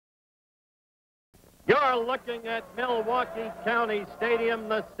You're looking at Milwaukee County Stadium,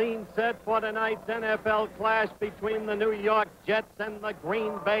 the scene set for tonight's NFL clash between the New York Jets and the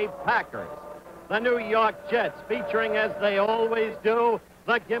Green Bay Packers. The New York Jets featuring, as they always do,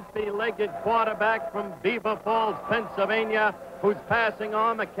 the gimpy-legged quarterback from Beaver Falls, Pennsylvania, whose passing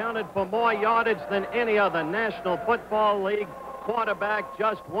arm accounted for more yardage than any other National Football League quarterback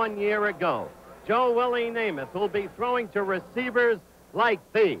just 1 year ago. Joe Willie Namath will be throwing to receivers like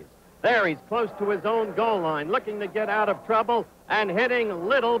these. There, he's close to his own goal line, looking to get out of trouble and hitting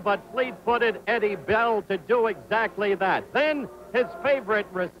little but fleet-footed Eddie Bell to do exactly that. Then, his favorite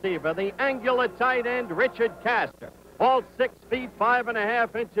receiver, the angular tight end, Richard Castor. All 6 feet,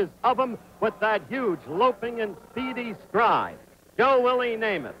 5.5 inches of him with that huge loping and speedy stride. Joe Willie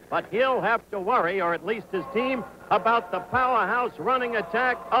Namath, but he'll have to worry, or at least his team, about the powerhouse running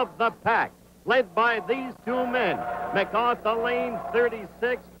attack of the Pack, led by these two men, MacArthur Lane,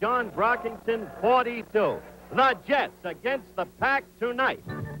 36, John Brockington, 42. The Jets against the Pack tonight.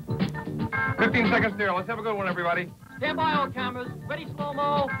 15 seconds there. Let's have a good one, everybody. Stand by, all cameras. Ready,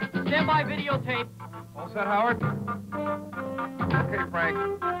 slow-mo. Stand by, videotape. All set, Howard? Okay, Frank.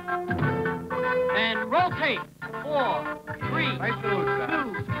 And roll tape. 4, 3, Nice move, 2,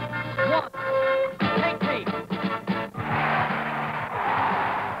 1. Take tape.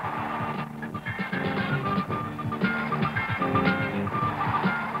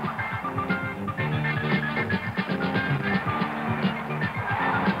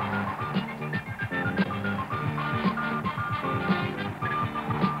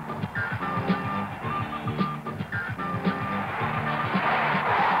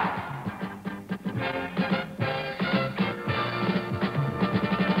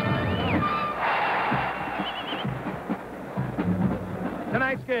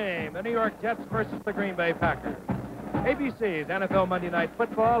 Tonight's game, the New York Jets versus the Green Bay Packers. ABC's NFL Monday Night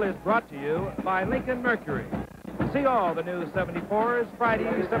Football is brought to you by Lincoln Mercury. See all the new 74s Friday,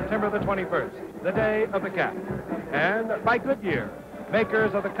 September the 21st, the day of the Cat. And by Goodyear,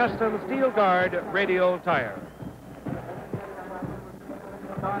 makers of the custom Steel Guard radial tire.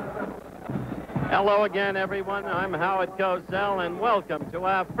 Hello again, everyone. I'm Howard Cosell, and welcome to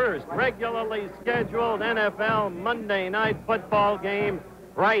our first regularly scheduled NFL Monday Night Football game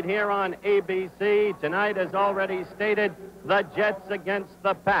right here on ABC. Tonight, as already stated, the Jets against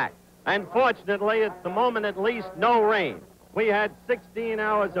the Pack. And fortunately, at the moment at least, no rain. We had 16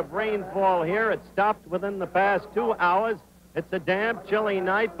 hours of rainfall here. It stopped within the past 2 hours. It's a damp, chilly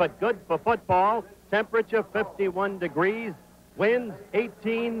night, but good for football. Temperature 51 degrees, winds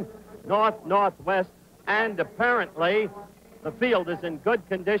 18 north-northwest, and apparently the field is in good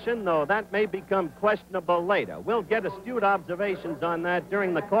condition, though that may become questionable later. We'll get astute observations on that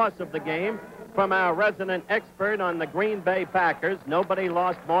during the course of the game from our resident expert on the Green Bay Packers. Nobody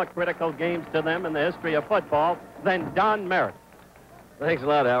lost more critical games to them in the history of football than Don Merritt. Thanks a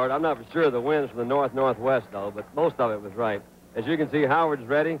lot, Howard. I'm not for sure the winds from the north-northwest, though, but most of it was right. As you can see, Howard's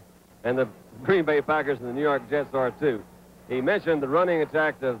ready, and the Green Bay Packers and the New York Jets are, too. He mentioned the running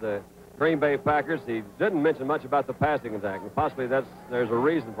attack of the Green Bay Packers. He didn't mention much about the passing attack, and possibly there's a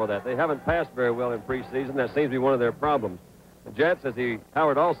reason for that. They haven't passed very well in preseason. That seems to be one of their problems. The Jets, as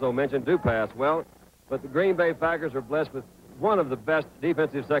Howard also mentioned, do pass well, but the Green Bay Packers are blessed with one of the best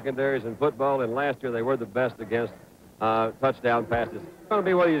defensive secondaries in football, and last year they were the best against touchdown passes. It's going to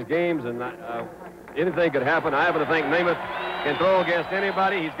be one of these games, and anything could happen. I happen to think Namath can throw against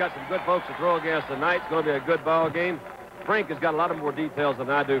anybody. He's got some good folks to throw against tonight. It's going to be a good ball game. Frank has got a lot of more details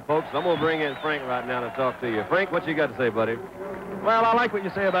than I do, folks. I'm going to bring in Frank right now to talk to you. Frank, what you got to say, buddy? Well, I like what you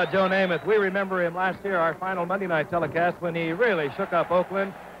say about Joe Namath. We remember him last year, our final Monday night telecast, when he really shook up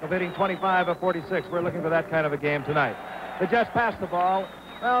Oakland, hitting 25 of 46. We're looking for that kind of a game tonight. The Jets pass the ball.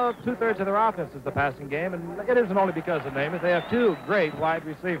 Well, 2/3 of their offense is the passing game, and it isn't only because of Namath. They have two great wide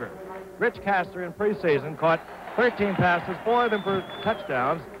receivers. Rich Castor in preseason caught 13 passes, 4 of them for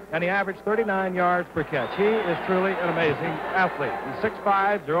touchdowns, and he averaged 39 yards per catch. He is truly an amazing athlete. He's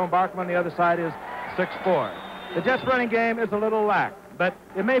 6'5". Jerome Barkham on the other side is 6'4". The Jets' running game is a little lax, but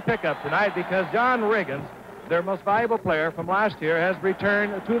it may pick up tonight because John Riggins, their most valuable player from last year, has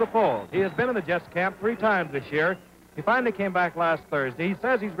returned to the fold. He has been in the Jets camp 3 times this year. He finally came back last Thursday. He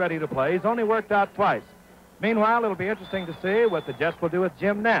says he's ready to play. He's only worked out twice. Meanwhile, it'll be interesting to see what the Jets will do with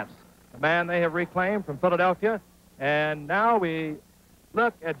Jim Nance, a man they have reclaimed from Philadelphia. And now we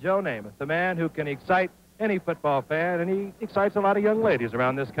look at Joe Namath, the man who can excite any football fan, and he excites a lot of young ladies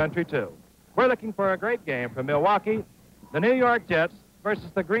around this country, too. We're looking for a great game from Milwaukee, the New York Jets versus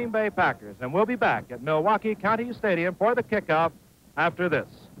the Green Bay Packers, and we'll be back at Milwaukee County Stadium for the kickoff after this.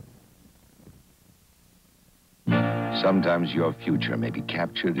 Sometimes your future may be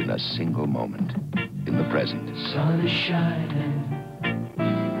captured in a single moment, in the present. Sun is shining,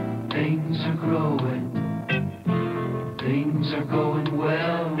 things are growing, things are going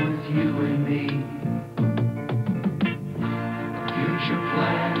well with you and me. Future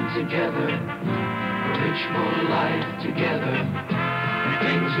plan together, rich more life together, and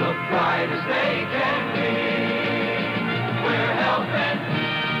things look bright as they can be. We're helping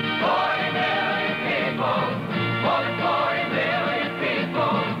 40 million people. More than 40 million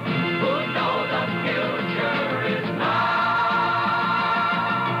people who know the future is now.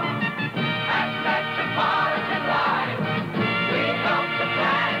 At Metropolitan Life, we help to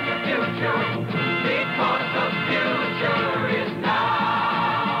plan your future because the future is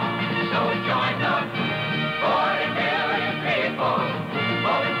now. So join the 40 million people,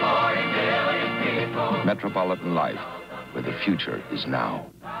 more than 40 million people. Metropolitan Life, where the future is now.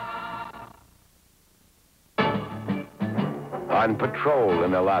 On patrol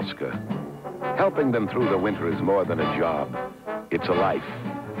in Alaska. Helping them through the winter is more than a job. It's a life.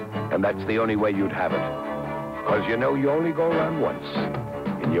 And that's the only way you'd have it. Because you know you only go around once.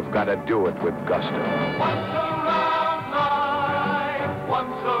 And you've got to do it with gusto. Once around life,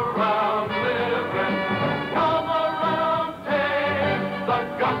 once around living, come around, take the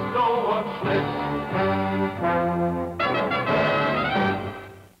gusto of Schlitz.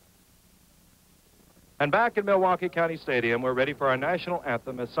 And back in Milwaukee County Stadium, we're ready for our national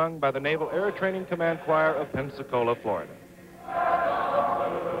anthem as sung by the Naval Air Training Command Choir of Pensacola, Florida.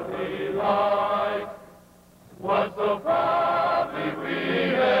 Was the proudly we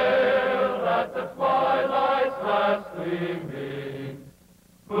hailed at the twilight's last gleaming,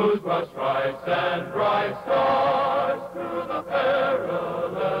 whose broad stripes and bright stars through the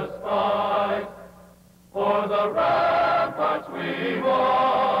perilous fight, for the ramparts we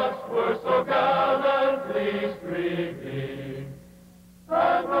watched were so gallantly streaming,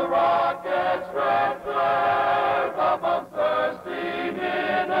 and the rockets red flared up on thirsty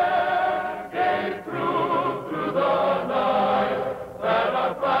midair, gave through the night that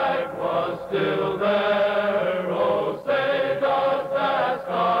our flag was still there. Oh, say does that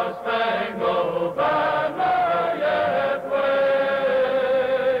star-spangled banner yet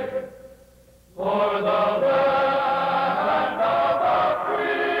wave for the land of the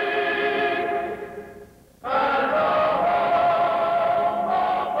free and the home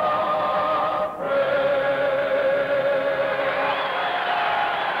of the brave.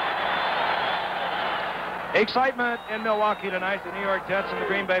 Excitement in Milwaukee tonight. The New York Jets and the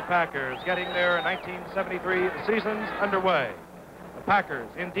Green Bay Packers getting their 1973 seasons underway. The Packers,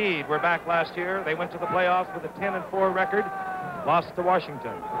 indeed, were back last year. They went to the playoffs with a 10-4 record, lost to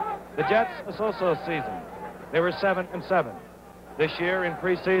Washington. The Jets, a so-so season. They were 7-7. This year in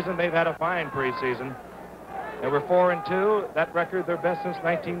preseason, they've had a fine preseason. They were 4-2. That record, their best since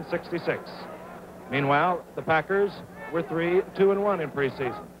 1966. Meanwhile, the Packers were 2-1 in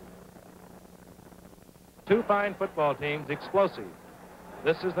preseason. Two fine football teams, explosive.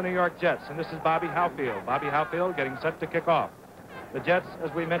 This is the New York Jets, and this is Bobby Howfield. Bobby Howfield getting set to kick off. The Jets,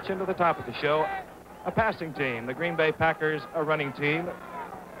 as we mentioned at the top of the show, a passing team. The Green Bay Packers, a running team.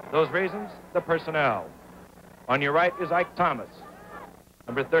 Those reasons, the personnel. On your right is Ike Thomas,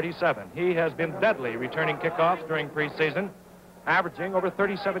 number 37. He has been deadly returning kickoffs during preseason, averaging over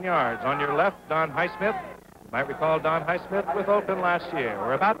 37 yards. On your left, Don Highsmith. You might recall Don Highsmith with Oakland last year.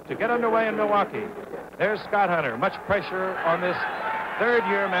 We're about to get underway in Milwaukee. There's Scott Hunter. Much pressure on this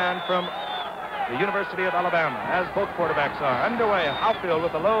third-year man from the University of Alabama, as both quarterbacks are. Underway, Howfield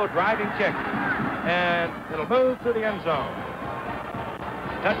with a low driving kick. And it'll move to the end zone.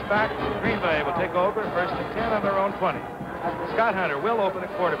 Touchback, Green Bay will take over, first and 10 on their own 20. Scott Hunter will open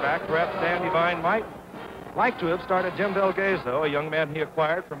at quarterback. Perhaps Dan Devine might like to have started Jim Delgazio, a young man he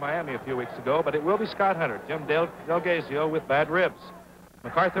acquired from Miami a few weeks ago, but it will be Scott Hunter, Jim Delgazio with bad ribs.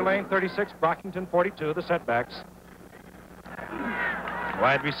 MacArthur Lane, 36, Brockington, 42, the setbacks.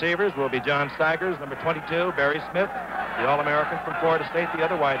 Wide receivers will be John Staggers, number 22, Barry Smith, the All-American from Florida State, the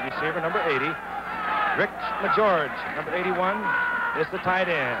other wide receiver, number 80. Rick McGeorge, number 81, is the tight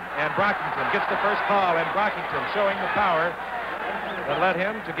end. And Brockington gets the first call, and Brockington showing the power that led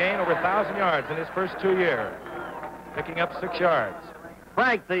him to gain over 1,000 yards in his first 2 years, picking up 6 yards.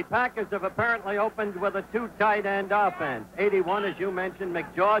 Frank, the Packers have apparently opened with a two tight end offense. 81, as you mentioned,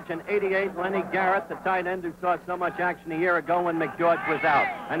 McGeorge, and 88, Lenny Garrett, the tight end who saw so much action a year ago when McGeorge was out.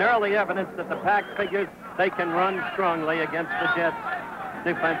 An early evidence that the Pack figures they can run strongly against the Jets'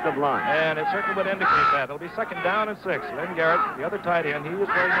 defensive line. And it certainly would indicate that. It'll be second down and 6. Len Garrett, the other tight end, he was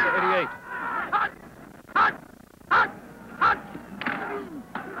wearing number 88.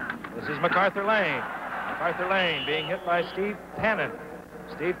 This is MacArthur Lane. MacArthur Lane being hit by Steve Tannen.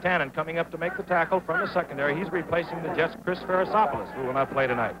 Steve Tannen coming up to make the tackle from the secondary. He's replacing the Jets' Chris Ferrisopoulos, who will not play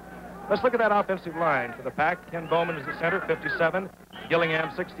tonight. Let's look at that offensive line for the Pack. Ken Bowman is the center, 57.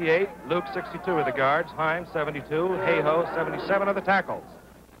 Gillingham, 68. Luke, 62 are the guards. Hines, 72. Hayhoe, 77 are the tackles.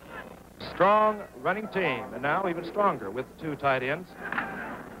 Strong running team, and now even stronger with 2 tight ends.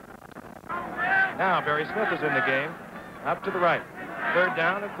 Now Barry Smith is in the game, up to the right. 3rd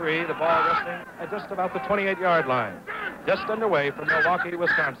down and 3. The ball resting at just about the 28-yard line. Just underway from Milwaukee,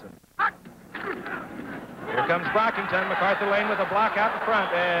 Wisconsin. Here comes Brockington. MacArthur Lane with a block out in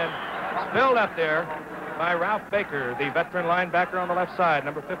front and spilled up there by Ralph Baker, the veteran linebacker on the left side,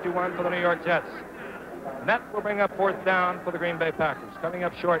 number 51 for the New York Jets. And that will bring up 4th down for the Green Bay Packers. Coming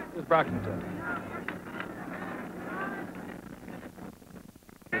up short is Brockington.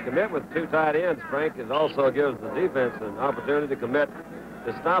 To commit with 2 tight ends, Frank, it also gives the defense an opportunity to commit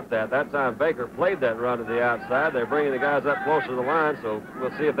to stop that. That time Baker played that run to the outside. They're bringing the guys up closer to the line, so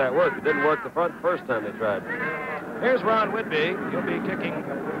we'll see if that works. It didn't work the first time they tried. Here's Ron Whitby. He'll be kicking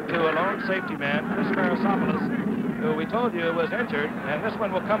to a lone safety man, Chris Ferrisopoulos, who we told you was injured, and this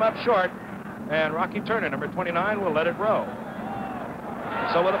one will come up short, and Rocky Turner, number 29, will let it roll.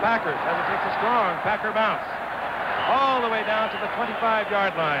 So will the Packers, as it takes a strong Packer bounce all the way down to the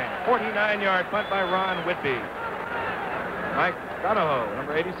 25-yard line. 49-yard punt by Ron Whitby. Mike Donahoe,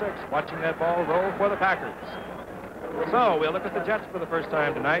 number 86, watching that ball roll for the Packers. So we'll look at the Jets for the first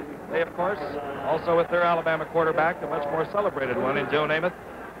time tonight. They, of course, also with their Alabama quarterback, the much more celebrated one in Joe Namath.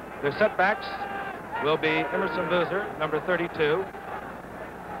 Their setbacks will be Emerson Boozer, number 32,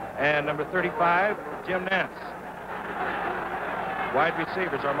 and number 35, Jim Nance. Wide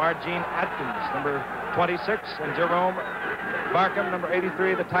receivers are Margene Atkins, number 26, and Jerome Barkham, number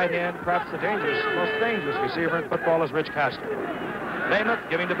 83, the tight end. Perhaps the most dangerous receiver in football is Rich Castor. Namath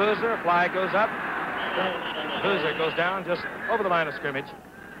giving to Boozer. A fly goes up. Boozer goes down just over the line of scrimmage.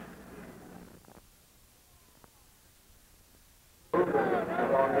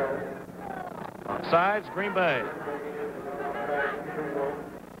 Offsides, Green Bay.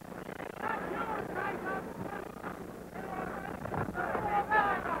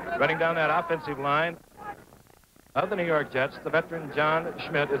 Running down that offensive line of the New York Jets, the veteran John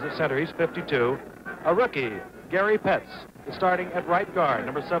Schmidt is at center. He's 52. A rookie, Gary Petz, is starting at right guard,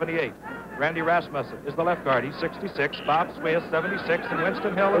 number 78. Randy Rasmussen is the left guard. He's 66. Bob Swiss, 76. And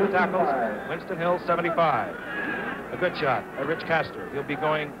Winston Hill at the tackles. Winston Hill, 75. A good shot by Rich Castor. He'll be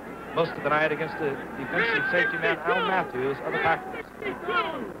going most of the night against the defensive safety man, Al Matthews of the Packers.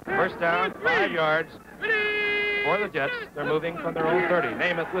 First down, 5 yards for the Jets. They're moving from their own 30.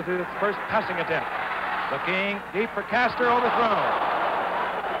 Namath with his first passing attempt. Looking deep for Castor, overthrown.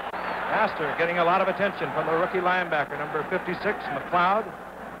 Castor getting a lot of attention from the rookie linebacker, number 56, McLeod,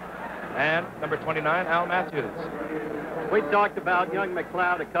 and number 29, Al Matthews. We talked about young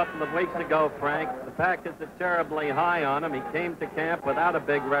McLeod a couple of weeks ago, Frank. The Packers are terribly high on him. He came to camp without a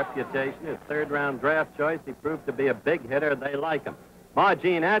big reputation. His 3rd-round draft choice. He proved to be a big hitter. They like him.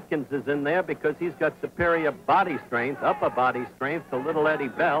 Margene Atkins is in there because he's got superior body strength, upper body strength to little Eddie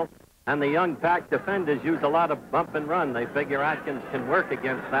Bell. And the young Pack defenders use a lot of bump and run. They figure Atkins can work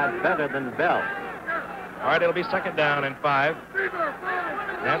against that better than Bell. All right, it'll be 2nd down and 5.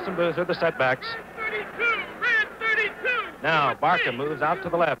 Nance and Boozer, the setbacks. 32. Now, Barkham moves out to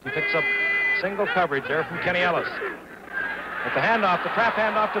the left. He picks up single coverage there from Kenny Ellis. With the handoff, the trap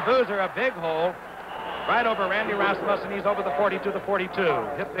handoff to Boozer, a big hole. Right over Randy Rasmussen. He's over the 40 to the 42.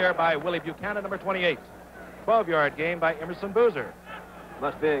 Hit there by Willie Buchanan, number 28. 12-yard gain by Emerson Boozer.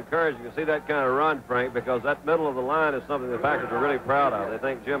 Must be encouraging to see that kind of run, Frank, because that middle of the line is something the Packers are really proud of. They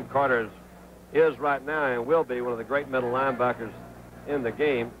think Jim Carter is right now and will be one of the great middle linebackers in the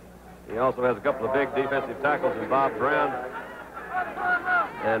game. He also has a couple of big defensive tackles in Bob Brown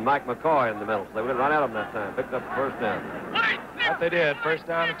and Mike McCoy in the middle. So they went right at him that time, picked up the first down. That they did. First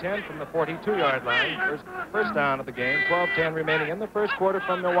down and 10 from the 42-yard line. First down of the game. 12-10 remaining in the first quarter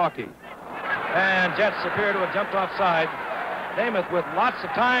from Milwaukee. And Jets appear to have jumped offside. Namath with lots of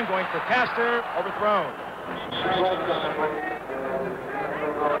time going for Castor, overthrown.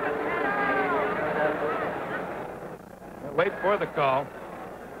 Wait for the call.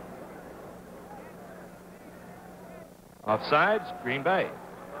 Offsides, Green Bay.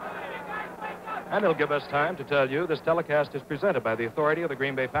 And it'll give us time to tell you this telecast is presented by the authority of the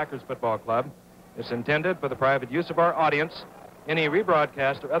Green Bay Packers Football Club. It's intended for the private use of our audience. Any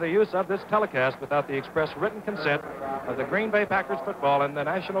rebroadcast or other use of this telecast without the express written consent of the Green Bay Packers Football and the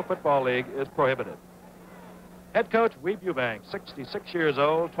National Football League is prohibited. Head coach Weeb Eubank, 66 years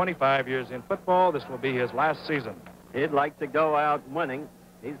old, 25 years in football. This will be his last season. He'd like to go out winning.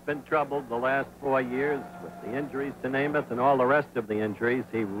 He's been troubled the last 4 years with the injuries to Namath and all the rest of the injuries.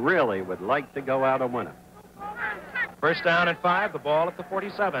 He really would like to go out a winner. First down and 5, the ball at the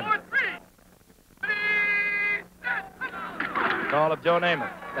 47. Call of Joe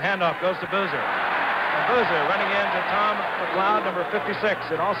Namath. The handoff goes to Boozer. And Boozer running into Tom McLeod, number 56,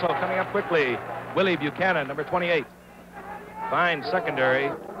 and also coming up quickly, Willie Buchanan, number 28. Fine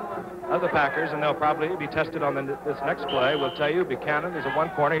secondary of the Packers, and they'll probably be tested on this next play. We'll tell you, Buchanan is at one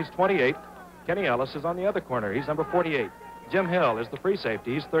corner. He's 28. Kenny Ellis is on the other corner. He's number 48. Jim Hill is the free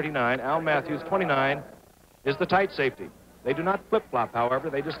safety. He's 39. Al Matthews, 29, is the tight safety. They do not flip-flop, however.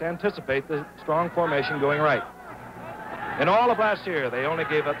 They just anticipate the strong formation going right. In all of last year, they only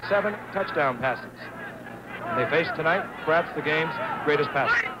gave up 7 touchdown passes. And they face tonight, perhaps the game's greatest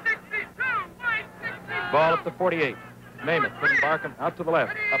passer. Ball at the 48. Namath putting Barkham out to the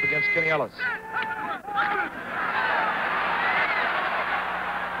left, up against Kenny Ellis.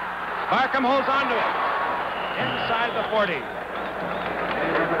 Barkham holds on to it. Inside the 40. You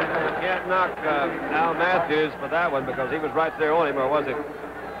can't knock Al Matthews for that one because he was right there on him, or was it?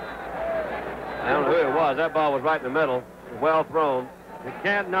 I don't know who it was. That ball was right in the middle. Well thrown. You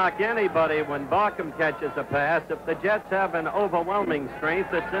can't knock anybody when Barkham catches a pass. If the Jets have an overwhelming strength,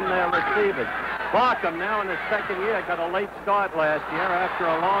 it's in their receivers. Barkham, now in his second year, got a late start last year after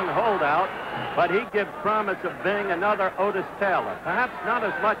a long holdout, but he gives promise of being another Otis Taylor. Perhaps not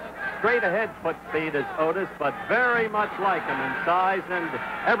as much straight-ahead foot speed as Otis, but very much like him in size and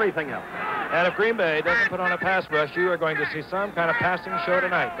everything else. And if Green Bay doesn't put on a pass rush, you are going to see some kind of passing show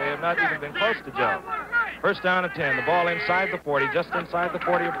tonight. They have not even been close to Joe. First down and 10. The ball inside the 40, just inside the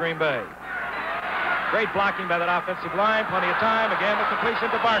 40 of Green Bay. Great blocking by that offensive line. Plenty of time. Again, the completion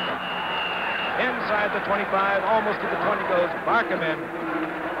to Barkham. Inside the 25, almost to the 20 goes Barkham in.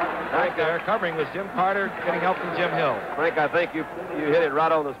 Right there, covering was Jim Carter, getting help from Jim Hill. Frank, I think you hit it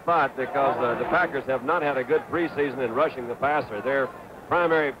right on the spot because the Packers have not had a good preseason in rushing the passer. Their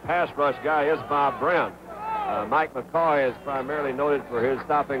primary pass rush guy is Bob Brown. Mike McCoy is primarily noted for his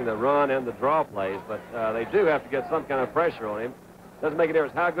stopping the run and the draw plays, but they do have to get some kind of pressure on him. Doesn't make a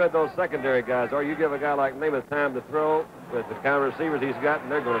difference how good those secondary guys are. You give a guy like Namath time to throw with the kind of receivers he's got,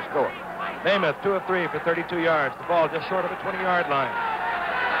 and they're going to score. Namath, 2 of 3 for 32 yards. The ball just short of the 20-yard line.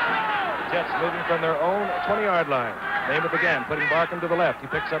 The Jets moving from their own 20-yard line. Namath again, putting Barkham to the left. He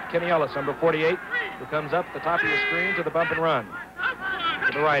picks up Kenny Ellis, number 48, who comes up the top of the screen to the bump and run.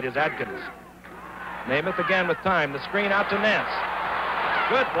 To the right is Adkins. Namath again with time. The screen out to Nance.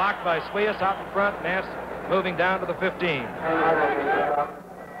 Good block by Swias out in front. Nance moving down to the 15.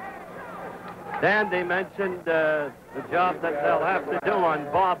 Dandy mentioned the job that they'll have to do on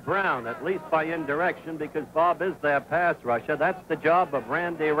Bob Brown, at least by indirection, because Bob is their pass rusher. That's the job of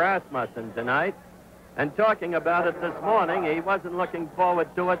Randy Rasmussen tonight. And talking about it this morning, he wasn't looking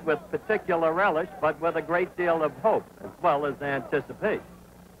forward to it with particular relish, but with a great deal of hope, as well as anticipation.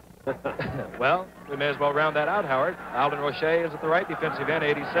 Well, we may as well round that out, Howard. Alden Roche is at the right defensive end,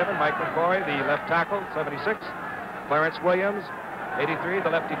 87. Mike McCoy, the left tackle, 76. Clarence Williams, 83,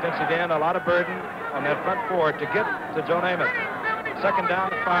 the left defensive end. A lot of burden on that front four to get to Joe Namath. Second down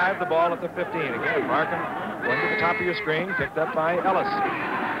at 5, the ball at the 15. Again, Barkham going to the top of your screen, picked up by Ellis.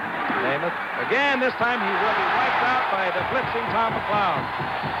 Namath, again, this time he will be wiped out by the blitzing Tom McLeod.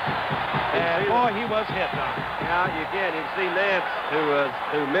 And boy, he was hit, Don. Yeah, you can. You see Nance,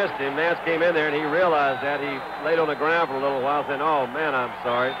 who missed him. Nance came in there, and he realized that. He laid on the ground for a little while, saying, "Oh, man, I'm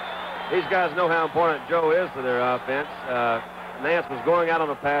sorry." These guys know how important Joe is to their offense. Nance was going out on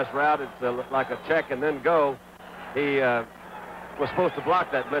a pass route. It's like a check and then go. He was supposed to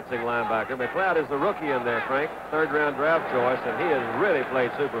block that blitzing linebacker. McLeod is the rookie in there, Frank, third-round draft choice, and he has really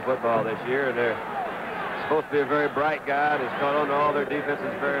played super football this year. And they're supposed to be a very bright guy, and he's caught on to all their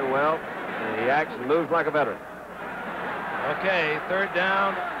defenses very well. And he acts and moves like a veteran. Okay, third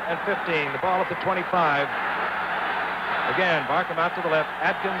down and 15. The ball at the 25. Again, Barkham out to the left.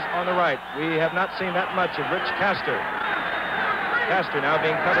 Adkins on the right. We have not seen that much of Rich Castor. Castor now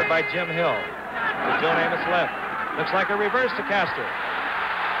being covered by Jim Hill. To Joe Namath's left. Looks like a reverse to Castor.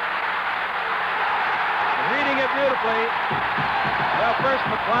 And reading it beautifully. Well, first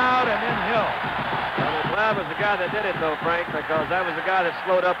McLeod and then Hill. Well, McLeod was the guy that did it, though, Frank, because that was the guy that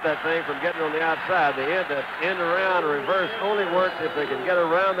slowed up that thing from getting on the outside. The end around or reverse only works if they can get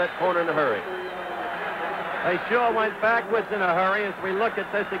around that corner in a hurry. They sure went backwards in a hurry as we look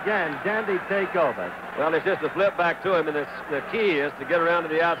at this again. Dandy take over. Well, it's just a flip back to him, and the key is to get around to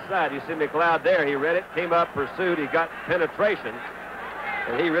the outside. You see McLeod there. He read it, came up, pursued. He got penetration,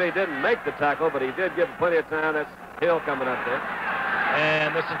 and he really didn't make the tackle, but he did give plenty of time. That's Hill coming up there.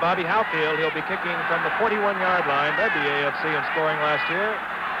 And this is Bobby Halfield. He'll be kicking from the 41-yard line. Led the AFC in scoring last year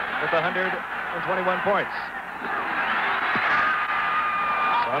with 121 points.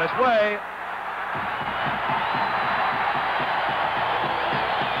 It's on its way.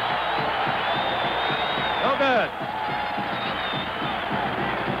 No good.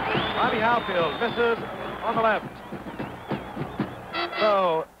 Bobby Halfield misses on the left.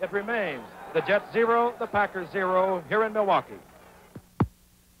 So it remains the Jets 0, the Packers 0 here in Milwaukee.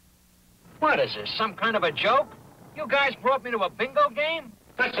 What is this, some kind of a joke? You guys brought me to a bingo game?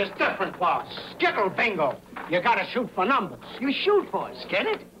 This is different, boss. Skittle bingo. You gotta shoot for numbers. You shoot for us, get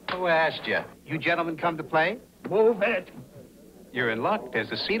it? Who asked you? You gentlemen come to play? Move it. You're in luck.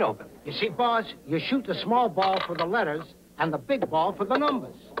 There's a seat open. You see, boss, you shoot the small ball for the letters and the big ball for the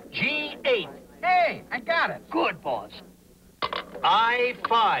numbers. G8. Hey, I got it. Good, boss.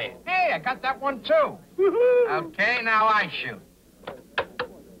 I5. Hey, I got that one, too. Okay, now I shoot.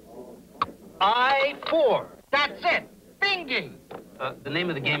 I4. That's it. Bingy. The name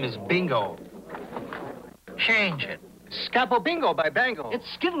of the game is bingo. Change it. Scapple bingo by Bango. It's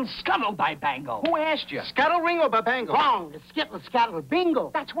Skittle Scuttle by Bango. Who asked you? Scuttle Ringo by Bango. Wrong. It's Skittle Scuttle Bingo.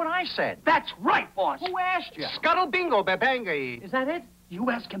 That's what I said. That's right, boss. Who asked you? Scuttle bingo by Bango. Is that it? You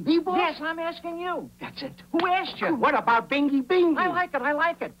asking me, boss? Yes, I'm asking you. That's it. Who asked you? What about Bingy Bingy? I like it, I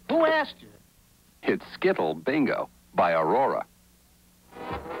like it. Who asked you? It's Skittle Bingo by Aurora.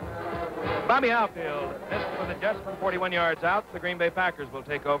 Bobby Halfield missed for the Jets from 41 yards out. The Green Bay Packers will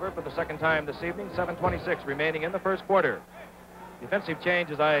take over for the second time this evening. 7:26 remaining in the first quarter. Defensive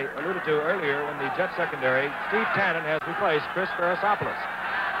change, as I alluded to earlier, in the Jets secondary. Steve Tannen has replaced Chris Verisopoulos.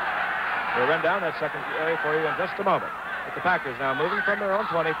 We'll run down that secondary for you in just a moment. But the Packers now moving from their own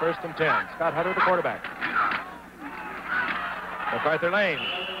 20, 1st and 10. Scott Hutter, the quarterback. MacArthur Lane.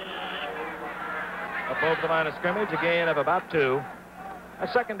 Up over the line of scrimmage, a gain of about 2. A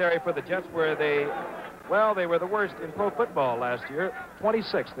secondary for the Jets where they were the worst in pro football last year.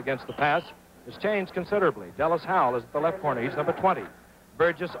 26th against the pass. Has changed considerably. Dallas Howell is at the left corner. He's number 20.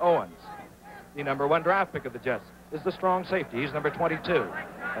 Burgess Owens, the number 1 draft pick of the Jets, is the strong safety. He's number 22.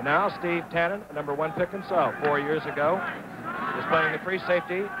 And now Steve Tannen, number 1 pick himself 4 years ago, is playing the free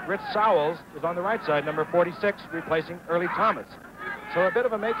safety. Rich Sowles is on the right side, number 46, replacing Early Thomas. So a bit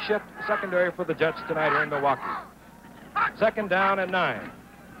of a makeshift secondary for the Jets tonight here in Milwaukee. 2nd down and 9.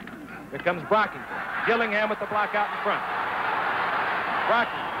 Here comes Brockington. Gillingham with the block out in front.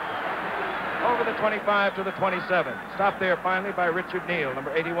 Brockington over the 25 to the 27. Stopped there finally by Richard Neal,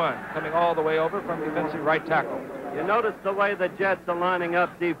 number 81, coming all the way over from defensive right tackle. You notice the way the Jets are lining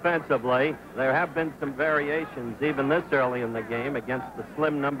up defensively. There have been some variations even this early in the game against the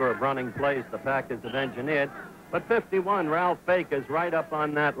slim number of running plays the Packers have engineered. But 51, Ralph Baker's right up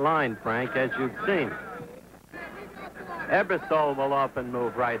on that line, Frank, as you've seen. Ebersol will often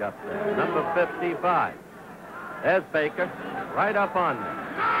move right up there, number 55. There's Baker, right up on there.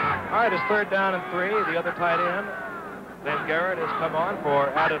 All right, it's 3rd down and 3. The other tight end, Ben Garrett, has come on for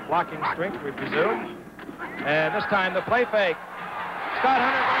added blocking strength, we presume. And this time the play fake. Scott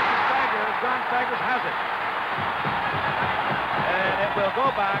Hunter going to Staggers. John Staggers has it. And it will go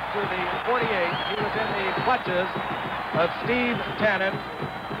back to the 48. He was in the clutches of Steve Tannen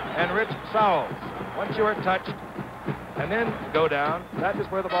and Rich Sowles. Once you are touched and then go down, that is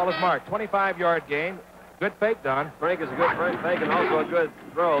where the ball is marked. 25-yard gain. Good fake, Don. Frank is a good fake and also a good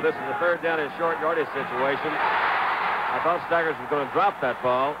throw. This is a 3rd down and short yardage situation. I thought Staggers was going to drop that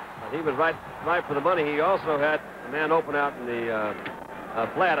ball. He was right for the money. He also had a man open out in the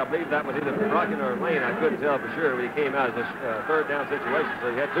flat. I believe that was either Brockington or Lane. I couldn't tell for sure, but he came out as a 3rd down situation,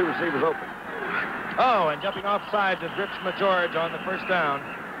 so he had 2 receivers open. Oh, and jumping offside is Rich McGeorge on the 1st down.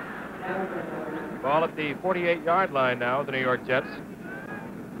 Ball at the 48-yard line now, the New York Jets.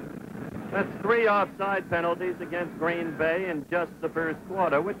 That's 3 offside penalties against Green Bay in just the first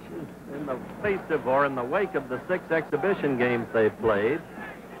quarter, which is in the face of or in the wake of the 6 exhibition games they've played.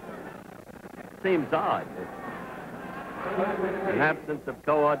 Seems odd. An absence of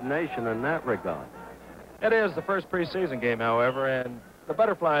coordination in that regard. It is the first preseason game, however, and the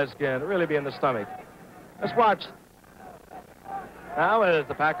Butterflies can really be in the stomach. Let's watch now as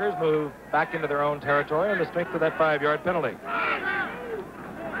the Packers move back into their own territory in the strength of that 5-yard penalty.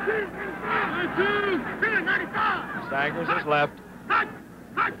 Staggers is left.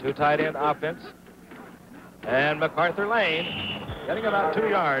 2 tight end offense. And MacArthur Lane getting about 2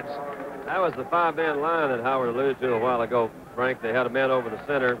 yards. That was the 5-man line that Howard alluded to a while ago, Frank. They had a man over the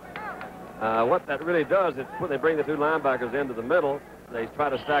center. What that really does is when they bring the 2 linebackers into the middle, they try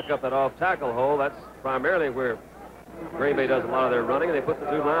to stack up that off-tackle hole. That's primarily where Green Bay does a lot of their running. They put the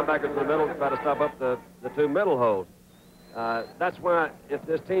 2 linebackers in the middle to try to stop up the 2 middle holes. That's why if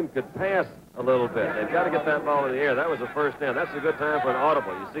this team could pass a little bit, they've got to get that ball in the air. That was a first down. That's a good time for an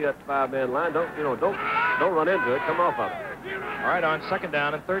audible. You see that 5-man line? Don't run into it. Come off of it. All right, on second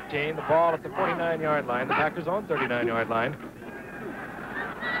down and 13, the ball at the 49-yard line, the Packers' own 39-yard line.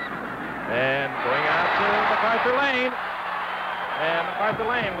 And going out to MacArthur Lane. And MacArthur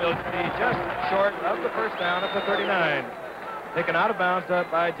Lane will be just short of the first down at the 39. Taken out of bounds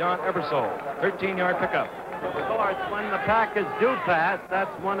by John Ebersole. 13-yard pickup. Of course, when the Packers do pass,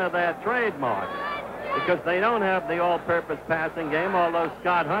 that's one of their trademarks. Because they don't have the all-purpose passing game, although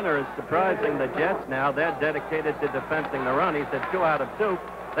Scott Hunter is surprising the Jets now. They're dedicated to defending the run. He said 2 out of 2.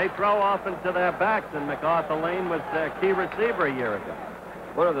 They throw off into their backs, and MacArthur Lane was their key receiver a year ago.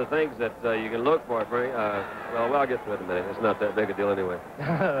 One of the things that you can look for, Frank, well, I'll get to it in a minute. It's not that big a deal anyway.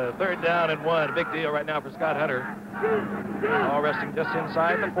 Third down and 1. Big deal right now for Scott Hunter. All resting just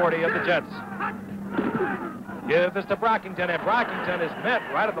inside the 40 of the Jets. Give this to Brockington, and Brockington is met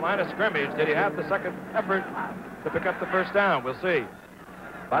right at the line of scrimmage. Did he have the second effort to pick up the first down? We'll see.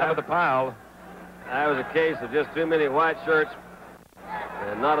 Bottom of the pile. That was a case of just too many white shirts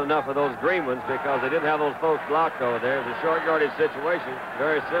and not enough of those green ones because they didn't have those folks blocked over there. It was a short yardage situation.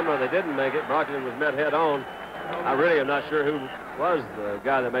 Very similar. They didn't make it. Brockington was met head on. I really am not sure who was the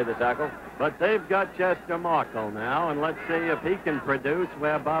guy that made the tackle. But they've got Chester Markle now, and let's see if he can produce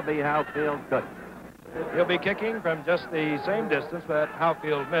where Bobby Howfield couldn't. He'll be kicking from just the same distance that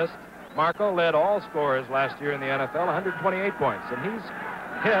Howfield missed. Markle led all scorers last year in the NFL, 128 points, and he's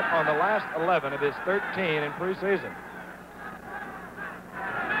hit on the last 11 of his 13 in preseason.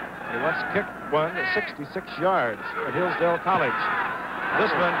 He once kicked one at 66 yards at Hillsdale College.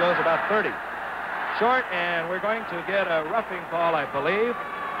 This one goes about 30. Short, and we're going to get a roughing call, I believe.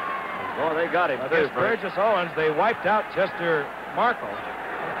 Oh, they got him, too, Frank. Burgess Owens. They wiped out Chester Markle.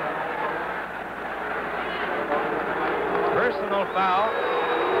 Personal foul.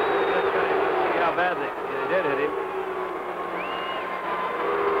 See how badly they did hit him.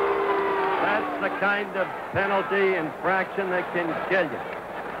 That's the kind of penalty infraction that can kill you.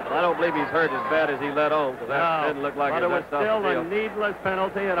 Well, I don't believe he's hurt as bad as he let on, because that didn't look like but it was still a needless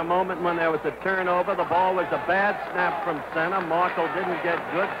penalty at a moment when there was a turnover. The ball was a bad snap from center. Markle didn't get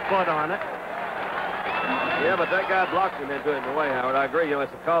good foot on it. Yeah, but that guy blocked him into it in the way, Howard. I agree,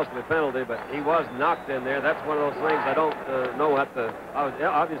 it's a costly penalty, but he was knocked in there. That's one of those things I don't know what to...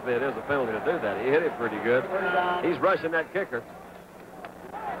 Obviously, it is a penalty to do that. He hit it pretty good. He's rushing that kicker.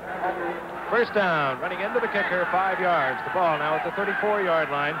 First down, running into the kicker, 5 yards. The ball now at the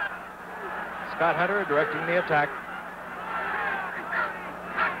 34-yard line. Scott Hunter directing the attack.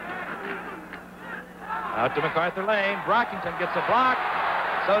 Out to MacArthur Lane. Brockington gets a block.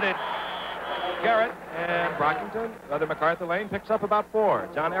 So did Garrett, and Brockington, MacArthur Lane, picks up about 4.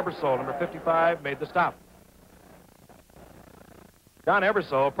 John Ebersole, number 55, made the stop. John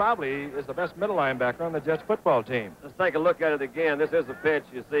Ebersole probably is the best middle linebacker on the Jets football team. Let's take a look at it again. This is a pitch.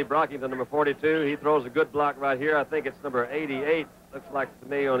 You see Brockington, number 42. He throws a good block right here. I think it's number 88. Looks like to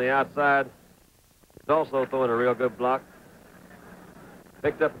me on the outside. He's also throwing a real good block.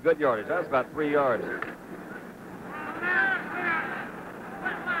 Picked up a good yardage. That's about 3 yards.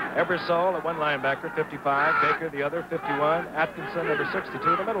 Ebersole, at one linebacker, 55. Baker, the other, 51. Atkinson, number 62,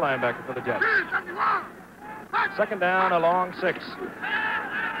 the middle linebacker for the Jets. Second down, a long 6.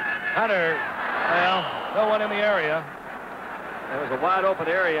 Hunter, well, no one in the area. It was a wide open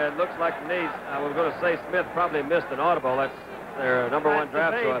area. It looks like to me, I was going to say Smith probably missed an audible. That's their number 1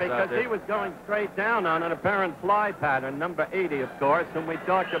 draft choice out there. Because he was going straight down on an apparent fly pattern, number 80, of course, and we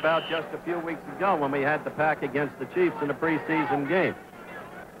talked about just a few weeks ago when we had the Pack against the Chiefs in a preseason game.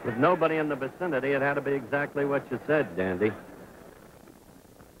 With nobody in the vicinity, it had to be exactly what you said, Dandy.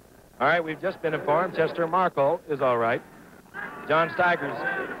 All right, we've just been informed Chester Markle is all right. John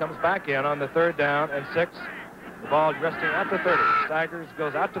Steigers comes back in on the 3rd down and 6. The ball resting at the 30. Steigers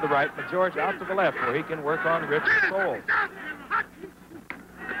goes out to the right, McGeorge out to the left, where he can work on Rich Soule.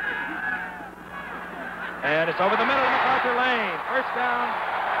 And it's over the middle of MacArthur Lane. First down,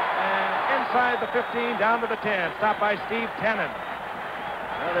 and inside the 15, down to the 10. Stopped by Steve Tannen.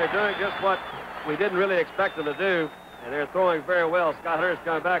 Well, they're doing just what we didn't really expect them to do, and they're throwing very well. Scott Hunter's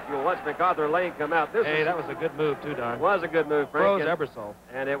coming back. You'll watch MacArthur Lane come out. That was a good move, too, Don. It was a good move, Frank. Froze Ebersole.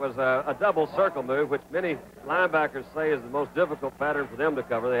 And it was a double circle move, which many linebackers say is the most difficult pattern for them to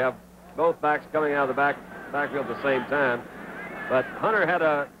cover. They have both backs coming out of the backfield at the same time. But Hunter had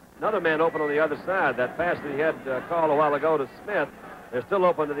another man open on the other side. That pass that he had called a while ago to Smith, they're still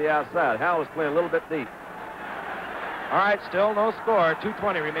open to the outside. Howell is playing a little bit deep. All right, still no score.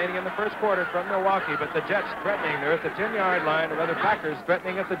 2:20 remaining in the first quarter from Milwaukee, but the Jets threatening. They're at the 10-yard line, or rather Packers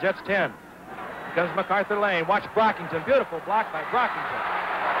threatening at the Jets' 10. Here comes MacArthur Lane. Watch Brockington. Beautiful block by Brockington.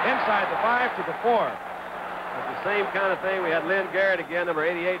 Inside the 5 to the 4. It's the same kind of thing. We had Lynn Garrett again, number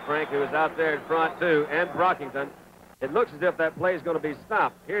 88, Frank, who was out there in front, too, and Brockington. It looks as if that play is going to be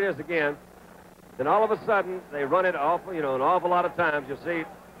stopped. Here it is again. Then all of a sudden, they run it awful, an awful lot of times. You'll see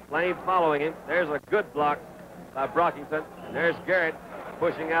Lane following him. There's a good block by Brockington. And there's Garrett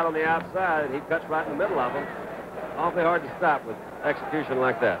pushing out on the outside, and he cuts right in the middle of them. Awfully hard to stop with execution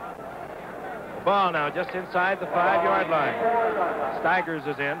like that. The ball now just inside the 5-yard line. Steigers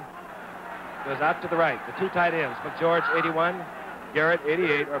is in. Goes out to the right. The two tight ends, McGeorge, 81, Garrett,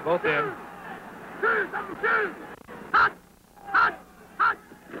 88, are both in.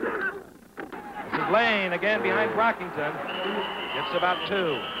 This is Lane again behind Brockington. Gets about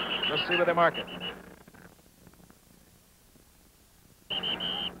 2. Let's see where they mark it.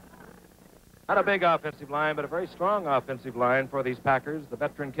 Not a big offensive line, but a very strong offensive line for these Packers. The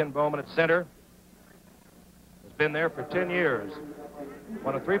veteran Ken Bowman at center has been there for 10 years.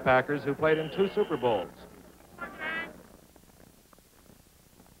 One of 3 Packers who played in 2 Super Bowls.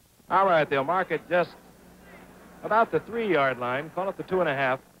 All right, they'll mark it just about the 3-yard line. Call it the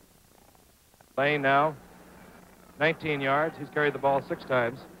 2.5. Lane now, 19 yards. He's carried the ball 6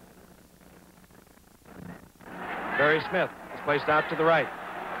 times. Barry Smith is placed out to the right.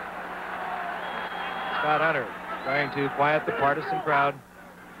 Scott Hunter trying to quiet the partisan crowd.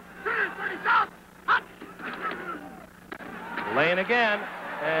 Lane again,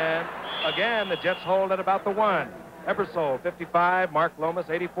 and again the Jets hold at about the 1. Ebersole, 55, Mark Lomas,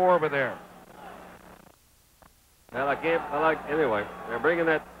 84 over there. Well, anyway, they're bringing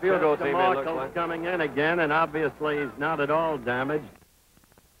that field goal team in, looks like. Coming in again, and obviously he's not at all damaged.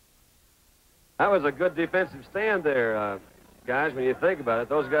 That was a good defensive stand there, guys, when you think about it.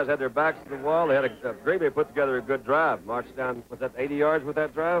 Those guys had their backs to the wall. They had Green Bay put together a good drive. Marched down, was that 80 yards with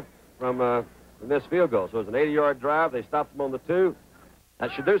that drive from this field goal. So it was an 80-yard drive. They stopped them on the 2.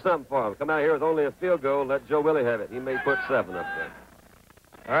 That should do something for them. Come out here with only a field goal, let Joe Willie have it. He may put 7 up there.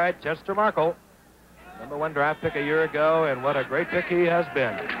 All right, Chester Markle, number 1 draft pick a year ago, and what a great pick he has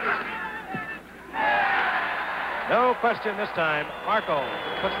been. No question this time. Markle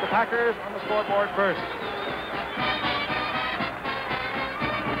puts the Packers on the scoreboard first.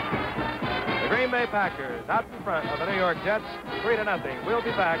 The Green Bay Packers out in front of the New York Jets, 3-0. We'll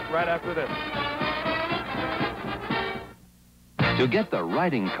be back right after this. To get the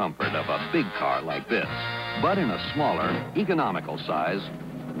riding comfort of a big car like this, but in a smaller, economical size,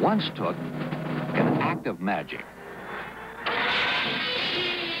 once took an act of magic.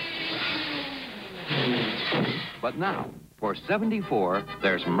 But now, for $74,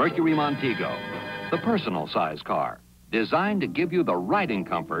 there's Mercury Montego, the personal size car, designed to give you the riding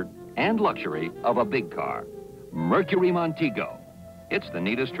comfort and luxury of a big car. Mercury Montego. It's the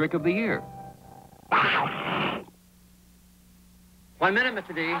neatest trick of the year. 1 minute,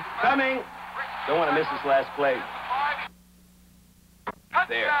 Mr. D. Coming. Don't want to miss this last play.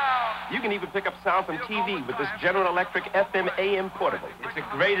 There. You can even pick up sound from TV with this General Electric FM AM portable. It's a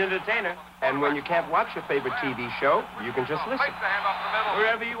great entertainer. And when you can't watch your favorite TV show, you can just listen.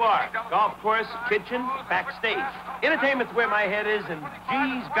 Wherever you are, golf course, kitchen, backstage. Entertainment's where my head is, and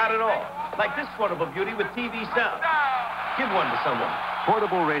G's got it all. Like this portable beauty with TV sound. Give one to someone.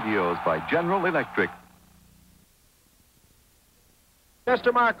 Portable radios by General Electric.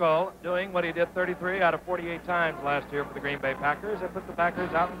 Chester Markle doing what he did 33 out of 48 times last year for the Green Bay Packers and put the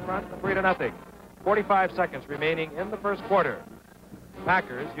Packers out in front 3-0. 45 seconds remaining in the first quarter.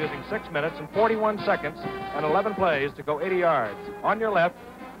 Packers using 6 minutes and 41 seconds and 11 plays to go 80 yards. On your left,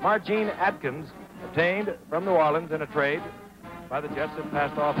 Margene Atkins, obtained from New Orleans in a trade by the Jets in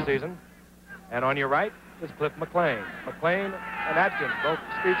past offseason. And on your right is Cliff McLean. McLean and Atkins, both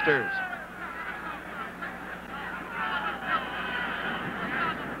speedsters.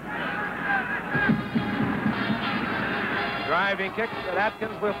 Driving kick that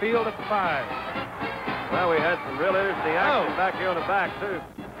Atkins will field at the 5. Well, we had some real interesting action back here on the back, too.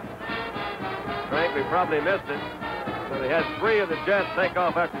 Frank, we probably missed it. So they had 3 of the Jets take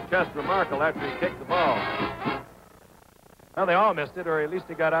off after Chester Markle after he kicked the ball. Well, they all missed it, or at least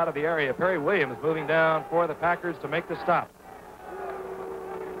he got out of the area. Perry Williams moving down for the Packers to make the stop.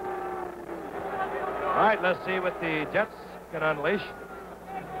 All right, let's see what the Jets can unleash.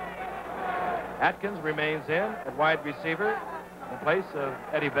 Atkins remains in at wide receiver in place of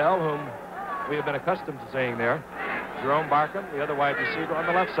Eddie Bell, whom we have been accustomed to seeing there. Jerome Barkham, the other wide receiver on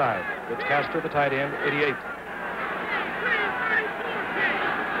the left side. Rich Castor, the tight end, 88.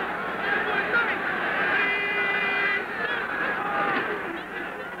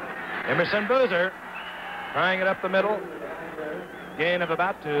 Emerson Boozer trying it up the middle. Gain of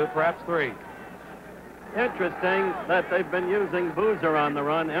about 2, perhaps 3. Interesting that they've been using Boozer on the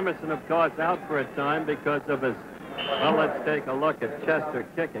run. Emerson, of course, out for a time because of his... Well, let's take a look at Chester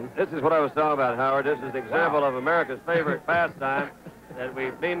kicking. This is what I was talking about, Howard. This is the example of America's favorite pastime, that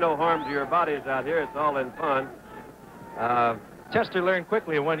we mean no harm to your bodies out here. It's all in fun. Chester learned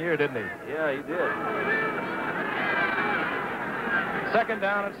quickly in 1 year, didn't he? Yeah, he did. 2nd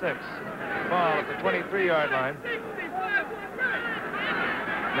down and 6. Ball at the 23-yard line.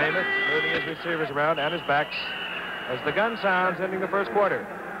 Namath moving his receivers around and his backs as the gun sounds ending the first quarter.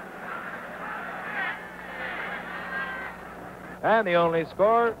 And the only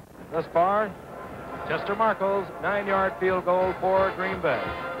score thus far, Chester Marco's 9-yard field goal for Green Bay.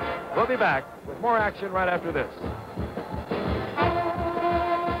 We'll be back with more action right after this.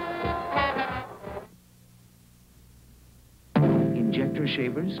 Injector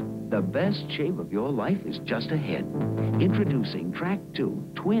shavers, the best shave of your life is just ahead. Introducing Track 2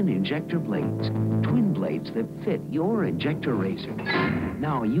 twin injector blades. Twin blades that fit your injector razor.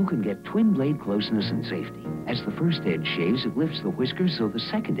 Now you can get twin blade closeness and safety. As the first edge shaves, it lifts the whisker so the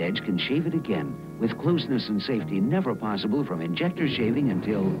second edge can shave it again. With closeness and safety never possible from injector shaving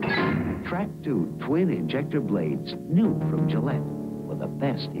until Track 2 twin injector blades. New from Gillette. For the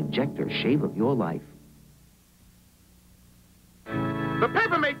best injector shave of your life. The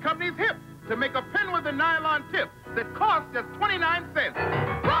Papermate Company's hip to make a pen with a nylon tip that costs just 29 cents.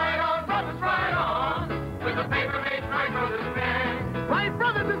 Right on, brothers, right on, with the Papermate Wright Brothers pen. Wright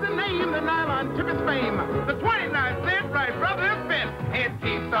Brothers is the name, the nylon tip is fame. The 29-cent Wright Brothers pen. It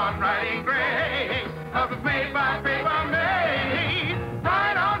keeps on writing great, 'cause it's made by Papermate.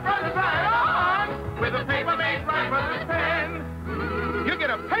 Right on, brothers, right on, with the Papermate Wright Brothers pen. You get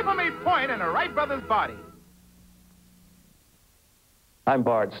a Papermate point and a Wright Brothers body. I'm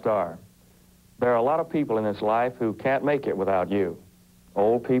Bart Starr. There are a lot of people in this life who can't make it without you.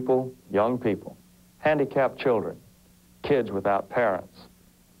 Old people, young people, handicapped children, kids without parents,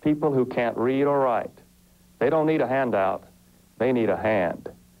 people who can't read or write. They don't need a handout, they need a hand.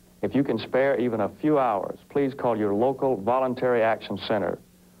 If you can spare even a few hours, please call your local Voluntary Action Center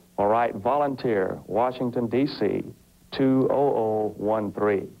or write Volunteer, Washington, D.C.,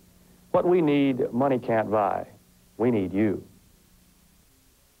 20013. What we need, money can't buy. We need you.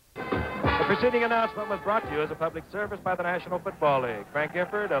 The preceding announcement was brought to you as a public service by the National Football League. Frank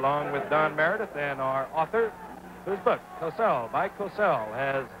Gifford, along with Don Meredith and our author, whose book, Cosell by Cosell,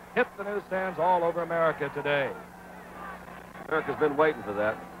 has hit the newsstands all over America today. America's been waiting for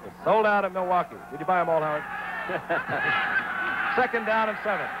that. It's sold out in Milwaukee. Did you buy them all, Howard? 2nd down and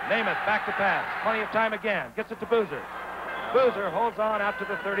 7. Namath back to pass. Plenty of time again. Gets it to Boozer. Boozer holds on out to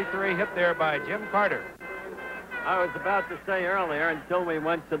the 33, hit there by Jim Carter. I was about to say earlier, until we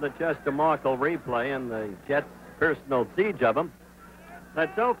went to the Chester Markle replay and the Jets' personal siege of him,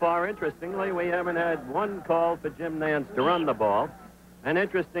 that so far, interestingly, we haven't had one call for Jim Nance to run the ball. And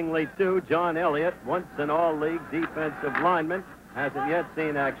interestingly, too, John Elliott, once an all-league defensive lineman, hasn't yet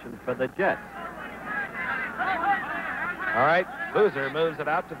seen action for the Jets. All right, Boozer moves it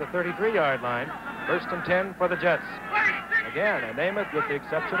out to the 33-yard line. 1st and 10 for the Jets. Again, Namath, with the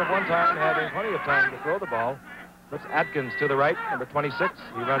exception of one time, having plenty of time to throw the ball. Puts Atkins to the right, number 26.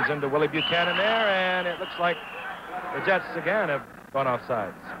 He runs into Willie Buchanan there, and it looks like the Jets again have gone off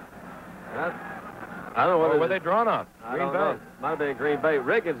sides. I don't know whether... Or were they drawn off? Green Bay. Might have been Green Bay.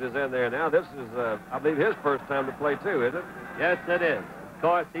 Riggins is in there now. This is, I believe, his first time to play, too, isn't it? Yes, it is. Of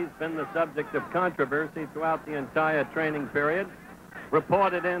course, he's been the subject of controversy throughout the entire training period.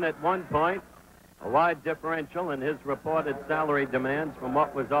 Reported in at one point, a wide differential in his reported salary demands from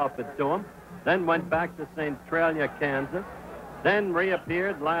what was offered to him. Then went back to Centralia, Kansas. Then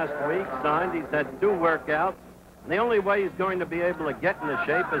reappeared last week, signed. He's had 2 workouts. And the only way he's going to be able to get into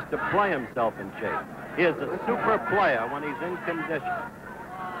shape is to play himself in shape. He is a super player when he's in condition.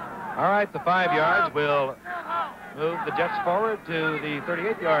 All right, the 5 yards will move the Jets forward to the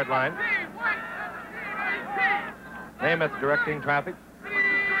 38-yard line. Namath directing traffic.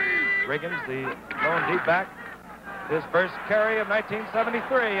 Riggins, the lone deep back. His first carry of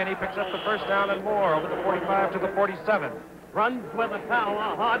 1973, and he picks up the 1st down and more over the 45 to the 47. Runs with a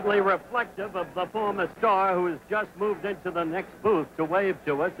power hardly reflective of the former star who has just moved into the next booth to wave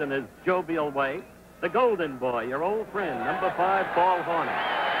to us in his jovial way. The Golden Boy, your old friend, number 5, Paul Horner.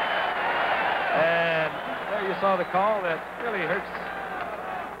 And there you saw the call that really hurts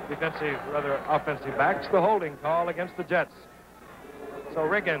defensive, rather offensive backs, the holding call against the Jets. So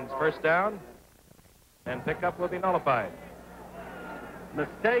Riggins, 1st down, and pickup will be nullified.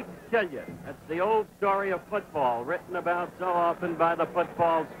 Mistakes kill you. That's the old story of football, written about so often by the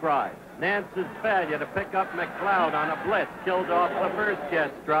football scribes. Nance's failure to pick up McLeod on a blitz killed off the first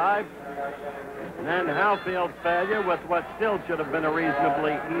Jets drive. And then Halfield's failure with what still should have been a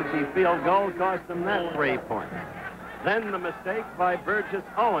reasonably easy field goal cost them that 3 points. Then the mistake by Burgess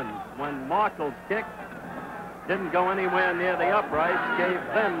Owens when Markle's kick didn't go anywhere near the uprights, gave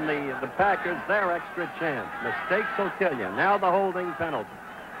them, the Packers, their extra chance. Mistakes will kill you. Now the holding penalty.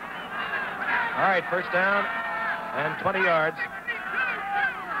 All right, first down and 20 yards.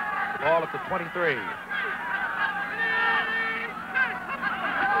 Ball at the 23.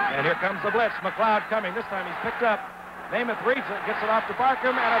 And here comes the blitz. McLeod coming. This time he's picked up. Namath reads it, gets it off to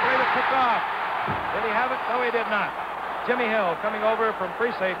Barkham, and I believe it's picked off. Did he have it? No, he did not. Jimmy Hill coming over from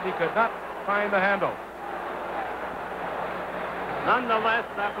free safety could not find the handle. Nonetheless,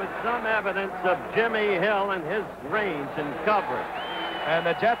 that was some evidence of Jimmy Hill and his range and coverage. And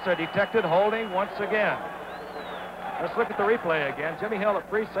the Jets are detected holding once again. Let's look at the replay again. Jimmy Hill at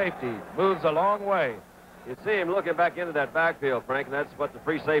free safety moves a long way. You see him looking back into that backfield, Frank, and that's what the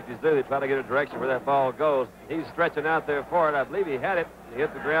free safeties do. They try to get a direction where that ball goes. He's stretching out there for it. I believe he had it. He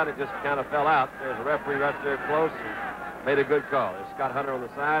hit the ground. It just kind of fell out. There's a referee right there close and made a good call. There's Scott Hunter on the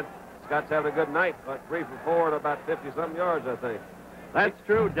side. Scott's having a good night, but 3 for 4 at about 50-something yards, I think. That's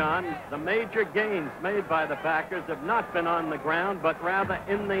true, Don. The major gains made by the Packers have not been on the ground, but rather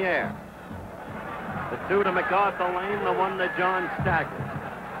in the air. The 2 to MacArthur Lane, the 1 to John Staggers.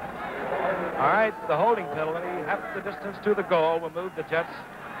 All right, the holding penalty, half the distance to the goal, will move the Jets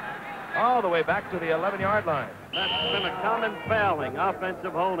all the way back to the 11-yard line. That's been a common failing,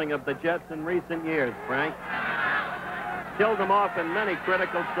 offensive holding of the Jets in recent years, Frank. Killed them off in many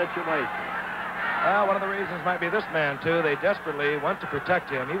critical situations. Well, one of the reasons might be this man, too. They desperately want to protect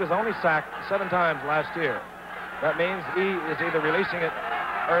him. He was only sacked 7 times last year. That means he is either releasing it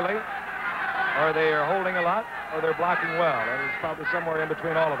early, or they are holding a lot, or they're blocking well. And he's probably somewhere in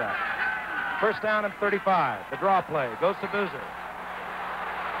between all of that. First down and 35. The draw play goes to Boozer.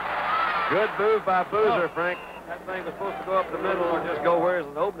 Good move by Boozer, Frank. That thing was supposed to go up the middle or just go where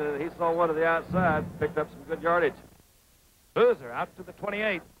there's an opening, and he saw one to the outside, picked up some good yardage. Boozer out to the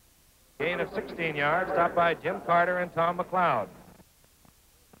 28. Gain of 16 yards, stopped by Jim Carter and Tom McLeod.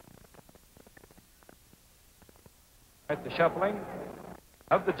 At the shuffling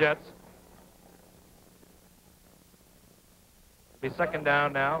of the Jets. It'll be second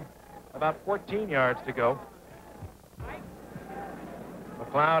down now. About 14 yards to go.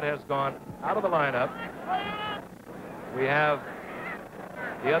 McLeod has gone out of the lineup. We have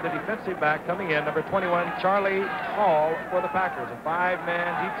the other defensive back coming in, number 21, Charlie Hall for the Packers. A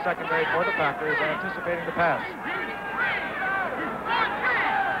 5-man deep secondary for the Packers, anticipating the pass.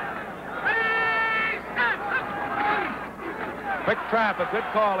 Quick trap, a good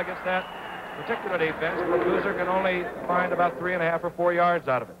call against that particular defense, but Boozer can only find about 3.5 or 4 yards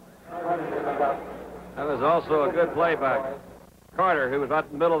out of it. That was also a good play by Carter, who was right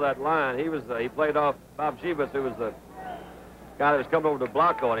in the middle of that line. He played off Bob Shibas, who was the guy that was coming over to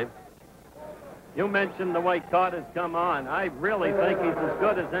block on him. You mentioned the way Carter's come on. I really think he's as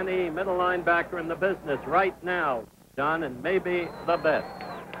good as any middle linebacker in the business right now, John, and maybe the best.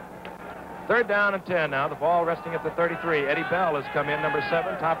 Third down and 10 now. The ball resting at the 33. Eddie Bell has come in, number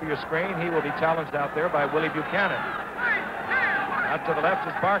 7, top of your screen. He will be challenged out there by Willie Buchanan. Out to the left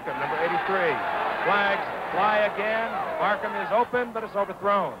is Barkham, number 83. Flags fly again. Barkham is open, but it's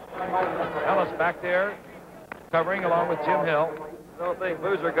overthrown. Ellis back there covering along with Jim Hill. I don't think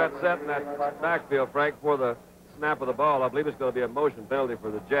Boozer got set in that backfield, Frank, for the snap of the ball. I believe it's going to be a motion penalty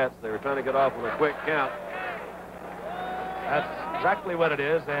for the Jets. They were trying to get off on a quick count. That's exactly what it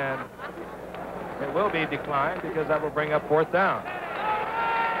is, and it will be declined because that will bring up 4th down.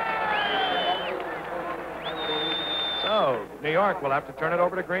 So, New York will have to turn it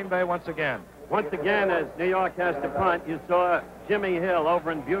over to Green Bay once again. Once again, as New York has to punt, you saw Jimmy Hill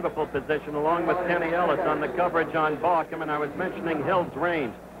over in beautiful position along with Kenny Ellis on the coverage on Barkham, and I was mentioning Hill's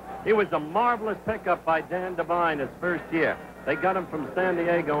range. He was a marvelous pickup by Dan Devine his first year. They got him from San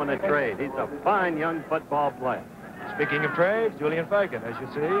Diego in a trade. He's a fine young football player. Speaking of trades, Julian Fagan, as you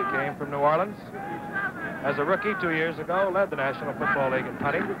see, came from New Orleans. As a rookie 2 years ago, led the National Football League in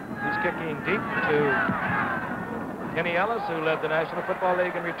punting. He's kicking deep to Kenny Ellis, who led the National Football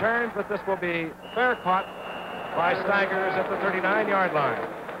League in returns, but this will be fair caught by Staggers at the 39-yard line.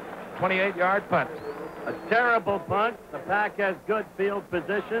 28-yard punt. A terrible punt. The Pack has good field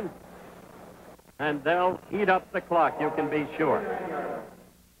position, and they'll eat up the clock, you can be sure.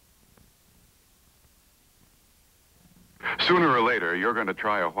 Sooner or later, you're going to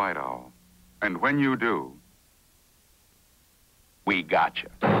try a white owl. And when you do, we got you.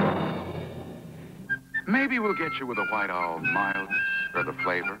 Maybe we'll get you with a White Owl mild or the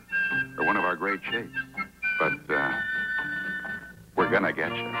flavor or one of our great shapes. But we're gonna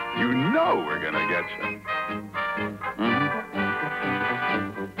get you. You know we're gonna get you.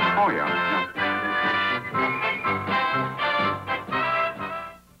 Oh, yeah.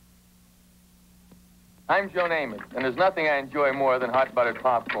 I'm Joe Namath, and there's nothing I enjoy more than hot buttered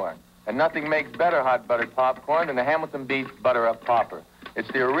popcorn. And nothing makes better hot buttered popcorn than the Hamilton Beach Butter Up Popper. It's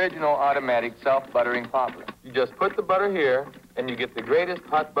the original automatic self-buttering popper. You just put the butter here, and you get the greatest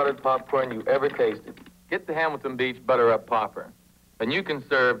hot buttered popcorn you ever tasted. Get the Hamilton Beach Butter Up Popper, and you can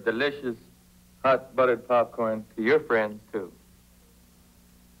serve delicious hot buttered popcorn to your friends, too.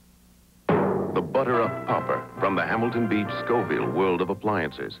 The Butter Up Popper from the Hamilton Beach Scoville World of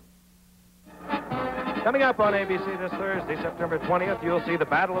Appliances. Coming up on ABC this Thursday, September 20th, you'll see the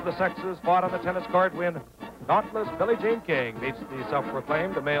Battle of the Sexes fought on the tennis court when dauntless Billie Jean King meets the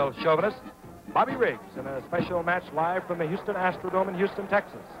self-proclaimed male chauvinist Bobby Riggs in a special match live from the Houston Astrodome in Houston,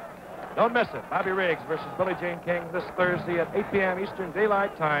 Texas. Don't miss it. Bobby Riggs versus Billie Jean King this Thursday at 8 p.m. Eastern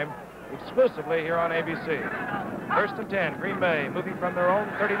Daylight Time, exclusively here on ABC. First and 10, Green Bay moving from their own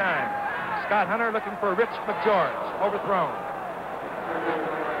 39. Scott Hunter looking for Rich McGeorge, overthrown.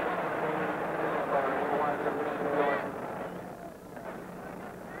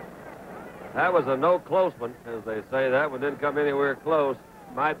 That was a no close one, as they say. That one didn't come anywhere close.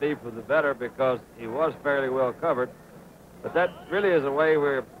 Might be for the better because he was fairly well covered. But that really is a way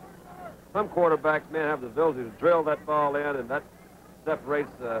where some quarterbacks may have the ability to drill that ball in, and that separates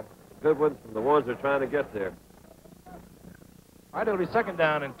the good ones from the ones they're trying to get there. All right, it'll be second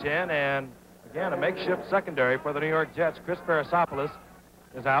down and 10, and again, a makeshift secondary for the New York Jets. Chris Parasopoulos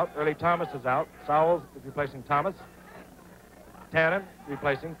is out. Early Thomas is out. Sowles is replacing Thomas. Tannen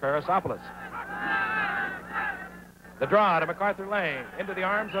replacing Parasopoulos. The draw to MacArthur Lane, into the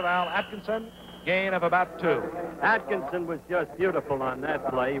arms of Al Atkinson, gain of about 2. Atkinson was just beautiful on that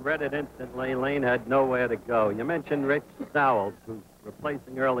play. He read it instantly. Lane had nowhere to go. You mentioned Rich Sowles, who's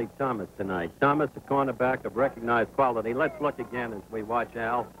replacing Early Thomas tonight. Thomas, a cornerback of recognized quality. Let's look again as we watch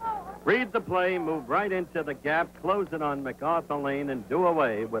Al read the play, move right into the gap, close it on MacArthur Lane, and do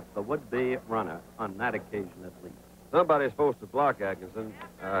away with the would-be runner on that occasion at least. Somebody's supposed to block Atkinson.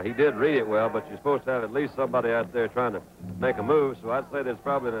 He did read it well, but you're supposed to have at least somebody out there trying to make a move, so I'd say there's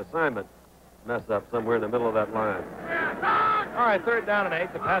probably an assignment mess up somewhere in the middle of that line. All right, third down and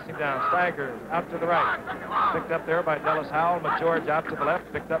 8, the passing down. Staggers out to the right. Picked up there by Dallas Howell. McGeorge out to the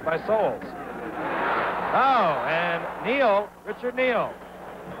left, picked up by Souls. Oh, and Neal, Richard Neal,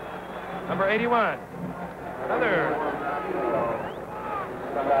 number 81. Another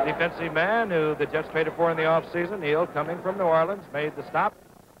defensive man who the Jets traded for in the offseason. Neal, coming from New Orleans, made the stop.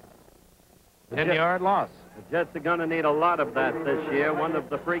 10-yard loss. The Jets are going to need a lot of that this year. One of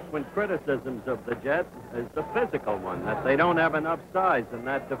the frequent criticisms of the Jets is the physical one, that they don't have enough size in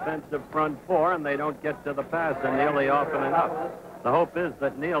that defensive front four, and they don't get to the passer nearly often enough. The hope is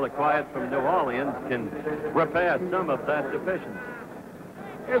that Neal, acquired from New Orleans, can repair some of that deficiency.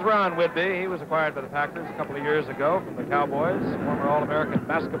 Here's Ron Whitby. He was acquired by the Packers a couple of years ago from the Cowboys, former All-American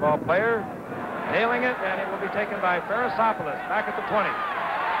basketball player. Nailing it, and it will be taken by Parasopoulos back at the 20.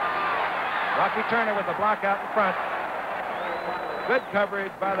 Rocky Turner with the block out in front. Good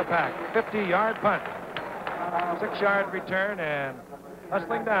coverage by the Pack. 50-yard punt. 6-yard return, and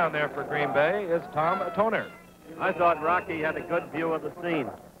hustling down there for Green Bay is Tom Toner. I thought Rocky had a good view of the scene.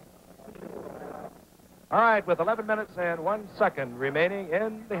 All right, with 11 minutes and 1 second remaining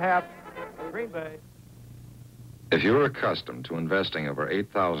in the half, Green Bay. If you're accustomed to investing over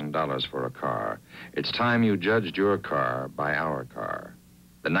 $8,000 for a car, it's time you judged your car by our car.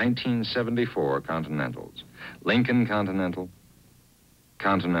 The 1974 Continentals. Lincoln Continental,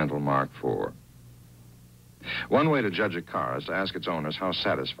 Continental Mark IV. One way to judge a car is to ask its owners how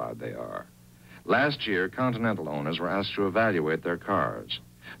satisfied they are. Last year, Continental owners were asked to evaluate their cars.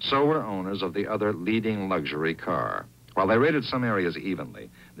 So were owners of the other leading luxury car. While they rated some areas evenly,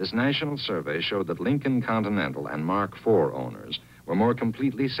 this national survey showed that Lincoln Continental and Mark IV owners were more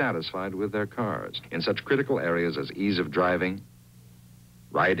completely satisfied with their cars in such critical areas as ease of driving,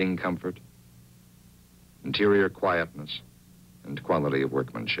 riding comfort, interior quietness, and quality of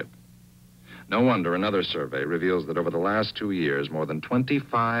workmanship. No wonder another survey reveals that over the last 2 years, more than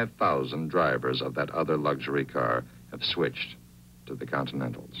 25,000 drivers of that other luxury car have switched to the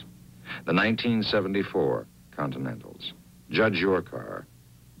Continentals. The 1974 Continentals. Judge your car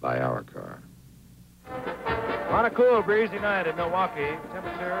by our car. On a cool, breezy night in Milwaukee,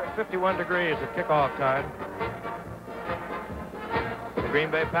 temperature 51 degrees at kickoff time. The Green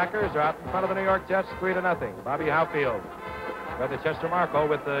Bay Packers are out in front of the New York Jets 3-0. Bobby Howfield Brother Chester Marco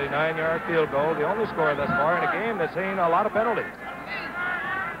with the 9-yard field goal, the only score thus far in a game that's seen a lot of penalties.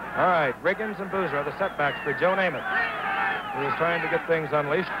 All right, Riggins and Boozer are the setbacks for Joe Namath, who is trying to get things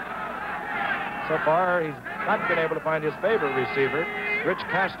unleashed. So far, he's not been able to find his favorite receiver, Rich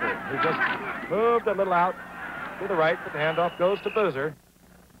Castor, who just moved a little out to the right, but the handoff goes to Boozer.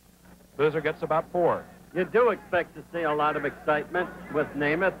 Boozer gets about 4. You do expect to see a lot of excitement with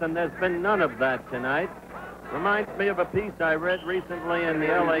Namath, and there's been none of that tonight. Reminds me of a piece I read recently in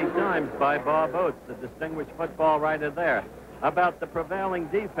the L.A. Times by Bob Oates, the distinguished football writer there, about the prevailing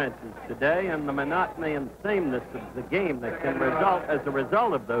defenses today and the monotony and sameness of the game that can result as a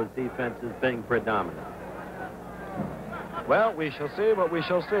result of those defenses being predominant. Well, we shall see what we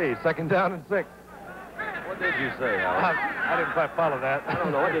shall see. 2nd down and 6. What did you say, Howard? I didn't quite follow that. I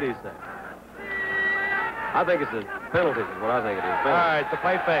don't know. What did he say? I think it's a penalty is what I think it is. All right, the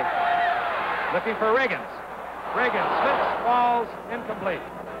play fake. Looking for Riggins. Riggins slips, falls, incomplete.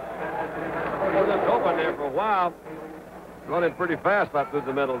 He was just open there for a while. Running pretty fast about through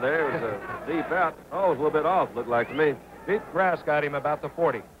the middle there. It was a deep out. Oh, it was a little bit off, looked like to me. Deep grass got him about the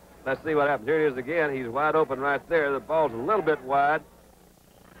 40. Let's see what happens. Here it is again. He's wide open right there. The ball's a little bit wide.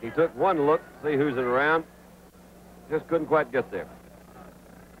 He took one look to see who's around. Just couldn't quite get there.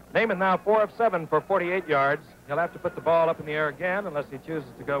 Namath now 4 of 7 for 48 yards. He'll have to put the ball up in the air again unless he chooses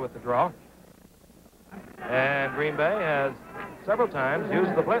to go with the draw. And Green Bay has several times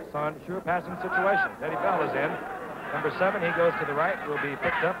used the blitz on sure passing situations. Eddie Bell is in. Number 7, he goes to the right, will be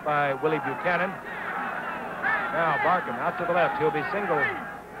picked up by Willie Buchanan. Now Barkham out to the left. He'll be single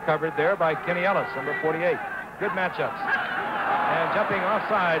covered there by Kenny Ellis, number 48. Good matchups. And jumping off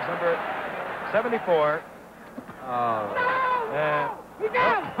sides, number 74.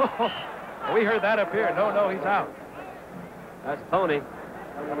 We heard that up here. No, he's out. That's Tony.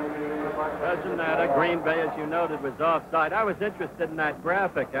 Doesn't matter. Green Bay, as you noted, was offside. I was interested in that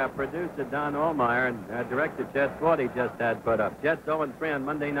graphic our producer, Don Ohlmeyer, and our director, Chet Forty, just had put up. Jets 0-3 on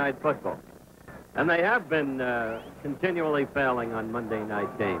Monday Night Football. And they have been continually failing on Monday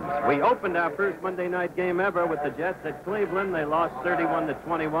night games. We opened our first Monday night game ever with the Jets at Cleveland. They lost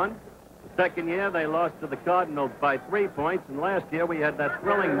 31-21. The second year, they lost to the Cardinals by 3 points. And last year, we had that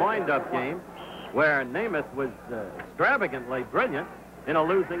thrilling wind-up game where Namath was extravagantly brilliant in a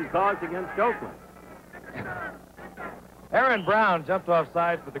losing cause against Oakland. Aaron Brown jumped off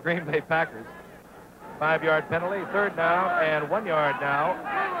sides for the Green Bay Packers. 5-yard penalty, 3rd down, and 1 yard now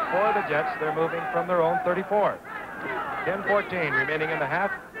for the Jets. They're moving from their own 34. 10-14 remaining in the half.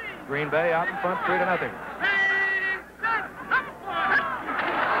 Green Bay out in front, 3-0.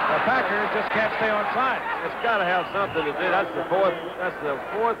 The Packers just can't stay on side. It's got to have something to do. That's the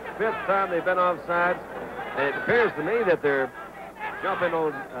fourth, fifth time they've been offside. And it appears to me that they're jumping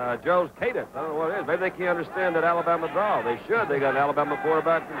on Joe's cadence. I don't know what it is. Maybe they can't understand that Alabama draw. They should. They got an Alabama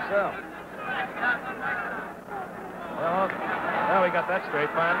quarterback themselves. Well, now we got that straight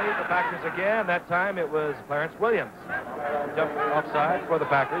finally. The Packers again. That time it was Clarence Williams. Jumped offside for the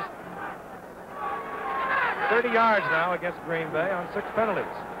Packers. 30 yards now against Green Bay on 6 penalties.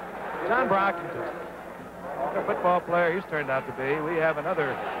 John Brockington, what a football player he's turned out to be. We have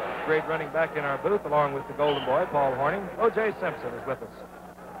another great running back in our booth along with the Golden Boy, Paul Horning. O.J. Simpson is with us.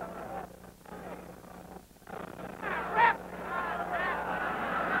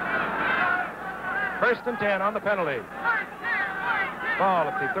 First and 10 on the penalty. Ball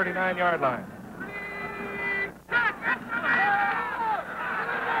at the 39-yard line.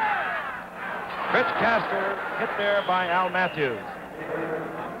 Rich Castor hit there by Al Matthews.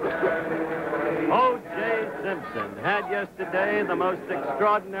 O.J. Simpson had yesterday the most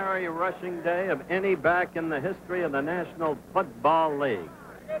extraordinary rushing day of any back in the history of the National Football League.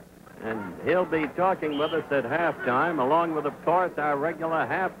 And he'll be talking with us at halftime, along with, of course, our regular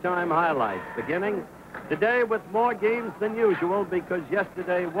halftime highlights, beginning today with more games than usual because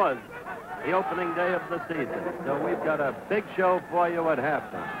yesterday was the opening day of the season. So we've got a big show for you at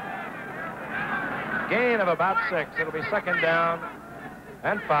halftime. Gain of about 6. It'll be 2nd down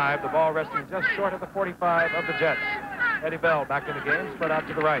and 5. The ball resting just short of the 45 of the Jets. Eddie Bell back in the game, spread out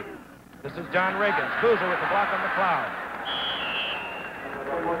to the right. This is John Riggins. Boozer with the block on the cloud.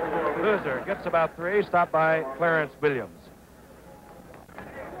 Boozer gets about 3, stopped by Clarence Williams.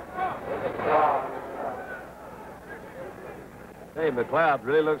 Hey, McLeod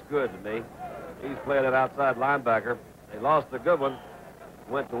really looks good to me. He's playing at outside linebacker. They lost a good one.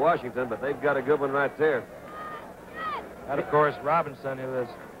 Went to Washington, but they've got a good one right there. And, of course, Robinson, who has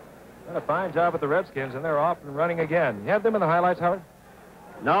done a fine job with the Redskins, and they're off and running again. You have them in the highlights, Howard?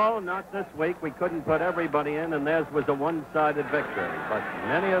 No, not this week. We couldn't put everybody in, and theirs was a one-sided victory. But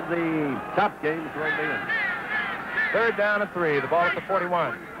many of the top games will be in. Third down and 3. The ball at the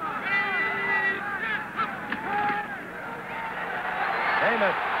 41.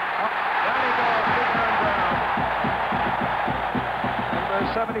 Namath. Down he goes. Big Aaron Brown.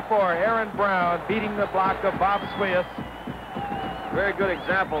 Number 74, Aaron Brown, beating the block of Bob Swias. Very good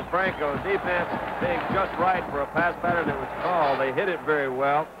example, Frank, of defense being just right for a pass pattern that was called. They hit it very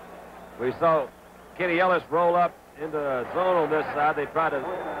well. We saw Kenny Ellis roll up into a zone on this side. They tried to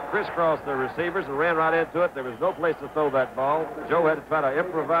crisscross the receivers and ran right into it. There was no place to throw that ball. Joe had to try to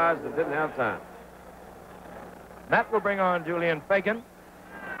improvise and didn't have time. That will bring on Julian Fagan.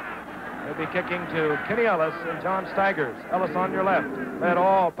 He'll be kicking to Kenny Ellis and John Staggers. Ellis on your left. Led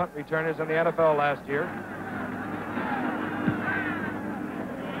all punt returners in the NFL last year.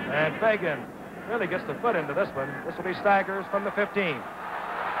 And Fagan really gets the foot into this one. This will be Staggers from the 15.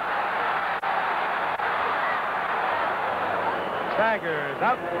 Staggers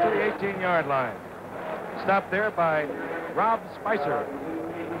out to the 18-yard line. Stopped there by Rob Spicer.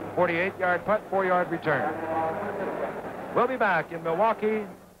 48-yard punt, 4-yard return. We'll be back in Milwaukee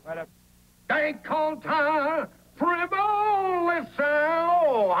right up. Decompte, frivolous.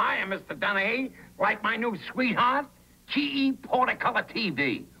 Oh, hi, Mr. Dunny. Like my new sweetheart? GE Portacolor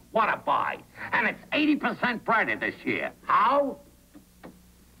TV. What a buy. And it's 80% brighter this year. How?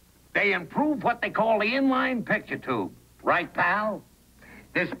 They improved what they call the inline picture tube. Right, pal?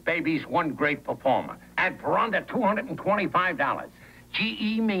 This baby's one great performer. And for under $225.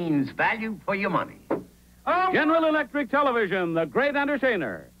 GE means value for your money. General Electric Television, the great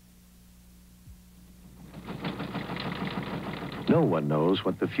entertainer. No one knows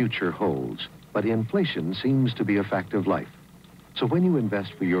what the future holds, but inflation seems to be a fact of life. So when you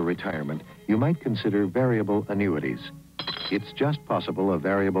invest for your retirement, you might consider variable annuities. It's just possible a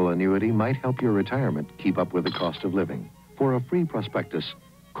variable annuity might help your retirement keep up with the cost of living. For a free prospectus,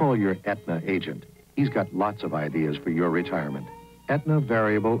 call your Aetna agent. He's got lots of ideas for your retirement. Aetna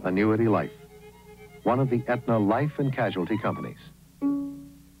Variable Annuity Life, one of the Aetna Life and Casualty companies.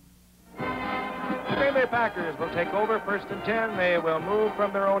 The Green Bay Packers will take over 1st and 10. They will move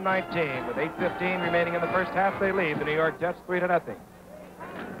from their own 19. With 8:15 remaining in the first half, they lead the New York Jets 3-0.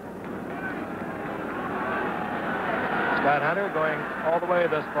 Scott Hunter going all the way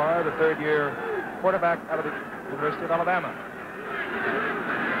thus far, the third-year quarterback out of the University of Alabama.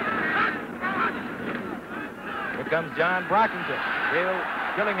 Here comes John Brockington. Dale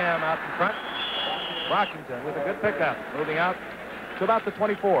Gillingham out in front. Brockington with a good pickup, moving out to about the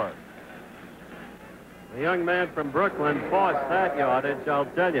 24. The young man from Brooklyn forced that yardage, I'll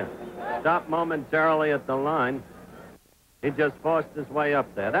tell you. Stopped momentarily at the line. He just forced his way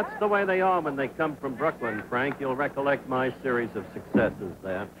up there. That's the way they are when they come from Brooklyn, Frank. You'll recollect my series of successes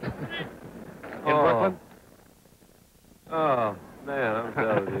there. In Brooklyn? Oh, man, I'm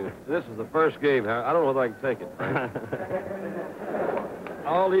telling you. This is the first game. I don't know whether I can take it, Frank.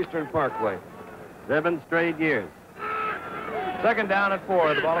 All Eastern Parkway. 7 straight years. Second down and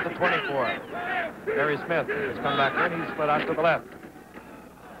 4. The ball at the 24. Barry Smith has come back in. He's split out to the left.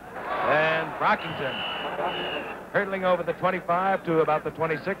 And Brockington hurtling over the 25 to about the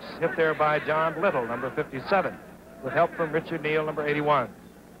 26. Hit there by John Little, number 57, with help from Richard Neal, number 81.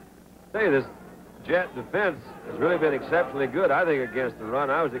 Hey, this Jet defense has really been exceptionally good, I think, against the run.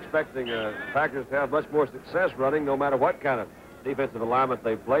 I was expecting Packers to have much more success running, no matter what kind of defensive alignment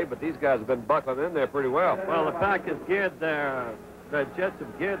they play, but these guys have been buckling in there pretty well. Well, the Packers geared the Jets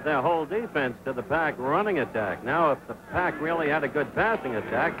have geared their whole defense to the Pack running attack. Now, if the Pack really had a good passing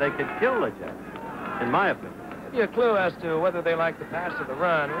attack, they could kill the Jets, in my opinion. Give you a clue as to whether they like the pass or the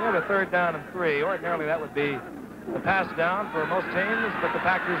run. We have a 3rd down and 3. Ordinarily, that would be the pass down for most teams, but the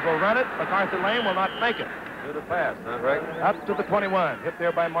Packers will run it. MacArthur Lane will not make it. Do the pass, not right? Up to the 21. Hit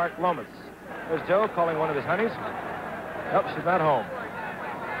there by Mark Lomas. There's Joe calling one of his honeys. Nope, she's not home.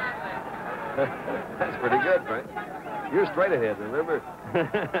 That's pretty good, Frank. You're straight ahead, remember?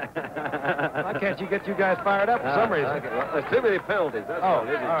 Why can't you get you guys fired up for some reason? Okay. Well, there's too many penalties. That's all.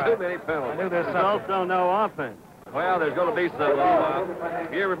 There's too many penalties. I knew there's also no offense. Well, there's going to be some.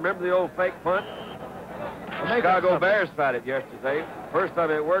 You remember the old fake punt? The Chicago Bears tried it yesterday. First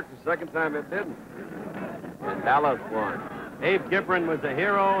time it worked, the second time it didn't. And Dallas won. Abe Gibran was a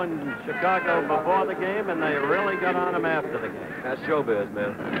hero in Chicago before the game, and they really got on him after the game. That's showbiz,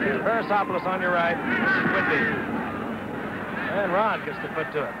 man. Verisopoulos on your right. Whitby. And Ron gets the foot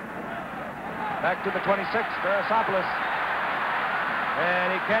to it. Back to the 26, Verisopoulos.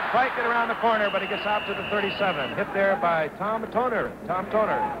 And he can't quite get around the corner, but he gets out to the 37. Hit there by Tom Toner. Tom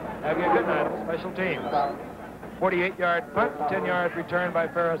Toner having a good night at special teams. 48-yard punt, 10-yard return by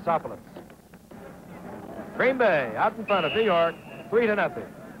Verisopoulos. Green Bay out in front of New York, 3-0.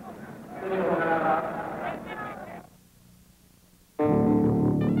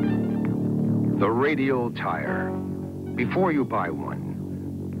 The radial tire. Before you buy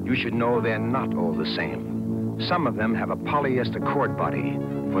one, you should know they're not all the same. Some of them have a polyester cord body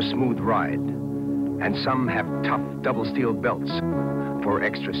for smooth ride, and some have tough double steel belts for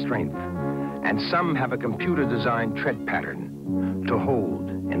extra strength, and some have a computer-designed tread pattern to hold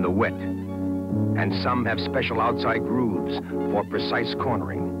in the wet, and some have special outside grooves for precise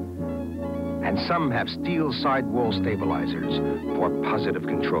cornering, and some have steel sidewall stabilizers for positive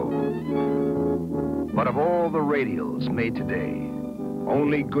control. But of all the radials made today,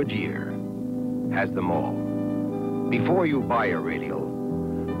 only Goodyear has them all. Before you buy a radial,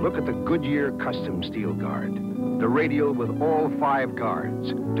 look at the Goodyear Custom Steel Guard, the radial with all 5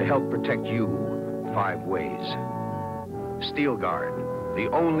 guards to help protect you 5 ways. Steel Guard, the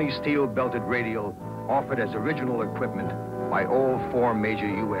only steel-belted radial offered as original equipment by all 4 major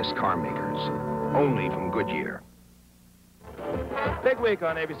U.S. car makers, only from Goodyear. Big week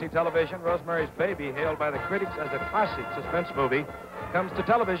on ABC television. Rosemary's Baby, hailed by the critics as a classic suspense movie, comes to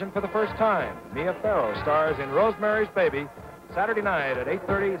television for the first time. Mia Farrow stars in Rosemary's Baby, Saturday night at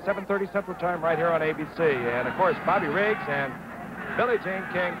 8:30, 7:30 Central Time right here on ABC. And, of course, Bobby Riggs and Billie Jean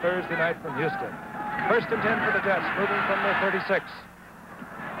King Thursday night from Houston. 1st and 10 for the Jets, moving from their 36.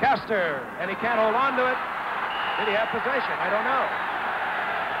 Castor, and he can't hold on to it. Did he have possession? I don't know.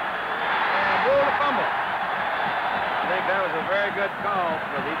 And ruled a fumble. I think that was a very good call,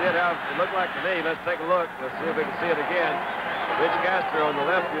 because he did have, it looked like to me. Let's take a look. Let's see if we can see it again. Rich Castor on the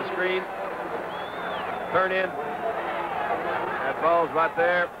left of your screen. Turn in. That ball's right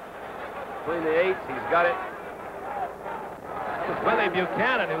there. Between the 8s, he's got it. It was Willie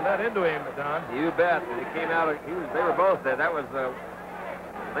Buchanan who led into him, Don. You bet. And he came out, they were both there. That was, I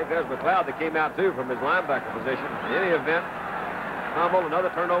think that was McLeod that came out, too, from his linebacker position. In any event, fumble, another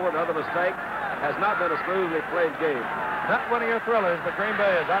turnover, another mistake. Has not been a smoothly played game. Not one of your thrillers, but Green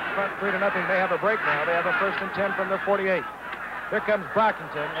Bay is out in front 3-0. They have a break now. They have a 1st and 10 from their 48. Here comes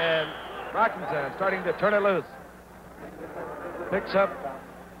Brockington, and Brockington is starting to turn it loose. Picks up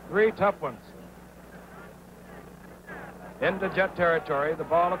 3 tough ones. Into Jet territory, the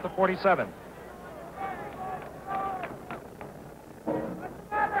ball at the 47.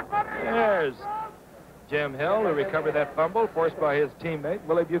 There's Jim Hill, who recovered that fumble, forced by his teammate,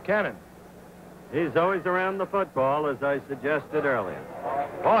 Willie Buchanan. He's always around the football, as I suggested earlier.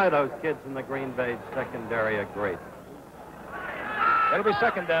 Boy, those kids in the Green Bay secondary are great. It'll be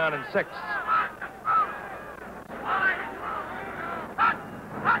 2nd down and 6.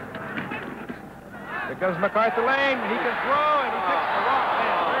 Here comes MacArthur Lane. He can throw, and he picks the wrong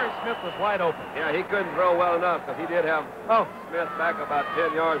man. Larry Smith was wide open. Yeah, he couldn't throw well enough, because he did have Smith back about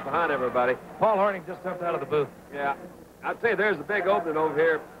 10 yards behind everybody. Paul Horning just jumped out of the booth. Yeah. I'd say there's a big opening over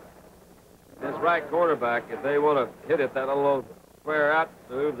here. This right cornerback, if they want to hit it, that little square out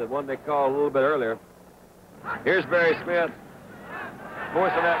move, the one they called a little bit earlier. Here's Barry Smith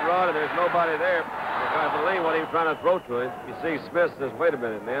forcing that run, and there's nobody there. MacArthur Lane, what he was trying to throw to him. You see Smith says, wait a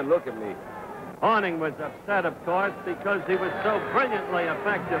minute, man, look at me. Horning was upset, of course, because he was so brilliantly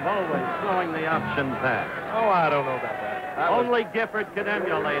effective always throwing the option pass. Oh, I don't know about that. Only Gifford could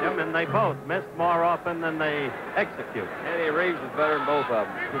emulate him, and they both missed more often than they execute. Eddie Reeves is better than both of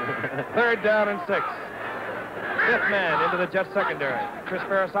them. 3rd down and 6. 5th man into the Jets secondary, Chris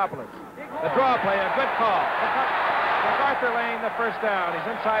Farasopoulos. The draw play, a good call. MacArthur Lane, the 1st down. He's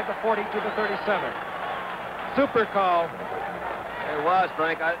inside the 40 to the 37. Super call. It was,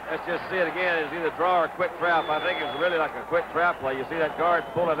 Frank. Let's just see it again. It's either draw or quick trap. I think it's really like a quick trap play. You see that guard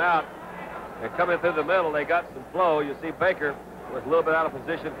pulling out. They're coming through the middle. They got some flow. You see Baker was a little bit out of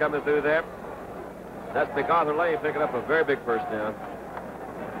position coming through there. That's MacArthur Lane picking up a very big 1st down.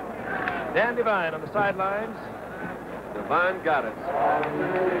 Dan Devine on the sidelines. Devine got it.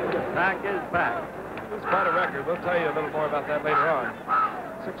 Back is back. It's quite a record. We'll tell you a little more about that later on.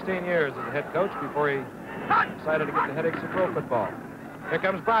 16 years as a head coach before he decided to get the headaches of pro football. Here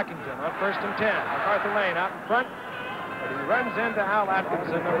comes Brockington on 1st and 10. MacArthur Lane out in front. But he runs into Al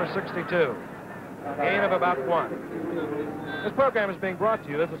Atkinson, number 62. Gain of about 1. This program is being brought to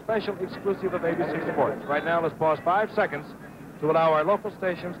you as a special exclusive of ABC Sports. Right now, let's pause 5 seconds to allow our local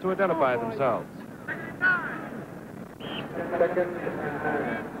stations to identify themselves.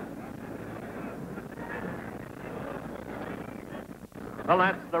 Well,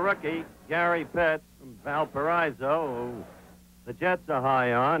 that's the rookie, Gary Pitts from Valparaiso, who the Jets are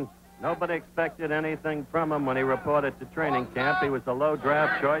high on. Nobody expected anything from him when he reported to training camp. He was a low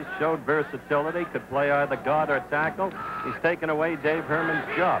draft choice, showed versatility, could play either guard or tackle. He's taken away Dave Herman's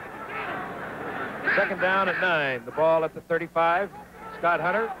job. 2nd down at 9. The ball at the 35. Scott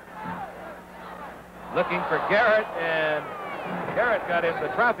Hunter looking for Garrett, and Garrett got into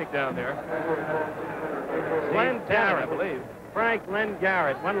traffic down there. Glenn Garrett, I believe. Frank Lynn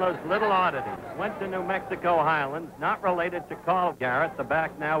Garrett, one of those little oddities. Went to New Mexico Highlands, not related to Carl Garrett, the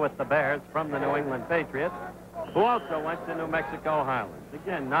back now with the Bears from the New England Patriots, who also went to New Mexico Highlands.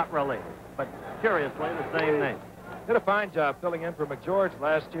 Again, not related, but curiously the same name. Did a fine job filling in for McGeorge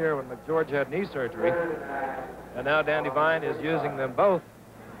last year when McGeorge had knee surgery. And now Dan Devine is using them both.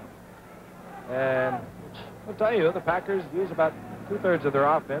 And I'll tell you, the Packers use about 2/3 of their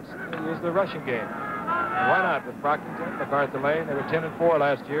offense. They use the rushing game. And why not with Brockington, MacArthur Lane? They were 10-4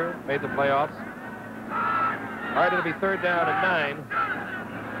 last year, made the playoffs. All right, it'll be 3rd down and 9.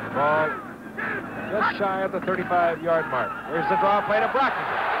 Ball just shy of the 35-yard mark. Here's the draw play to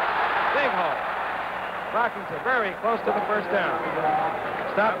Brockington. Big hole. Brockington very close to the first down.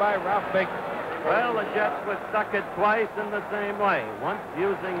 Stopped by Ralph Baker. Well, the Jets would suck it twice in the same way. Once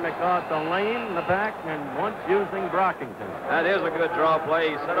using MacArthur Lane in the back and once using Brockington. That is a good draw play.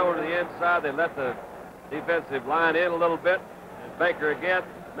 He sent over to the inside. They let the defensive line in a little bit. And Baker again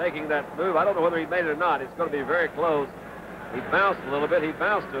making that move. I don't know whether he made it or not. It's going to be very close. He bounced a little bit. He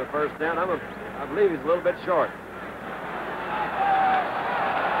bounced to a first down. I believe he's a little bit short.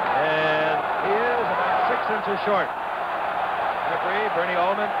 And he is about 6 inches short. Referee Bernie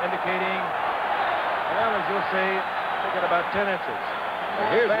Ullman indicating, well, as you'll see, thinking about 10 inches. And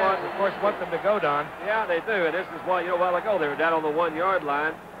here's one, of course, want them to go, Don. Yeah, they do. And this is why, a while ago, they were down on the 1-yard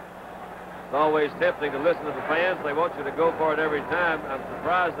line. It's always tempting to listen to the fans. They want you to go for it every time. I'm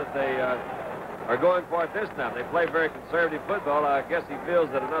surprised that they are going for it this time. They play very conservative football. I guess he feels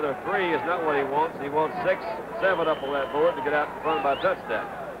that another 3 is not what he wants. He wants 6, 7 up on that board to get out in front by touchdown.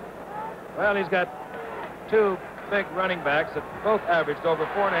 Well, he's got 2 big running backs that both averaged over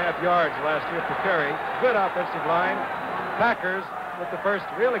 4.5 yards last year per carry. Good offensive line. Packers with the first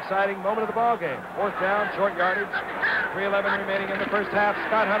real exciting moment of the ball game. 4th down, short yardage. 3:11 remaining in the first half.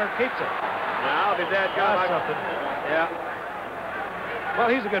 Scott Hunter keeps it. Now, did that go like something? Yeah. Well,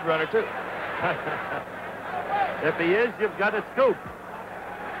 he's a good runner, too. If he is, you've got a scoop.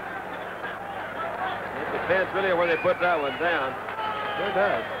 It depends really on where they put that one down. Sure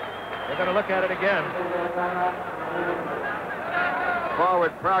does. They're going to look at it again.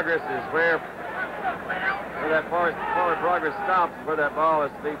 Forward progress is where that forward progress stops, where that ball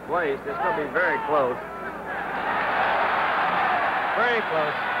is to be placed. It's going to be very close. Very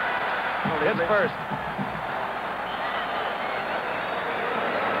close. It's first.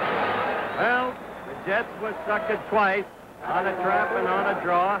 Well, the Jets were suckered twice on a trap and on a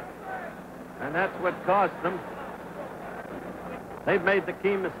draw, and that's what cost them. They've made the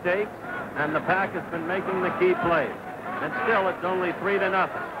key mistakes, and the Pack has been making the key plays. And still, it's only 3-0.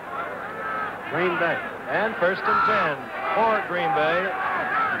 Green Bay. And 1st and 10 for Green Bay.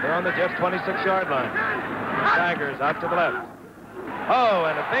 They're on the Jets' 26-yard line. Tigers out to the left. Oh,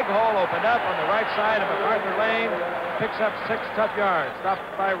 and a big hole opened up on the right side of MacArthur Lane. Picks up 6 tough yards. Stopped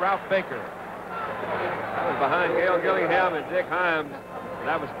by Ralph Baker. That was behind Gail Gillingham and Dick Himes. And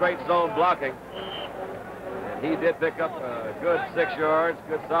that was straight zone blocking. And he did pick up a good 6 yards,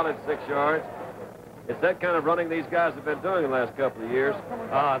 good solid 6 yards. It's that kind of running these guys have been doing the last couple of years.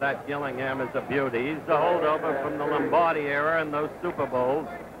 Ah, that Gillingham is a beauty. He's the holdover from the Lombardi era and those Super Bowls.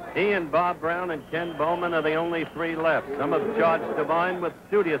 He and Bob Brown and Ken Bowman are the only 3 left. Some have charged Devine with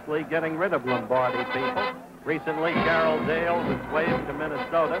studiously getting rid of Lombardi people. Recently, Carroll Dale was waived to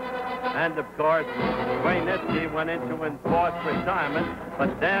Minnesota. And, of course, Wayne Nitschke went into enforced retirement.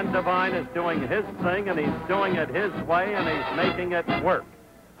 But Dan Devine is doing his thing, and he's doing it his way, and he's making it work.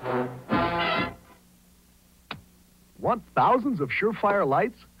 Want thousands of surefire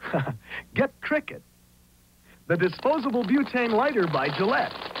lights? Get Cricket, the disposable butane lighter by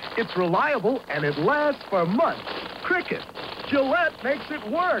Gillette. It's reliable and it lasts for months. Cricket, Gillette makes it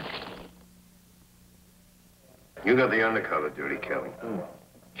work. You got the undercover duty, Kelly.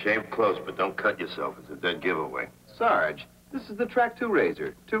 Shave close, but don't cut yourself. It's a dead giveaway. Sarge, this is the Track 2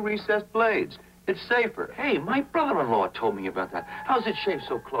 razor. 2 recessed blades. It's safer. Hey, my brother-in-law told me about that. How's it shaved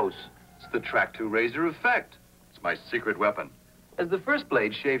so close? It's the Track 2 razor effect. It's my secret weapon. As the first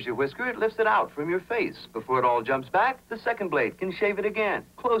blade shaves your whisker, it lifts it out from your face. Before it all jumps back, the second blade can shave it again,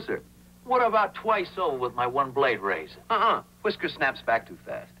 closer. What about twice over with my 1-blade razor? Whisker snaps back too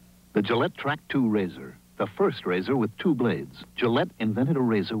fast. The Gillette Track 2 razor, the first razor with 2 blades. Gillette invented a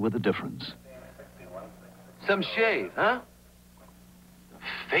razor with a difference. Some shave, huh?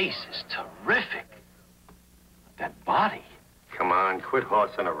 The face is terrific. That body. Come on, quit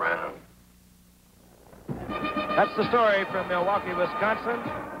horsing around. That's the story from Milwaukee, Wisconsin.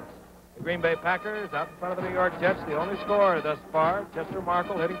 The Green Bay Packers out in front of the New York Jets. The only scorer thus far, Chester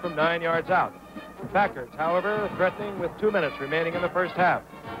Markle hitting from 9 yards out. Packers, however, threatening with 2 minutes remaining in the first half.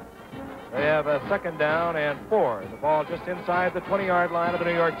 They have a second down and 4. The ball just inside the 20-yard line of the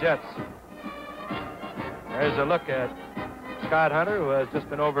New York Jets. There's a look at Scott Hunter, who has just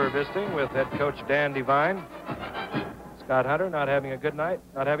been over visiting with head coach Dan Devine. Scott Hunter not having a good night,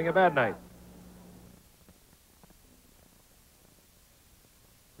 not having a bad night.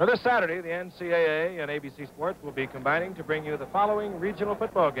 Now, this Saturday, the NCAA and ABC Sports will be combining to bring you the following regional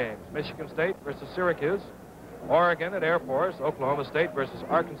football games: Michigan State versus Syracuse, Oregon at Air Force, Oklahoma State versus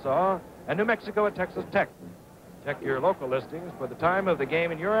Arkansas, and New Mexico at Texas Tech. Check your local listings for the time of the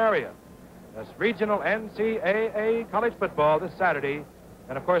game in your area. That's regional NCAA college football this Saturday,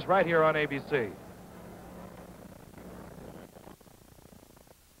 and of course right here on ABC.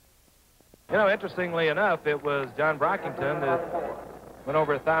 You know, interestingly enough, it was John Brockington that went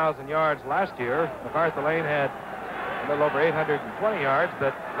over 1,000 yards last year. MacArthur Lane had a little over 820 yards,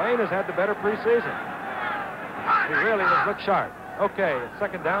 but Lane has had the better preseason. He really has looked sharp. Okay, it's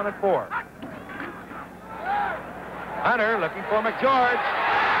second down and 4. Hunter looking for McGeorge.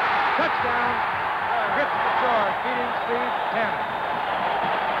 Touchdown. Rich McGeorge beating Steve Tanner.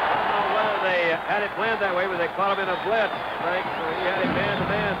 I don't know whether they had it planned that way, but they caught him in a blitz. Frank, so he had him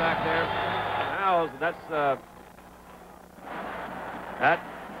man-to-man back there. Now, that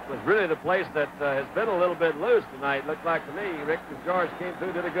was really the place that has been a little bit loose tonight. Looked like to me, Rick McGeorge came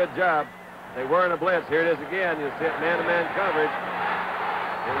through, did a good job. They were in a blitz. Here it is again. You see it man-to-man coverage.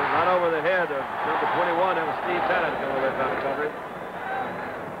 It was right over the head of number 21. That was Steve Tanner coming over trying to cover it.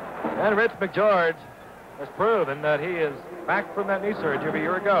 And Rich McGeorge has proven that he is back from that knee surgery a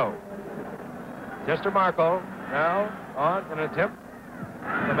year ago. Chester Marco now on an attempt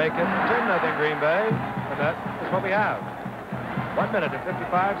to make it 10-0 Green Bay, and that is what we have. 1 minute and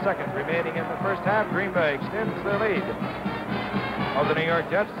 55 seconds remaining in the first half. Green Bay extends their lead of the New York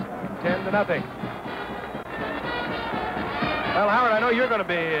Jets 10-0. Well, Howard, I know you're going to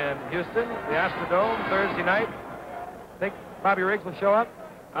be in Houston, the Astrodome, Thursday night. Think Bobby Riggs will show up?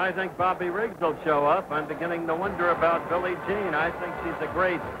 I think Bobby Riggs will show up. I'm beginning to wonder about Billie Jean. I think she's a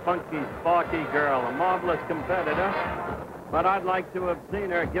great, funky, sparky girl, a marvelous competitor. But I'd like to have seen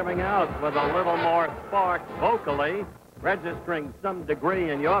her giving out with a little more spark vocally, registering some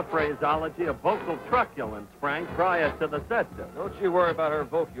degree in your phraseology of vocal truculence, Frank, prior to the set. Don't you worry about her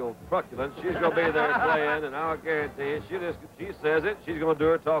vocal truculence. She's going to be there playing, and I'll guarantee you, she says it, she's going to do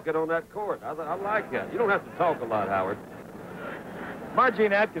her talking on that court. I like that. You don't have to talk a lot, Howard.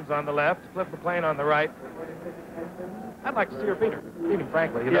 Margene Atkins on the left, Flip McLean on the right. I'd like to see her beat him,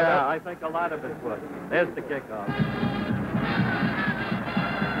 frankly. You know that? I think a lot of it would. There's the kickoff.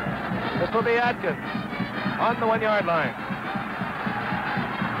 This will be Atkins on the 1-yard line.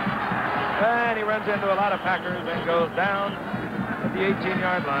 And he runs into a lot of Packers and goes down at the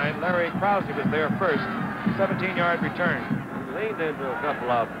 18-yard line. Larry Krause was there first. 17-yard return. He leaned into a couple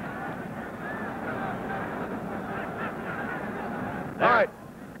of them. All right.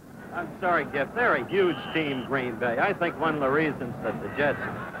 I'm sorry, Giff. They're a huge team, Green Bay. I think one of the reasons that the Jets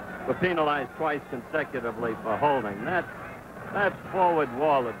were penalized twice consecutively for holding, that forward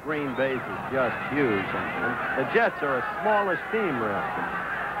wall of Green Bay's is just huge. And the Jets are a smallish team, really.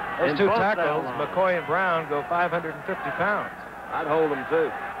 Those two tackles, McCoy and Brown, go 550 pounds. I'd hold them, too.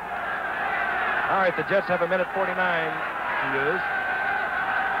 All right, the Jets have 1 minute 49 to use.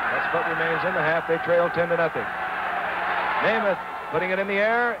 That's what remains in the half. They trail 10-0. Namath putting it in the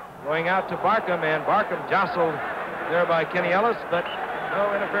air, going out to Barkham, and Barkham jostled there by Kenny Ellis, but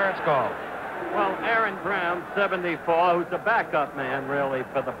no interference call. Well, Aaron Brown, 74, who's a backup man, really,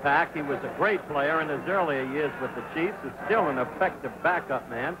 for the Pack. He was a great player in his earlier years with the Chiefs. Is still an effective backup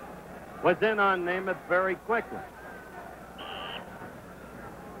man. Was in on Namath very quickly.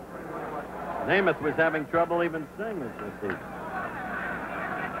 Namath was having trouble even seeing this season.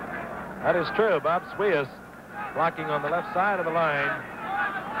 That is true. Bob Swias, blocking on the left side of the line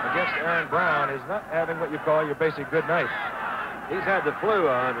against Aaron Brown, is not having what you call your basic good night. He's had the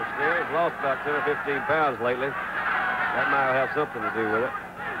flu, I understand. He's lost about 10 or 15 pounds lately. That might have something to do with it.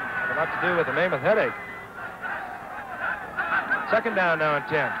 A lot to do with the Namath headache. Second down now and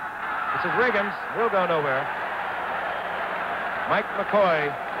 10. This is Riggins. He'll go nowhere. Mike McCoy,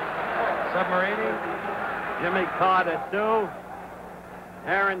 submarining. Jimmy Carter,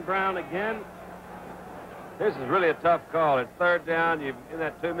 2. Aaron Brown again. This is really a tough call. It's third down. You've in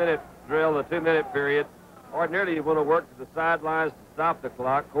that 2-minute drill, the 2-minute period. Ordinarily, you want to work to the sidelines to stop the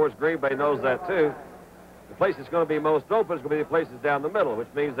clock. Of course, Green Bay knows that, too. The place that's going to be most open is going to be the places down the middle, which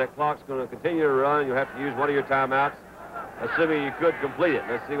means that clock's going to continue to run. You'll have to use one of your timeouts, assuming you could complete it.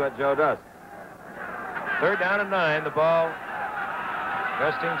 Let's see what Joe does. Third down and 9. The ball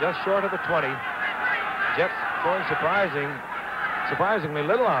resting just short of the 20. Jets showing surprisingly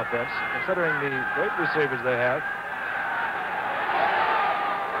little offense, considering the great receivers they have.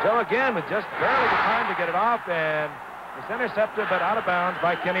 Joe again with just barely the time to get it off, and it's intercepted but out of bounds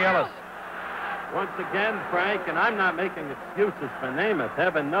by Kenny Ellis. Once again, Frank, and I'm not making excuses for Namath.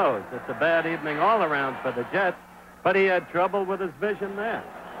 Heaven knows it's a bad evening all around for the Jets, but he had trouble with his vision there.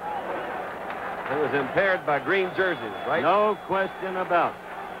 It was impaired by green jerseys, right? No question about it.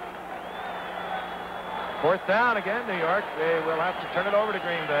 Fourth down again, New York. They will have to turn it over to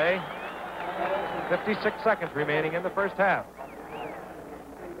Green Bay. 56 seconds remaining in the first half.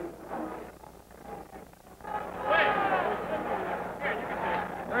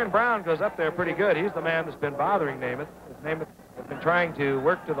 Aaron Brown goes up there pretty good. He's the man that's been bothering Namath. Namath has been trying to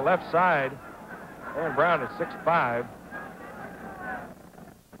work to the left side. Aaron Brown is 6'5".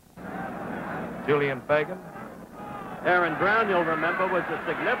 Julian Fagan. Aaron Brown, you'll remember, was a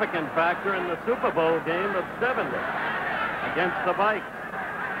significant factor in the Super Bowl game of '70 against the Vikes.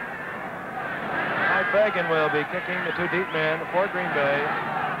 Mike Fagan will be kicking the two deep men for Green Bay.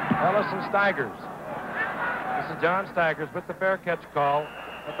 Ellis and Steigers. This is John Steigers with the fair catch call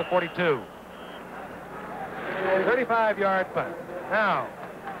at the 42. 35-yard punt. Now,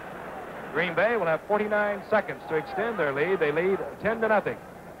 Green Bay will have 49 seconds to extend their lead. They lead 10-0.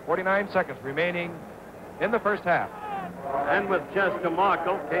 49 seconds remaining in the first half. And with Chester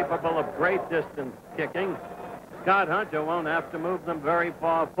Markle, capable of great distance kicking, Scott Hunter won't have to move them very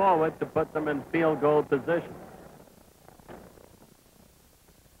far forward to put them in field goal position.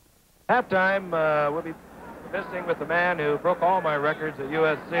 Halftime, we'll be visiting with the man who broke all my records at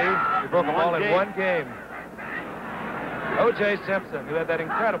USC. He broke them all in one game. O.J. Simpson, who had that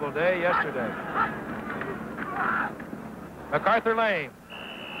incredible day yesterday. MacArthur Lane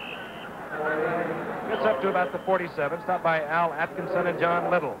gets up to about the 47, stopped by Al Atkinson and John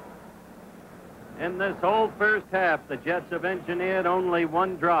Little. In this whole first half, the Jets have engineered only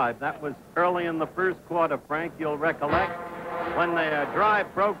one drive. That was early in the first quarter, Frank, you'll recollect, when the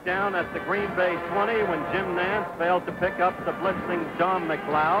drive broke down at the Green Bay 20 when Jim Nance failed to pick up the blitzing Tom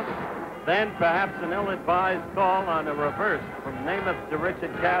McLeod. Then perhaps an ill-advised call on a reverse from Namath to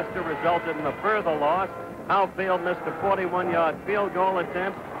Richard Castor resulted in a further loss. Halfield missed a 41-yard field goal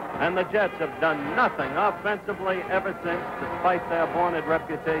attempt, and the Jets have done nothing offensively ever since, despite their vaunted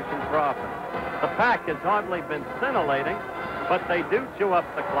reputation for offense. The pack has hardly been scintillating, but they do chew up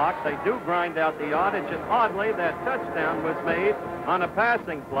the clock. They do grind out the yardage, and oddly, their touchdown was made on a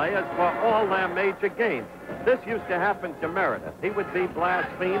passing play as for all their major games. This used to happen to Meredith. He would be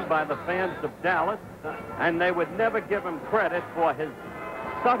blasphemed by the fans of Dallas, and they would never give him credit for his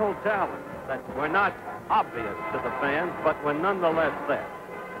subtle talents that were not obvious to the fans, but were nonetheless there.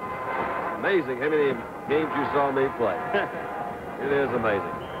 Amazing how many games you saw me play. It is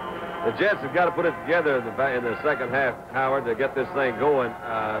amazing. The Jets have got to put it together in the second half, Howard, to get this thing going.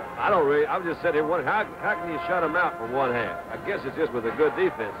 I'm just sitting here wondering, how can you shut them out for one half? I guess it's just with a good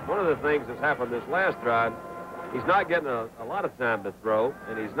defense. One of the things that's happened this last drive, he's not getting a lot of time to throw,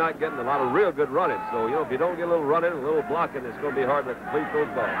 and he's not getting a lot of real good running. So, you know, if you don't get a little running, a little blocking, it's going to be hard to complete those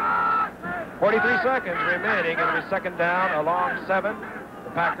balls. 43 seconds remaining, and it'll be second down along 7.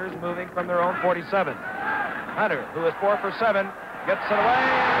 The Packers moving from their own 47. Hunter, who is 4 for 7, gets it away,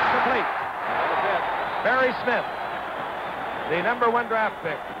 and it's complete. Barry Smith, the #1 draft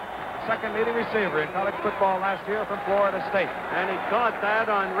pick, second leading receiver in college football last year from Florida State. And he caught that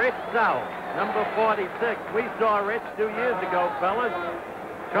on Rich South, number 46. We saw Rich 2 years ago, fellas,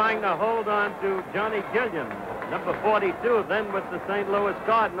 trying to hold on to Johnny Gilliam, number 42, then with the St. Louis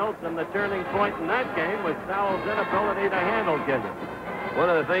Cardinals, and the turning point in that game was Sowell's inability to handle Gilliam. One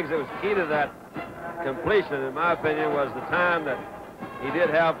of the things that was key to that completion, in my opinion, was the time that he did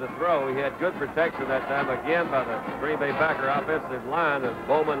have to throw. He had good protection that time, again, by the Green Bay Packer offensive line of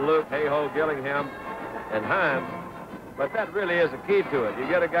Bowman, Luke, Hayhoe, Gillingham, and Himes. But that really is the key to it. You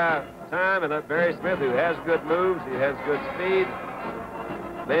get a guy time, and that Barry Smith, who has good moves, he has good speed,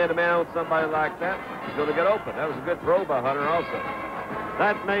 man-to-man with somebody like that, he's going to get open. That was a good throw by Hunter also.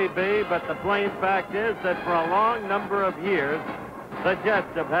 That may be, but the plain fact is that for a long number of years, the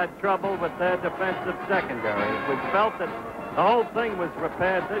Jets have had trouble with their defensive secondary. We felt that the whole thing was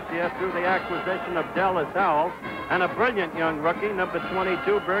repaired this year through the acquisition of Dallas Howell and a brilliant young rookie, number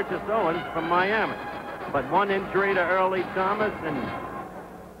 22, Burgess Owens from Miami. But one injury to Early Thomas, and,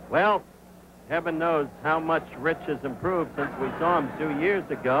 well, heaven knows how much Rich has improved since we saw him 2 years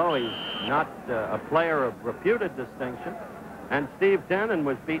ago. He's not a player of reputed distinction. And Steve Tannen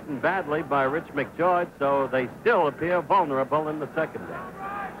was beaten badly by Rich McGeorge, so they still appear vulnerable in the secondary.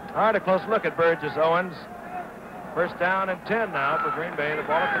 All right, a close look at Burgess Owens. First down and 10 now for Green Bay. The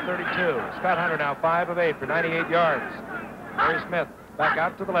ball at the 32. Scott Hunter now 5 of 8 for 98 yards. Larry Smith back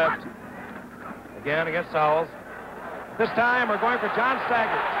out to the left. Again against Howells. This time we're going for John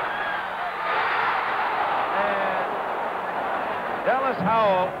Staggers. And Dallas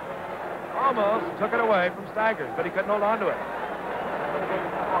Howell almost took it away from Staggers, but he couldn't hold on to it.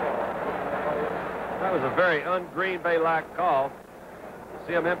 That was a very un-Green Bay-like call.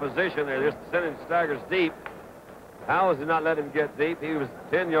 See him in position. They're just sending Staggers deep. Howells did not let him get deep. He was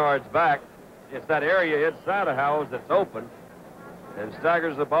 10 yards back. It's that area inside of Howells that's open. And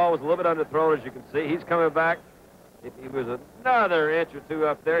Staggers, the ball was a little bit underthrown, as you can see. He's coming back. If he was another inch or two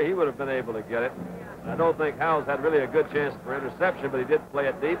up there, he would have been able to get it. I don't think Howells had really a good chance for interception, but he did play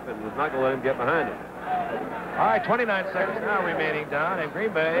it deep and was not going to let him get behind him. All right, 29 seconds now remaining down, and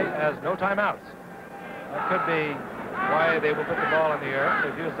Green Bay has no timeouts. That could be why they will put the ball in the air.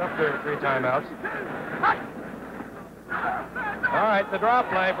 They've used up their 3 timeouts. All right, the draw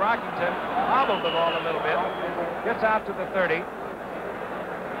play. Brockington hobbled the ball a little bit. Gets out to the 30.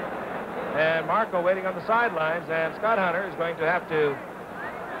 And Marco waiting on the sidelines, and Scott Hunter is going to have to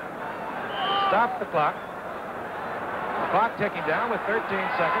stop the clock. The clock ticking down with 13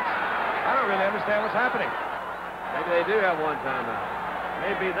 seconds. I don't really understand what's happening. Maybe they do have one timeout.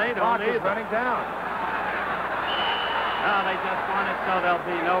 Maybe they don't Clock is either. running down. No, they just want it so there'll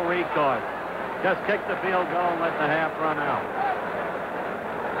be no recourse. Just kick the field goal and let the half run out.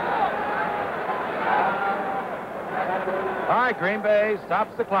 All right, Green Bay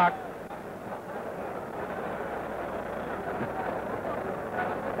stops the clock.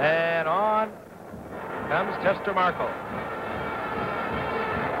 And on comes Chester Markle.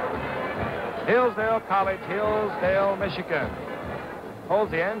 Hillsdale College, Hillsdale, Michigan. Holds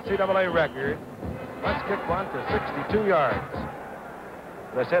the NCAA record. Let's kick one for 62 yards.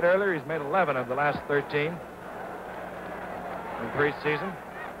 As I said earlier, he's made 11 of the last 13 in preseason.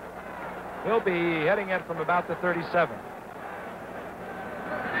 He'll be heading in from about the 37.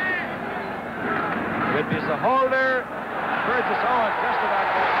 Whitby's the holder. Burgess Owens just about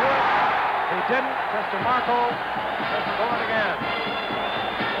got to it. He didn't. Chester Markle doesn't go in again.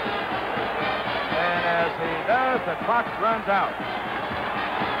 And as he does, the clock runs out.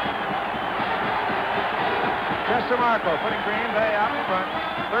 Chester Markle putting Green Bay out in front,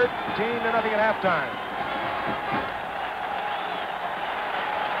 13-0 at halftime.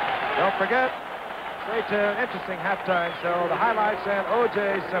 Don't forget, stay tuned, interesting halftime show, the highlights and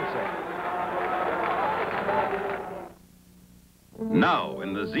O.J. Simpson. Now,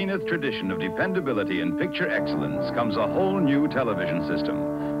 in the Zenith tradition of dependability and picture excellence, comes a whole new television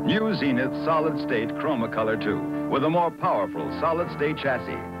system. New Zenith solid-state Chromacolor 2, with a more powerful solid-state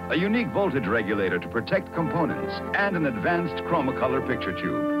chassis, a unique voltage regulator to protect components, and an advanced Chromacolor picture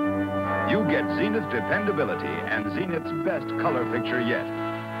tube. You get Zenith dependability and Zenith's best color picture yet.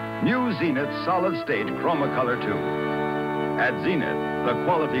 New Zenith solid-state Chromacolor 2. At Zenith, the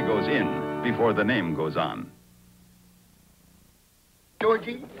quality goes in before the name goes on.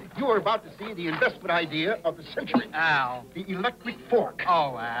 Georgie, you are about to see the investment idea of the century. Al. The electric fork.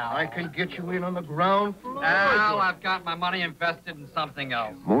 Oh, Al. I can get you in on the ground floor. Al, I've got my money invested in something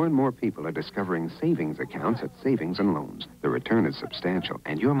else. More and more people are discovering savings accounts at Savings and Loans. The return is substantial,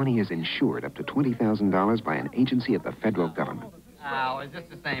 and your money is insured up to $20,000 by an agency of the federal government. Al, is this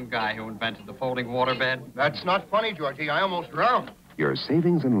the same guy who invented the folding waterbed? That's not funny, Georgie. I almost drowned. Your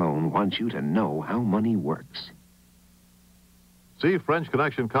Savings and Loan wants you to know how money works. See French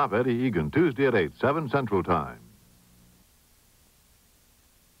Connection Cop Eddie Egan, Tuesday at 8, 7 Central Time.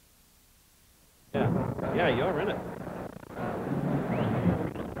 Yeah, you're in it.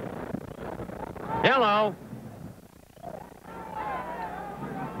 Hello.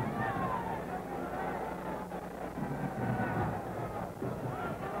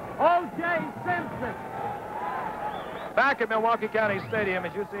 O.J. Simpson. Back at Milwaukee County Stadium,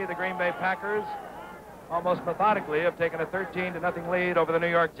 as you see the Green Bay Packers almost methodically have taken a 13-0 lead over the New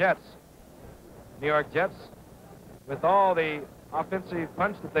York Jets. New York Jets, with all the offensive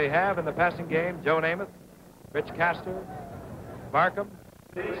punch that they have in the passing game, Joe Namath, Rich Castor, Markham,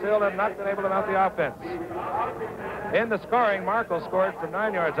 still have not been able to mount the offense. In the scoring, Markle scored from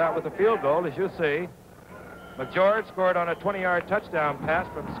 9 yards out with a field goal, as you see. McGeorge scored on a 20-yard touchdown pass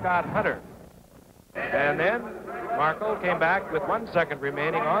from Scott Hunter. And then Markle came back with 1 second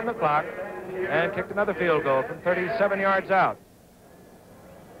remaining on the clock and kicked another field goal from 37 yards out.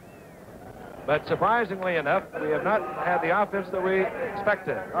 But surprisingly enough, we have not had the offense that we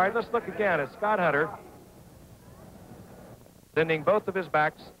expected. All right, let's look again at Scott Hunter sending both of his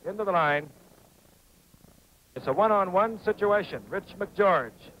backs into the line. It's a one-on-one situation. Rich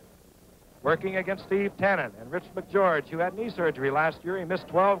McGeorge working against Steve Tannen. And Rich McGeorge, who had knee surgery last year, he missed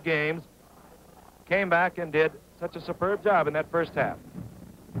 12 games, came back and did such a superb job in that first half.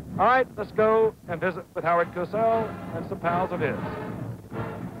 All right, let's go and visit with Howard Cosell and some pals of his.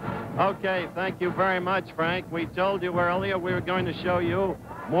 Okay, thank you very much, Frank. We told you earlier we were going to show you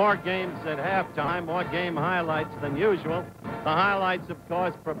more games at halftime, more game highlights than usual. The highlights, of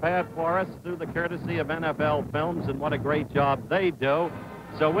course, prepared for us through the courtesy of NFL Films, and what a great job they do.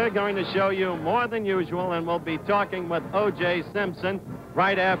 So we're going to show you more than usual, and we'll be talking with O.J. Simpson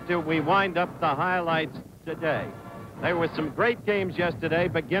right after we wind up the highlights today. There were some great games yesterday,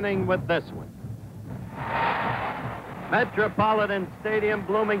 beginning with this one. Metropolitan Stadium,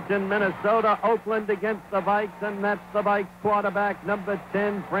 Bloomington, Minnesota. Oakland against the Vikes, and that's the Vikes quarterback, number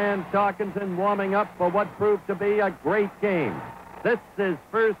 10, Fran Tarkenton, warming up for what proved to be a great game. This is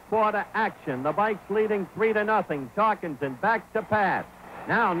first quarter action. The Vikes leading 3-0. Tarkenton back to pass.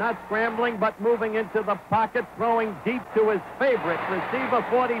 Now not scrambling, but moving into the pocket, throwing deep to his favorite receiver,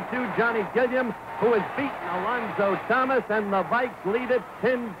 42, Johnny Gilliam, who has beaten Alonzo Thomas, and the Vikes lead it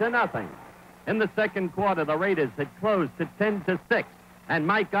 10-0. In the second quarter, the Raiders had closed to 10-6, and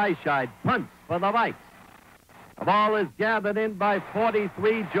Mike Eyeshide punts for the Vikes. The ball is gathered in by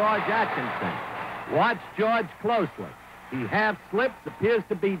 43, George Atkinson. Watch George closely. He half slips, appears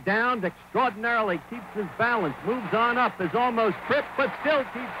to be downed, extraordinarily keeps his balance, moves on up, is almost tripped, but still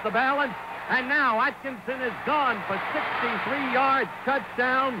keeps the balance. And now Atkinson is gone for 63 yards,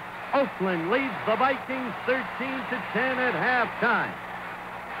 touchdown. Oakland leads the Vikings 13-10 at halftime.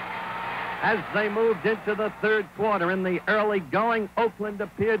 As they moved into the third quarter in the early going, Oakland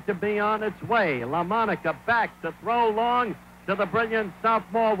appeared to be on its way. LaMonica back to throw long to the brilliant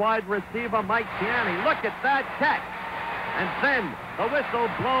sophomore wide receiver, Mike Tiani. Look at that catch. And then the whistle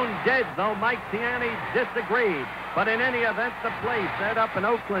blown dead, though Mike Tiani disagreed. But in any event, the play set up an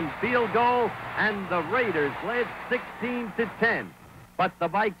Oakland field goal, and the Raiders led 16-10. But the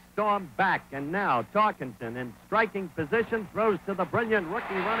Vikes stormed back, and now Tarkenton in striking position throws to the brilliant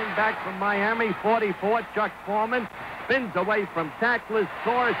rookie running back from Miami, 44, Chuck Foreman. Spins away from tacklers,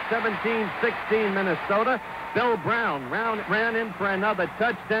 scores 17-16 Minnesota. Bill Brown ran in for another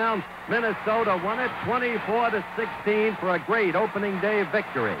touchdown. Minnesota won it 24-16 for a great opening day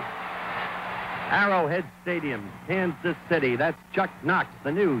victory. Arrowhead Stadium, Kansas City. That's Chuck Knox,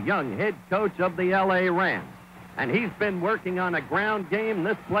 the new young head coach of the L.A. Rams. And he's been working on a ground game.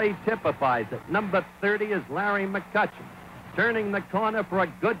 This play typifies it. Number 30 is Larry McCutcheon, turning the corner for a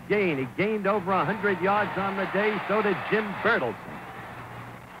good gain. He gained over 100 yards on the day. So did Jim Bertelsen.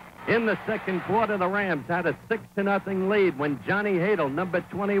 In the second quarter, the Rams had a 6-0 lead when Johnny Hadle, number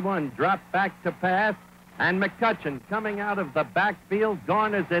 21, dropped back to pass, and McCutcheon, coming out of the backfield,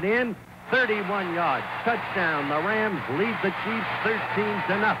 garners it in, 31 yards, touchdown. The Rams lead the Chiefs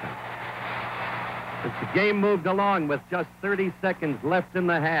 13-0. As the game moved along with just 30 seconds left in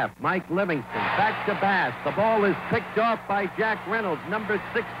the half, Mike Livingston back to pass. The ball is picked off by Jack Reynolds, number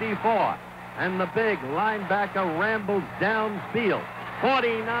 64, and the big linebacker rambles downfield.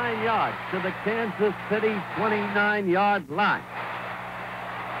 49 yards to the Kansas City 29-yard line.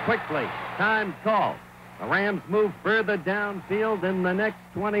 Quickly, time called. The Rams move further downfield in the next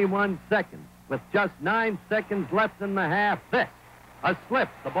 21 seconds. With just 9 seconds left in the half, this, a slip.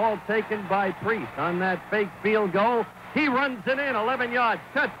 The ball taken by Priest on that fake field goal. He runs it in, 11 yards,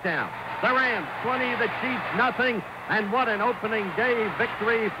 touchdown. The Rams 20, the Chiefs nothing. And what an opening day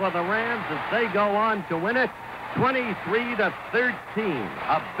victory for the Rams as they go on to win it 23-13.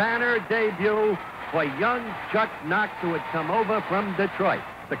 A banner debut for young Chuck Knox, who had come over from Detroit.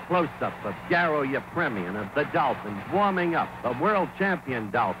 The close-up of Garo Yepremian of the Dolphins warming up, the world champion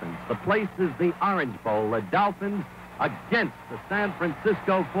Dolphins. The place is the Orange Bowl. The Dolphins against the San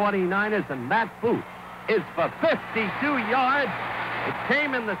Francisco 49ers, and that boot is for 52 yards. It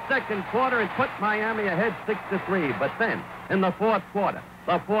came in the second quarter and put Miami ahead 6-3. But then, in the fourth quarter,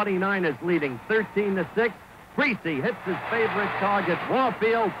 the 49ers leading 13-6. Greasy hits his favorite target,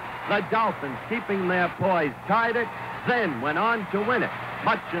 Warfield. The Dolphins, keeping their poise, tied it, then went on to win it,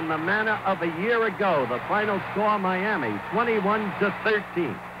 much in the manner of a year ago. The final score, Miami,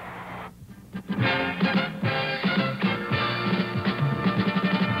 21-13.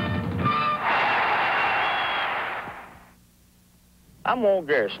 I'm Walt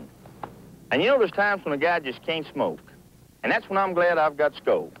Garrison. And you know there's times when a guy just can't smoke. And that's when I'm glad I've got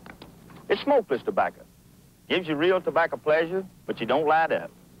Skoal. It's smokeless tobacco. Gives you real tobacco pleasure, but you don't light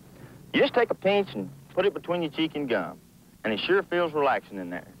up. You just take a pinch and put it between your cheek and gum. And it sure feels relaxing in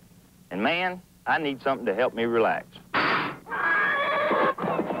there. And man, I need something to help me relax.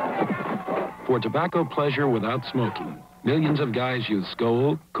 For tobacco pleasure without smoking, Millions of guys use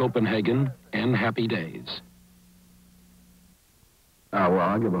Skoal, Copenhagen, and Happy Days. Well,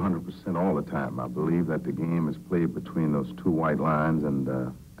 I give 100% all the time. I believe that the game is played between those two white lines,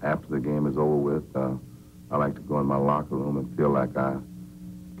 and after the game is over with, I like to go in my locker room and feel like I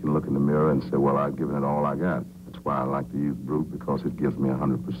can look in the mirror and say, well, I've given it all I got. That's why I like to use Brute, because it gives me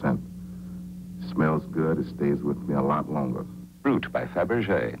 100%. It smells good. It stays with me a lot longer. Brute by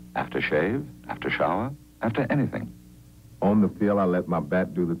Fabergé. After shave, after shower, after anything. On the field, I let my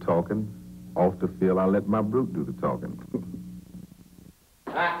bat do the talking. Off the field, I let my Brute do the talking.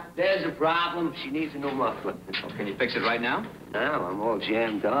 There's a problem. She needs a new muffler. Oh, can you fix it right now? No, I'm all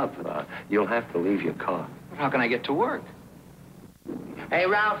jammed up. You'll have to leave your car. How can I get to work? Hey,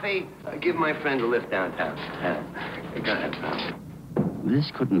 Ralphie, give my friend a lift downtown. Go ahead, Ralphie.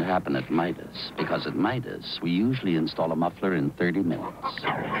 This couldn't happen at Midas, because at Midas, we usually install a muffler in 30 minutes.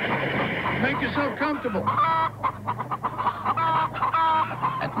 Make yourself comfortable.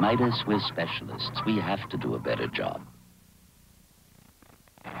 At Midas, we're specialists. We have to do a better job.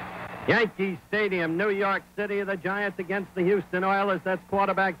 Yankee Stadium, New York City, the Giants against the Houston Oilers. That's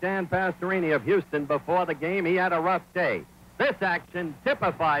quarterback Dan Pastorini of Houston. Before the game, he had a rough day. This action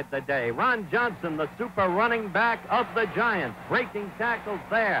typified the day. Ron Johnson, the super running back of the Giants, breaking tackles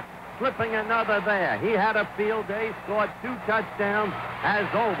there, slipping another there. He had a field day, scored 2 touchdowns. As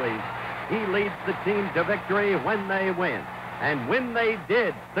always, he leads the team to victory when they win. And when they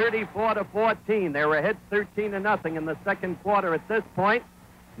did, 34-14, they were ahead 13-0 in the second quarter at this point.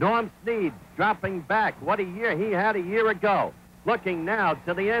 Norm Snead dropping back. What a year he had a year ago. Looking now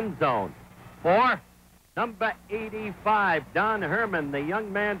to the end zone for number 85, Don Herman, the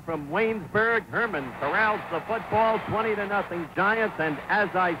young man from Waynesburg. Herman corrals the football, 20-0 Giants, and as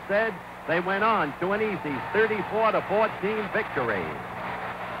I said, they went on to an easy 34-14 victory.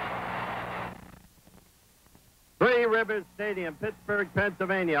 Three Rivers Stadium, Pittsburgh,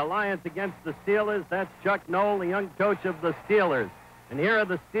 Pennsylvania. Lions against the Steelers. That's Chuck Noll, the young coach of the Steelers. And here are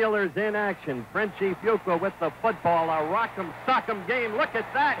the Steelers in action. Frenchie Fuqua with the football. A rock'em sock'em game. Look at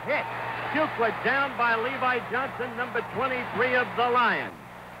that hit. Fuqua down by Levi Johnson, number 23 of the Lions.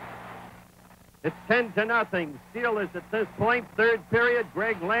 It's 10-0. Steelers at this point. Third period.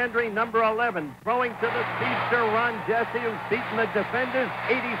 Greg Landry, number 11, throwing to the speedster Ron Jesse, who's beaten the defenders.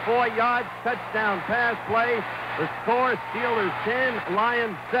 84 yards, touchdown pass play. The score: Steelers 10,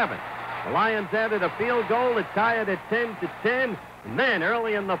 Lions 7. The Lions added a field goal to tie it at 10-10. And then,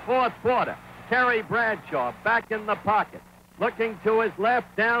 early in the fourth quarter, Terry Bradshaw back in the pocket, looking to his left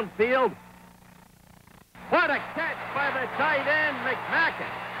downfield. What a catch by the tight end, McMacken.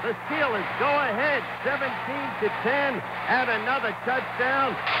 The Steelers go ahead, 17-10, add another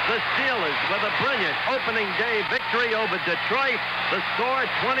touchdown. The Steelers with a brilliant opening day victory over Detroit. The score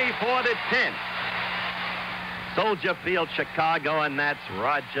 24-10. Soldier Field, Chicago, and that's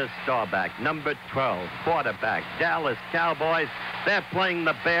Roger Staubach, number 12, quarterback, Dallas Cowboys. They're playing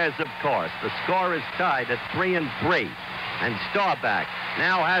the Bears, of course. The score is tied at 3-3. And Staubach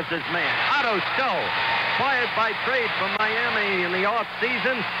now has his man, Otto Stowe, fired by trade from Miami in the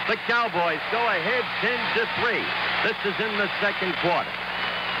offseason. The Cowboys go ahead 10-3. This is in the second quarter.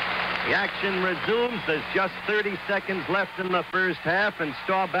 The action resumes. There's just 30 seconds left in the first half, and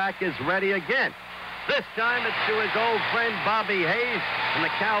Staubach is ready again. This time it's to his old friend Bobby Hayes, and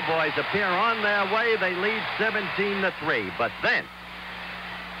the Cowboys appear on their way. They lead 17-3. But then,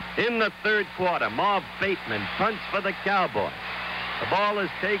 in the third quarter, Marv Bateman punts for the Cowboys. The ball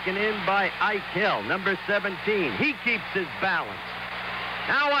is taken in by Ike Hill, number 17. He keeps his balance.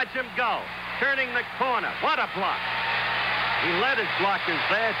 Now watch him go, turning the corner. What a block. He led his blockers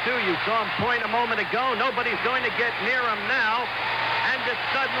there, too. You saw him point a moment ago. Nobody's going to get near him now. And it's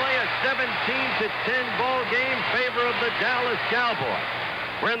suddenly a 17-10 ball game in favor of the Dallas Cowboys.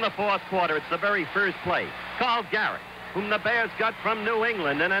 We're in the fourth quarter. It's the very first play. Carl Garrett, whom the Bears got from New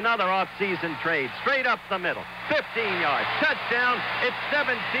England in another off-season trade, straight up the middle. 15 yards. Touchdown. It's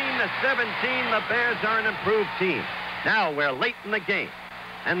 17-17. The Bears are an improved team. Now we're late in the game.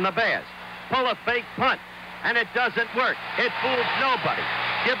 And the Bears pull a fake punt. And it doesn't work. It fools nobody.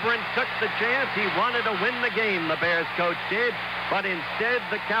 Gibran took the chance. He wanted to win the game, the Bears coach did. But instead,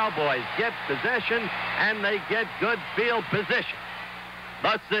 the Cowboys get possession, and they get good field position.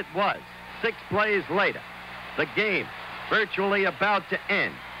 Thus it was. 6 plays later, the game virtually about to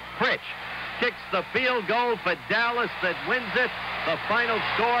end. Pritch kicks the field goal for Dallas that wins it. The final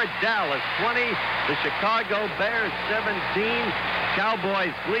score, Dallas 20, the Chicago Bears 17.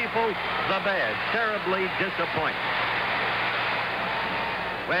 Cowboys gleeful, the Bears terribly disappointed.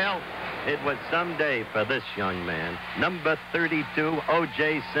 Well, it was some day for this young man, number 32,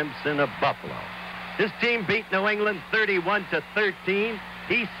 O.J. Simpson of Buffalo. His team beat New England 31-13.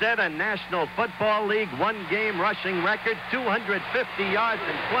 He set a National Football League one-game rushing record, 250 yards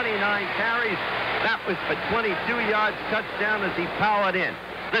and 29 carries. That was for 22 yards touchdown as he powered in.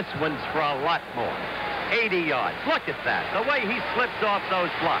 This one's for a lot more. 80 yards. Look at that. The way he slips off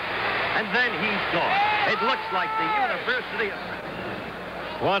those blocks. And then he's gone. It looks like the University of...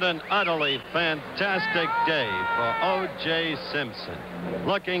 What an utterly fantastic day for O.J. Simpson,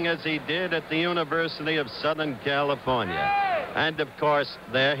 looking as he did at the University of Southern California. And, of course,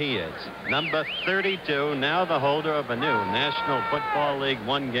 there he is, number 32, now the holder of a new National Football League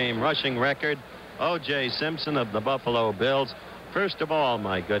one-game rushing record, O.J. Simpson of the Buffalo Bills. First of all,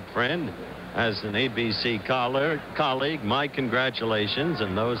 my good friend, as an ABC colleague, my congratulations,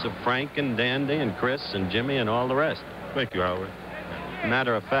 and those of Frank and Dandy and Chris and Jimmy and all the rest. Thank you, Howard.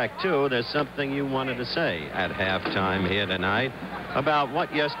 Matter of fact, too, there's something you wanted to say at halftime here tonight about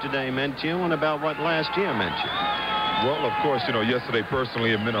what yesterday meant to you and about what last year meant to you. Well, of course, yesterday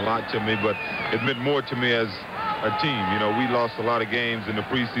personally it meant a lot to me, but it meant more to me as a team. We lost a lot of games in the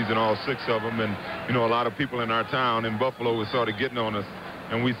preseason, all 6 of them, and, a lot of people in our town in Buffalo started getting on us,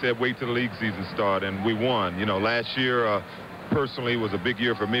 and we said, wait till the league season start, and we won. Last year, personally, was a big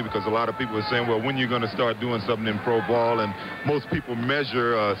year for me because a lot of people were saying, well, when are you going to start doing something in pro ball? And most people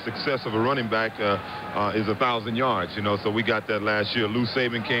measure success of a running back is 1,000 yards, so we got that last year. Lou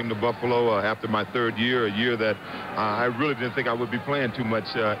Saban came to Buffalo after my 3rd year, a year that I really didn't think I would be playing too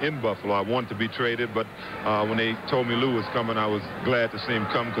much in Buffalo. I wanted to be traded, but when they told me Lou was coming, I was glad to see him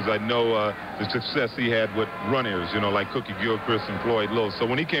come because I know the success he had with runners, like Cookie Gilchrist and Floyd Lowe. So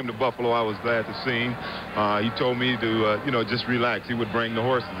when he came to Buffalo, I was glad to see him. He told me to, just relax. He would bring the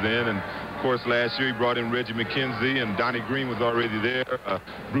horses in, and of course last year he brought in Reggie McKenzie, and Donnie Green was already there.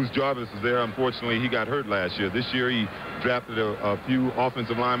 Bruce Jarvis was there. Unfortunately, he got hurt last year. This year he drafted a few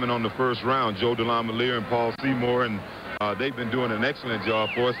offensive linemen on the 1st round, Joe DeLamielleure and Paul Seymour, and they've been doing an excellent job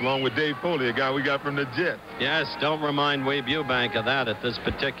for us, along with Dave Foley, a guy we got from the Jets. Yes, don't remind Weeb Eubank of that at this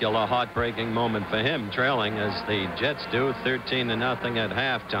particular heartbreaking moment for him, trailing as the Jets do 13-0 at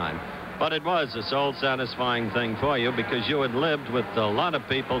halftime. But it was a soul-satisfying thing for you because you had lived with a lot of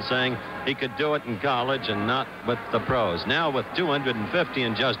people saying he could do it in college and not with the pros. Now with 250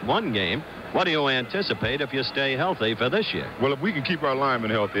 in just one game, what do you anticipate if you stay healthy for this year? Well, if we can keep our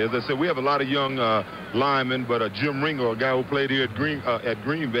linemen healthy. As I said, we have a lot of young linemen, but Jim Ringo, a guy who played here at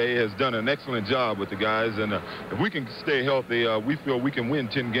Green Bay, has done an excellent job with the guys. And if we can stay healthy, we feel we can win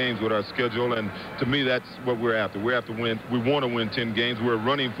 10 games with our schedule. And to me, that's what we're after. We're after win. We want to win 10 games. We're a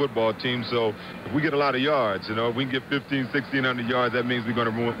running football team, so if we get a lot of yards, if we can get 1,500 yards, that means we're going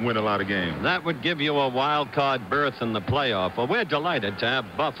to win a lot of games. That would give you a wild card berth in the playoff. Well, we're delighted to have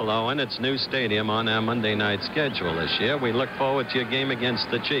Buffalo in its new stadium on our Monday night schedule this year. We look forward to your game against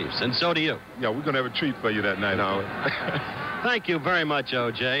the Chiefs, and so do you. Yeah, we're going to have a treat for you that night, Howard. Thank you very much,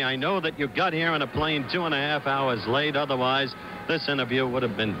 O.J. I know that you got here on a plane 2.5 hours late. Otherwise, this interview would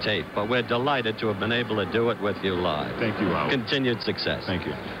have been taped, but we're delighted to have been able to do it with you live. Thank you, Howard. Continued success. Thank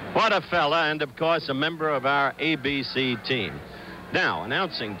you. What a fella, and of course, a member of our ABC team. Now,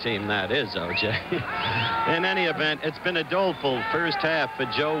 announcing team, that is, O.J. In any event, it's been a doleful first half for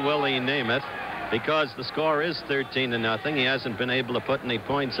Joe Willie Namath because the score is 13-0. He hasn't been able to put any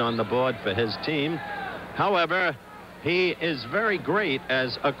points on the board for his team. However, he is very great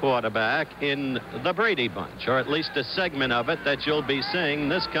as a quarterback in the Brady Bunch, or at least a segment of it that you'll be seeing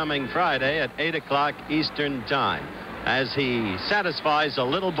this coming Friday at 8 o'clock Eastern Time as he satisfies a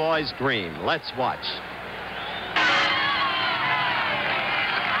little boy's dream. Let's watch.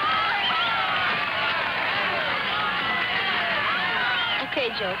 Okay,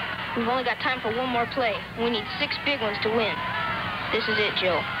 Joe. We've only got time for one more play. We need 6 big ones to win. This is it,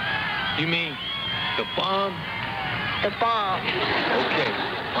 Joe. You mean the bomb? The bomb. Okay,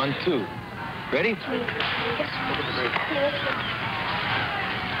 on 2. Ready? Yes.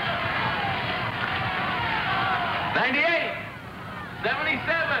 98,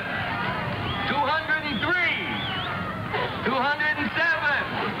 77, 203, 207,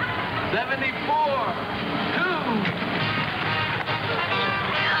 74, 2.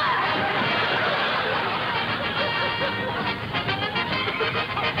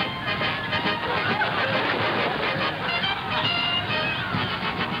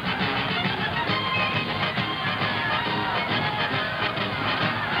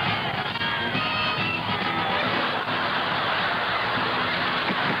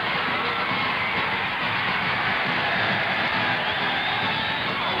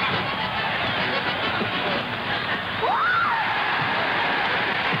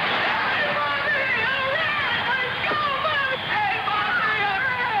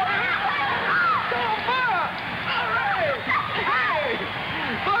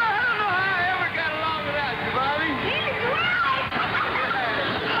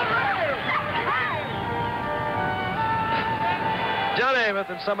 Namath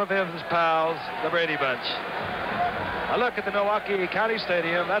and some of his pals, the Brady Bunch. A look at the Milwaukee County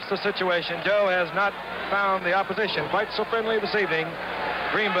Stadium. That's the situation. Joe has not found the opposition quite so friendly this evening.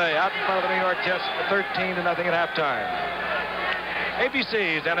 Green Bay out in front of the New York Jets 13-0 at halftime.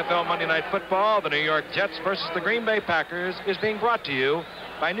 ABC's NFL Monday Night Football, the New York Jets versus the Green Bay Packers, is being brought to you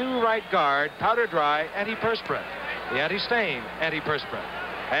by new right guard Powder Dry Antiperspirant, the anti-stain antiperspirant,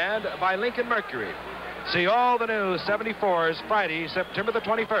 and by Lincoln Mercury. See all the new 74s Friday, September the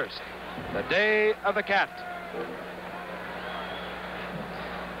 21st, the day of the cat.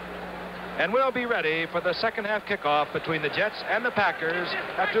 And we'll be ready for the second half kickoff between the Jets and the Packers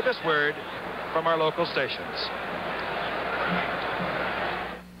after this word from our local stations.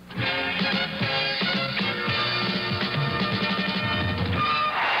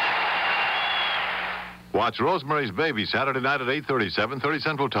 Watch Rosemary's Baby Saturday night at 8:30, 7:30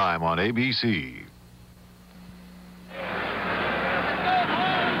 Central Time on ABC.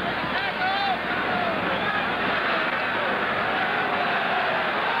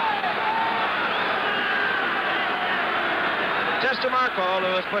 DeMarco,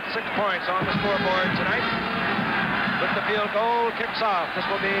 who has put 6 points on the scoreboard tonight, with the field goal, kicks off. This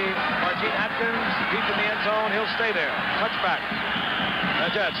will be Martine Atkins, deep in the end zone. He'll stay there. Touchback.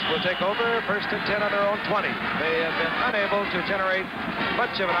 The Jets will take over, 1st and 10 on their own 20. They have been unable to generate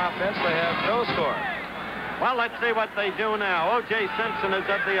much of an offense. They have no score. Well, let's see what they do now. O.J. Simpson is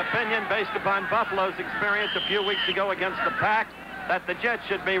of the opinion, based upon Buffalo's experience a few weeks ago against the Pack, that the Jets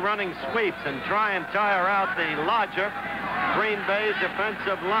should be running sweeps and try and tire out the larger Green Bay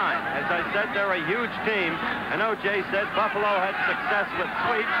defensive line. As I said, they're a huge team, and O.J. said Buffalo had success with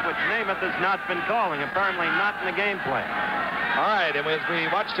sweeps, which Namath has not been calling, apparently not in the game plan. All right, and as we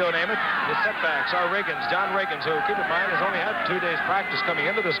watch Joe Namath, the setbacks are Riggins, John Riggins, who, keep in mind, has only had 2 days practice coming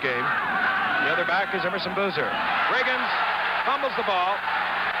into this game. The other back is Emerson Boozer. Riggins fumbles the ball,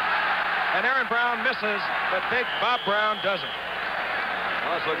 and Aaron Brown misses, but big Bob Brown doesn't.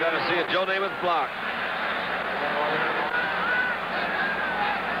 Also got to see a Joe Namath block.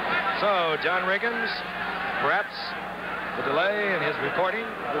 So, John Riggins, perhaps the delay in his reporting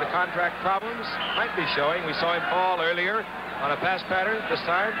due to contract problems might be showing. We saw him fall earlier on a pass pattern. This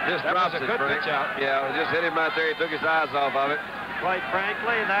time, Just that drops was a it, good Frank. pitch out. Yeah, it just hit him right there. He took his eyes off of it. Quite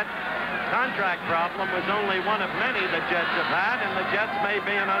frankly, that contract problem was only one of many the Jets have had, and the Jets may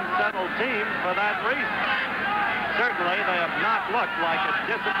be an unsettled team for that reason. Certainly, they have not looked like a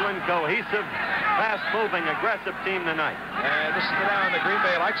disciplined, cohesive, fast-moving, aggressive team tonight. And this is the down that Green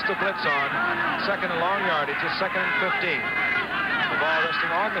Bay likes to blitz on. 2nd and long yardage, it's 2nd and 15. The ball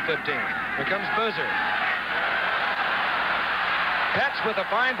resting on the 15. Here comes Boozer. Petz with a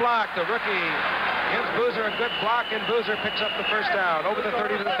fine block. The rookie gives Boozer a good block, and Boozer picks up the first down over the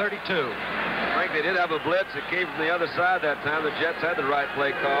 30 to the 32. Frank, they did have a blitz. It came from the other side that time. The Jets had the right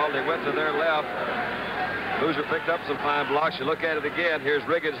play call. They went to their left. Boozer picked up some fine blocks. You look at it again. Here's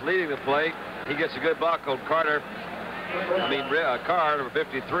Riggins leading the play. He gets a good block on Carr, number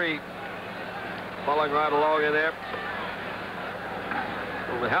 53, following right along in there. I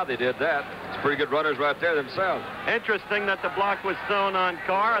don't know how they did that. It's pretty good runners right there themselves. Interesting that the block was thrown on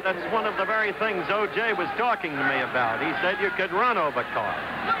Carr. That's one of the very things O.J. was talking to me about. He said you could run over Carr.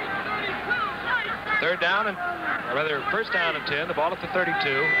 3rd down, or rather 1st down and 10. The ball at the 32.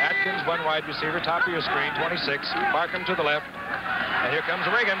 Atkins, one wide receiver, top of your screen, 26. Markham to the left. And here comes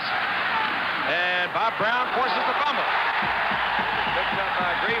Riggins. And Bob Brown forces the fumble. Picked up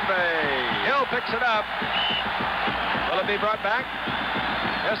by Green Bay. Hill picks it up. Will it be brought back?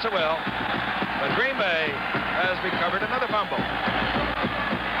 Yes, it will. But Green Bay has recovered another fumble.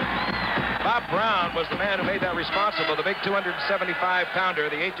 Bob Brown was the man who made that responsible, the big 275-pounder,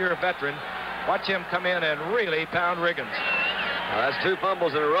 the 8-year veteran. Watch him come in and really pound Riggins. Well, that's 2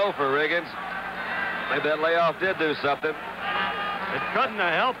 fumbles in a row for Riggins. Maybe that layoff did do something. It couldn't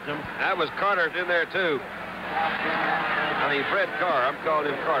have helped him. That was Carter in there, too. I mean, Fred Carr. I'm calling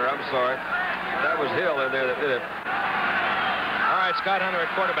him Carter. I'm sorry. That was Hill in there that did it. All right, Scott Hunter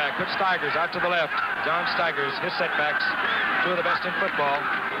at quarterback. Put Steigers out to the left. John Steigers, his setbacks, 2 of the best in football.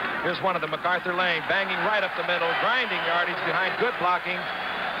 Here's one of them, MacArthur Lane, banging right up the middle, grinding yardage behind good blocking.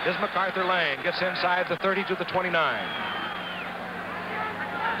 Is MacArthur Lane. Gets inside the 30 to the 29.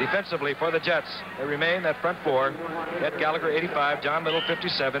 Defensively for the Jets, they remain that front four. Ed Gallagher, 85. John Little,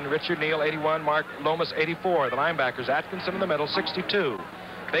 57. Richard Neal, 81. Mark Lomas, 84. The linebackers, Atkinson in the middle, 62.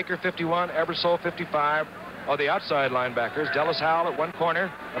 Baker, 51. Ebersole, 55. Oh, the outside linebackers, Dallas Howell at one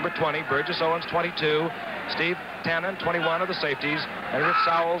corner, number 20. Burgess Owens, 22. Steve Tannen, 21 of the safeties. And Rich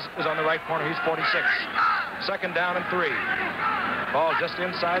Sowles is on the right corner. He's 46. 2nd down and 3. Ball just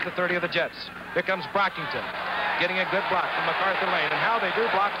inside the 30 of the Jets. Here comes Brockington. getting a good block from MacArthur Lane, and how they do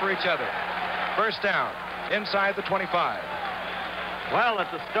block for each other. First down, inside the 25. Well,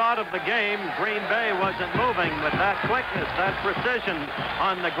 at the start of the game, Green Bay wasn't moving with that quickness, that precision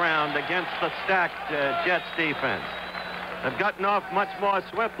on the ground against the stacked Jets defense. They've gotten off much more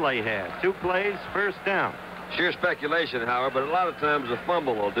swiftly here. 2 plays, first down. Sheer speculation, Howard, but a lot of times a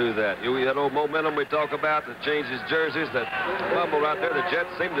fumble will do that. That old momentum we talk about that changes jerseys, that fumble right there, the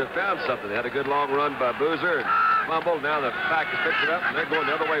Jets seem to have found something. They had a good long run by Boozer and fumbled. Now the Packers picked it up, and they're going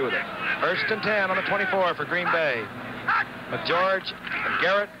the other way with it. First and 10 on the 24 for Green Bay. McGeorge and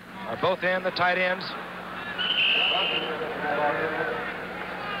Garrett are both in, the tight ends.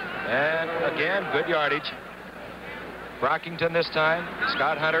 And again, good yardage. Brockington this time,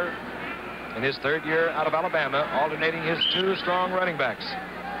 Scott Hunter in his 3rd year out of Alabama, alternating his 2 strong running backs.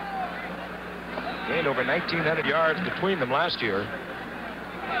 Gained over 1,900 yards between them last year.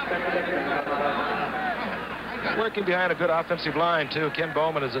 Working behind a good offensive line, too. Ken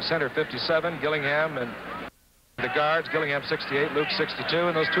Bowman is at center, 57. Gillingham and the guards, Gillingham 68, Luke 62,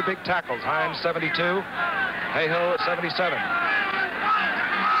 and those 2 big tackles, Hines 72, Hayhill 77.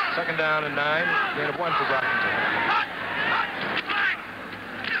 Second down and 9, gain of 1 for Brockington.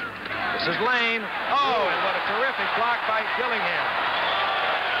 This is Lane. Oh, and what a terrific block by Gillingham.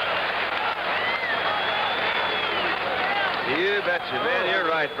 You betcha, man. You're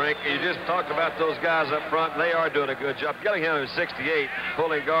right, Frank. You just talked about those guys up front. They are doing a good job. Gillingham is 68,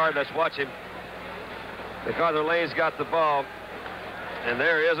 pulling guard. Let's watch him. MacArthur Lane's got the ball, and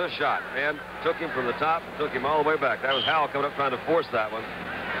there is a shot. Man, took him from the top, took him all the way back. That was Howell coming up trying to force that one.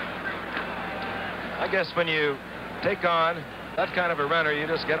 I guess when you take on that kind of a runner, you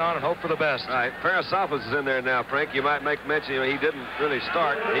just get on and hope for the best. All right, Parasophos is in there now, Frank. You might make mention, he didn't really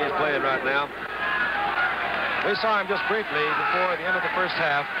start. He's playing right now. We saw him just briefly before the end of the first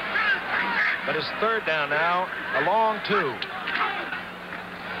half, but it's 3rd down now, a long 2.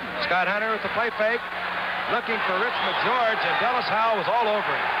 Scott Hunter with the play fake, looking for Rich McGeorge, and Dallas Howell was all over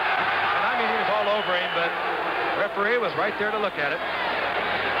him. And I mean, he was all over him, but the referee was right there to look at it.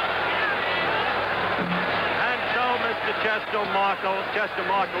 And so Mr. Chester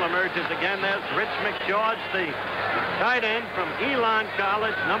Markle emerges again. There's Rich McGeorge, the tight end from Elon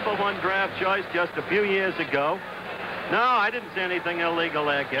College, #1 draft choice just a few years ago. No, I didn't say anything illegal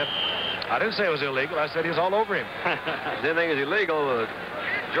there, Kip. I didn't say it was illegal. I said he was all over him. Didn't think it was illegal.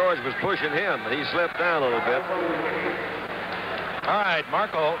 George was pushing him, but he slipped down a little bit. All right,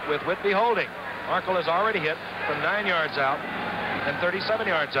 Markle with Whitby holding. Markle has already hit from 9 yards out and 37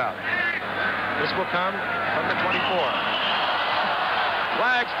 yards out. This will come from the 24.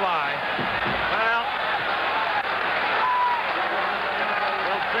 Flags fly. Well,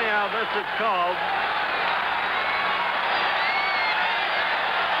 we'll see how this is called.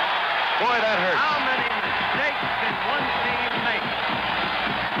 Boy, that hurt. How many mistakes can one team make?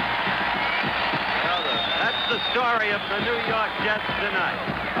 That's the story of the New York Jets tonight.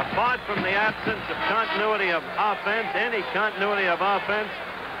 Apart from the absence of continuity of offense, any continuity of offense,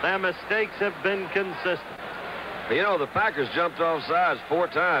 their mistakes have been consistent. You know, the Packers jumped off sides 4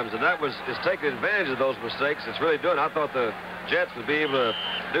 times, and it's taking advantage of those mistakes. It's really doing. I thought the Jets would be able to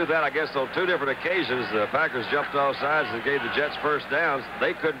do that, I guess, on 2 different occasions. The Packers jumped off sides and gave the Jets first downs.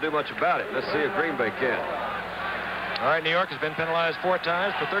 They couldn't do much about it. Let's see if Green Bay can. All right, New York has been penalized 4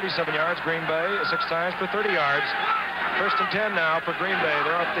 times for 37 yards. Green Bay 6 times for 30 yards. First and 10 now for Green Bay.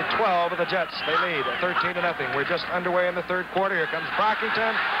 They're up to 12 of the Jets. They lead 13-0. We're just underway in the 3rd quarter. Here comes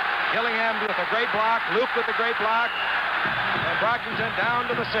Brockington. Gillingham with a great block. Luke with a great block. And Brockington down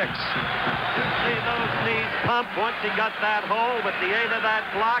to the 6. You see those knees pump once he got that hole with the aid of that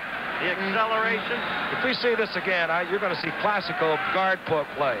block, the acceleration. If we see this again, you're going to see classical guard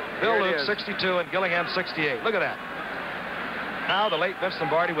play. Bill Luke 62 and Gillingham 68. Look at that. Now the late Vince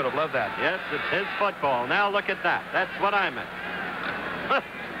Lombardi would have loved that. Yes, it's his football. Now look at that. That's what I meant.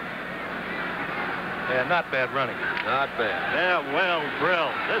 Yeah, not bad running. Not bad. They're well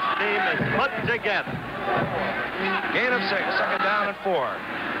drilled. This team is put together. Gain of 6, second down and 4.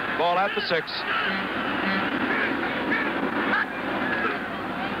 Ball at the 6.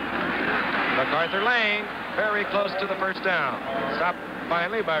 MacArthur Lane, very close to the first down. Stopped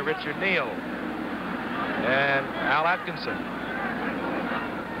finally by Richard Neal and Al Atkinson.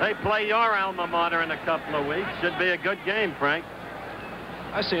 They play your alma mater in a couple of weeks. Should be a good game, Frank.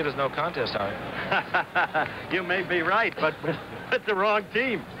 I see it as no contest, Harry. You may be right, but with the wrong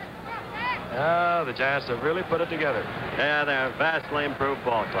team. The Giants have really put it together. Yeah, they're a vastly improved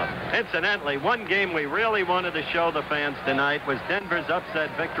ball club. Incidentally, one game we really wanted to show the fans tonight was Denver's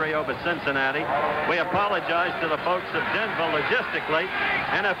upset victory over Cincinnati. We apologize to the folks of Denver logistically.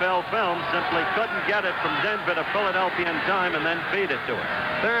 NFL Films simply couldn't get it from Denver to Philadelphia in time and then feed it to us.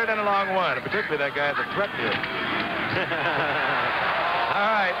 Third and a long one, particularly that guy at the threat field.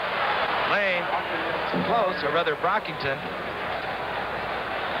 All right. Lane, close, or rather Brockington.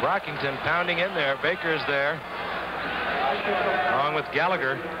 Brockington pounding in there. Baker's there, along with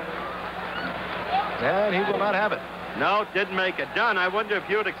Gallagher. And he will not have it. No, didn't make it. Don, I wonder if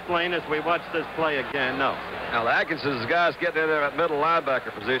you'd explain as we watch this play again. No. Now, Atkinson's guys getting in there at middle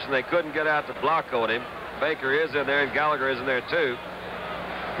linebacker position. They couldn't get out to block on him. Baker is in there, and Gallagher is in there, too.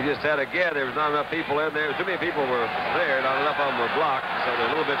 He just had, again, there was not enough people in there. Too many people were there. Not enough of them were blocked, so they're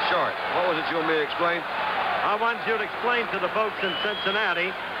a little bit short. What was it you want me to explain? I want you to explain to the folks in Cincinnati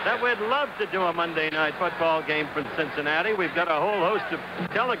that we'd love to do a Monday night football game from Cincinnati. We've got a whole host of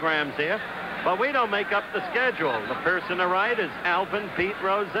telegrams here, but we don't make up the schedule. The person to write is Alvin Pete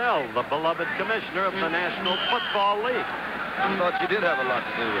Rozelle, the beloved commissioner of the National Football League. I thought you did have a lot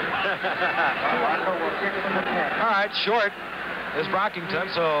to do with it. All right, short is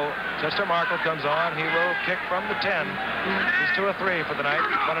Brockington, so Chester Markle comes on. He will kick from the 10. He's 2 of 3 for the night. 1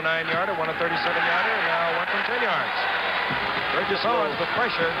 a 9-yarder, 1 a 37-yarder, and now 1 from 10 yards. Burgess Owens with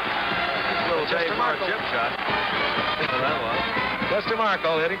pressure. Little Chester Markle chip shot. That was. Chester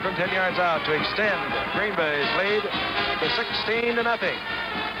Markle hitting from 10 yards out to extend Green Bay's lead to 16-0.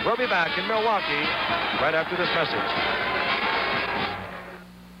 We'll be back in Milwaukee right after this message.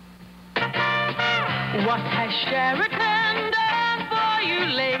 What has Sheraton done for you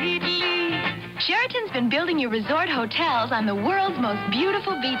lately? Sheraton's been building your resort hotels on the world's most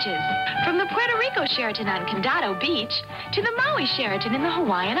beautiful beaches. From the Puerto Rico Sheraton on Condado Beach to the Maui Sheraton in the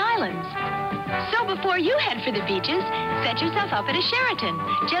Hawaiian Islands. So before you head for the beaches, set yourself up at a Sheraton.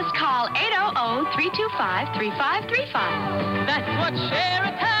 Just call 800-325-3535. That's what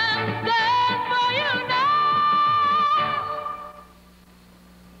Sheraton's done for you now.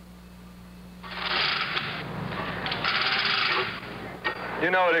 You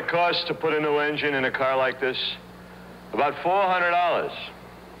know what it costs to put a new engine in a car like this? About $400.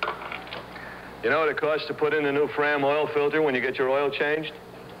 You know what it costs to put in a new Fram oil filter when you get your oil changed?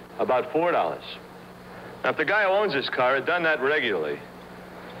 About $4. Now, if the guy who owns this car had done that regularly,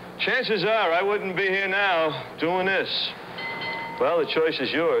 chances are I wouldn't be here now doing this. Well, the choice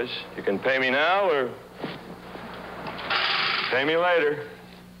is yours. You can pay me now or pay me later.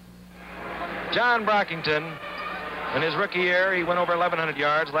 John Brockington. In his rookie year, he went over 1,100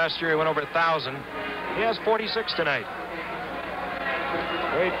 yards. Last year, he went over 1,000. He has 46 tonight.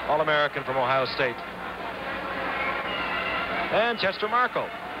 Great All-American from Ohio State. And Chester Markle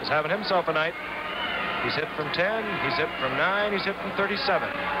is having himself a night. He's hit from 10, he's hit from 9, he's hit from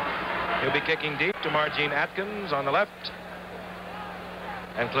 37. He'll be kicking deep to Margene Atkins on the left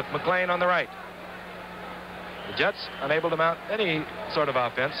and Cliff McLean on the right. The Jets unable to mount any sort of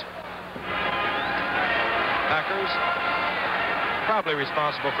offense. Packers probably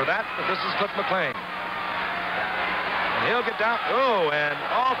responsible for that, but this is Cliff McLean. And he'll get down. Oh, and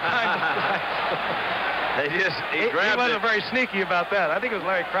all kinds of... He wasn't very sneaky about that. I think it was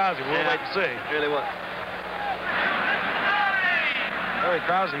Larry Krause. We'll wait and see. Really was. Larry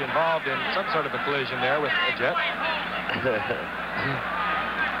Krause involved in some sort of a collision there with the Jet.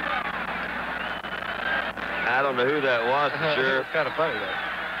 I don't know who that was, for sure. It's kind of funny,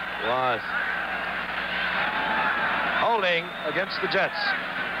 though. Was. Holding against the Jets.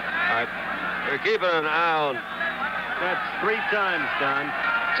 All right. We're keeping an eye on... That's 3 times, Don.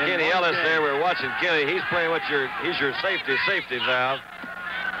 Kenny Ellis there. We're watching Kenny. He's playing he's your safety valve.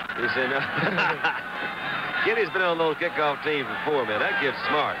 He said, no. Kenny's been on those kickoff teams before, man. That kid's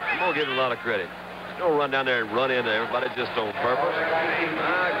smart. I'm going to give him a lot of credit. Don't run down there and run into everybody just on purpose.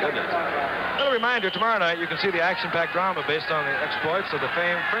 My goodness. A little reminder, tomorrow night you can see the action-packed drama based on the exploits of the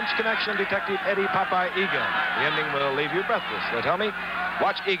famed French Connection detective Eddie Popeye Egan. The ending will leave you breathless. So tell me,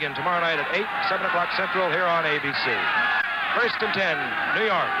 watch Egan tomorrow night at 8, 7 o'clock Central here on ABC. First and 10, New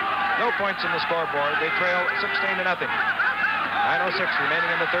York. No points in the scoreboard. They trail 16-0. 9:06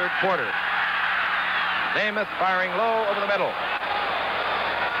 remaining in the third quarter. Namath firing low over the middle.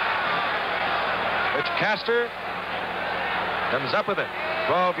 Rich Castor comes up with it.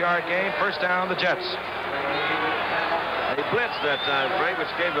 12-yard gain, first down, the Jets. He blitzed that time, Frank,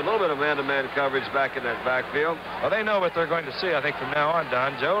 which gave a little bit of man-to-man coverage back in that backfield. Well, they know what they're going to see, I think, from now on.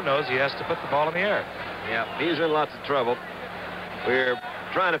 Don Joe knows he has to put the ball in the air. Yeah, he's in lots of trouble. We're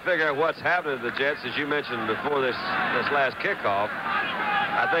trying to figure out what's happening to the Jets, as you mentioned before this last kickoff.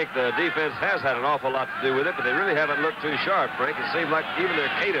 I think the defense has had an awful lot to do with it, but they really haven't looked too sharp, Frank. It seems like even their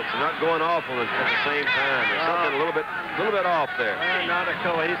cadence is not going awful at the same time. There's something a little bit off there. They're not a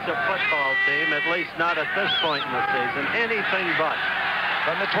cohesive football team, at least not at this point in the season. Anything but.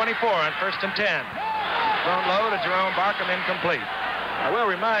 From the 24 on 1st and 10. Thrown low to Jerome Barkham, incomplete. I will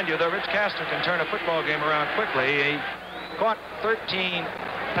remind you that Rich Castor can turn a football game around quickly. He caught 13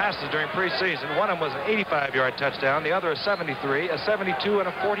 passes during preseason. One of them was an 85-yard touchdown. The other a 73, a 72, and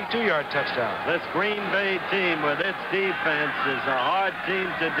a 42-yard touchdown. This Green Bay team with its defense is a hard team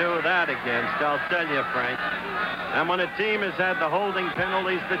to do that against, I'll tell you, Frank. And when a team has had the holding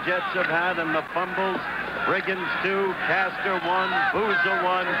penalties the Jets have had and the fumbles, Riggins 2, Castor 1, Boozer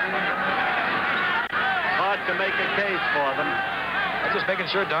 1. Hard to make a case for them. I'm just making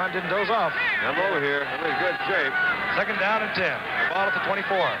sure Don didn't doze off. I'm over here. I'm in good shape. 2nd down and 10. The ball at the 24.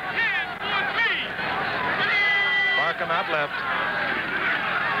 Barkham out left.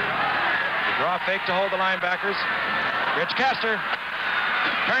 The draw fake to hold the linebackers. Rich Castor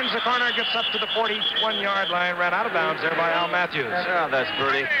turns the corner, gets up to the 41-yard line, ran out of bounds there by Al Matthews. Yeah, that's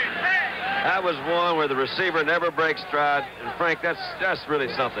pretty. That was one where the receiver never breaks stride. And Frank, that's really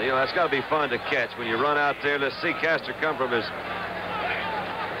something. You know, that's got to be fun to catch when you run out there. Let's see Castor come from his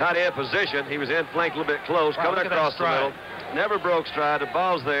tight end position. He was in flank a little bit close, coming across the middle. Never broke stride. The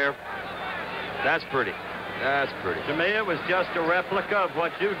ball's there. That's pretty. That's pretty. To me, it was just a replica of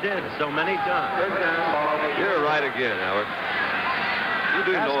what you did so many times. You're right again, Howard. You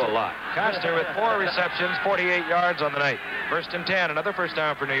do know a lot. Castor with 4 receptions, 48 yards on the night. 1st and 10, another first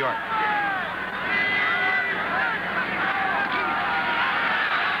down for New York.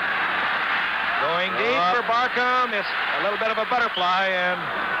 Going deep for Barkham. It's a little bit of a butterfly, and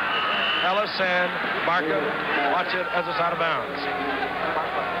Ellis and Barkham watch it as it's out of bounds.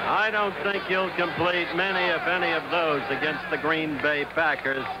 I don't think you'll complete many, if any, of those against the Green Bay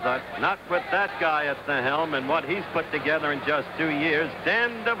Packers, but not with that guy at the helm and what he's put together in just 2 years.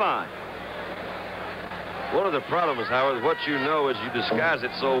 Dan Devine. One of the problems, Howard, what you know is you disguise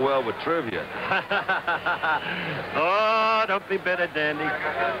it so well with trivia. Oh, don't be bitter, Dandy.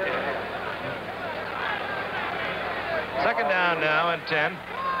 2nd down now and 10.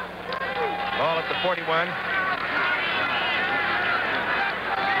 Ball at the 41.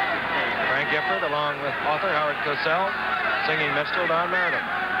 Frank Gifford along with author Howard Cosell, singing Minstrel Don Meredith.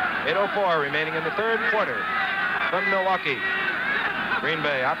 8:04 remaining in the 3rd quarter from Milwaukee. Green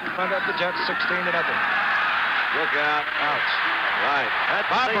Bay out in front of the Jets, 16-0. Look out. Ouch. Right. That's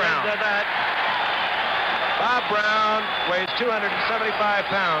Bob Brown. That. Bob Brown weighs 275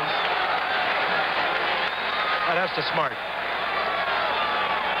 pounds. Oh, that's too smart.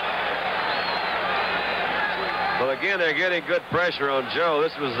 Well, again, they're getting good pressure on Joe.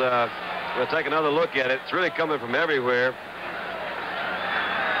 This was, we'll take another look at it. It's really coming from everywhere.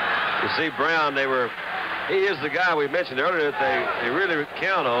 You see Brown, he is the guy we mentioned earlier that they really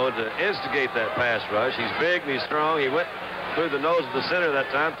count on to instigate that pass rush. He's big and he's strong. He went through the nose of the center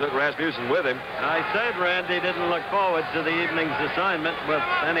that time, took Rasmussen with him. I said Randy didn't look forward to the evening's assignment with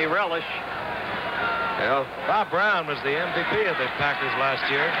any relish. Yeah. Bob Brown was the MVP of the Packers last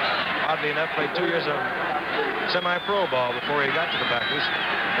year. Oddly enough, played 2 years of semi-pro ball before he got to the Packers.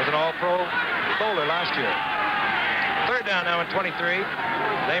 Was an all-pro bowler last year. 3rd down now at 23.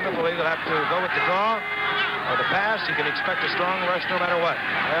 Namath will either have to go with the draw or the pass. He can expect a strong rush no matter what.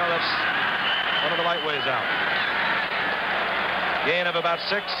 Well, that's one of the light ways out. Gain of about 6.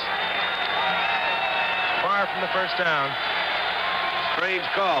 Far from the first down. Strange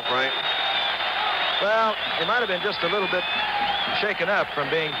call, Frank. Well, he might have been just a little bit shaken up from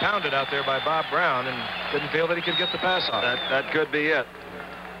being pounded out there by Bob Brown and didn't feel that he could get the pass off. That could be it.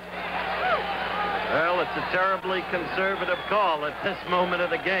 Well, it's a terribly conservative call at this moment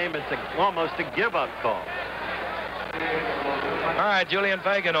of the game. It's almost a give-up call. All right, Julian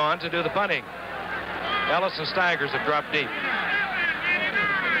Fagan on to do the punting. Ellis and Steigers have dropped deep.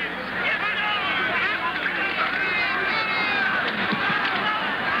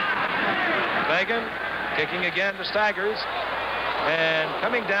 Fagan kicking again to Steigers. And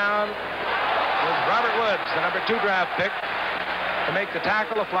coming down was Robert Woods, the number 2 draft pick. To make the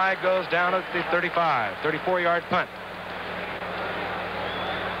tackle, a flag goes down at the 35, 34-yard punt.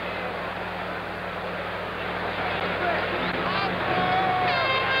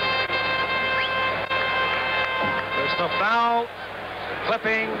 There's no foul,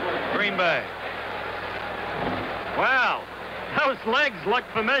 clipping Green Bay. Wow, those legs look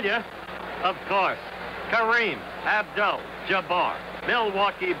familiar. Of course, Kareem Abdul-Jabbar,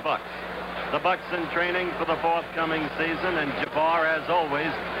 Milwaukee Bucks. The Bucks in training for the forthcoming season, and Jabbar, as always,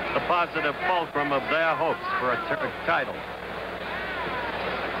 the positive fulcrum of their hopes for a title.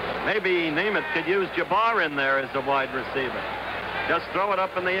 Maybe Namath could use Jabbar in there as a wide receiver. Just throw it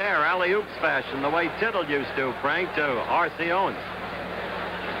up in the air, alley-oops fashion, the way Tittle used to, Frank, to R.C. Owens.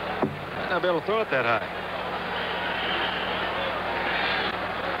 Not be able to throw it that high.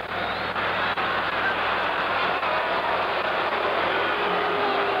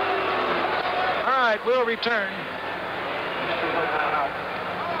 All right, we'll return.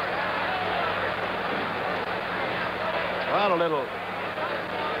 Well, a little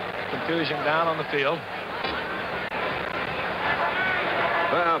confusion down on the field.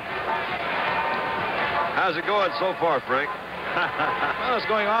 Well, how's it going so far, Frank? Well, it's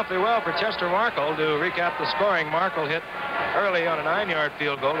going awfully well for Chester Markle. To recap the scoring, Markle hit early on a 9-yard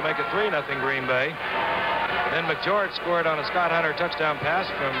field goal to make it 3-0 Green Bay. Then McGeorge scored on a Scott Hunter touchdown pass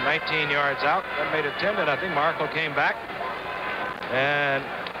from 19 yards out. That made it 10-0. Markle came back and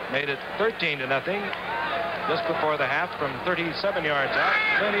made it 13-0 just before the half from 37 yards out.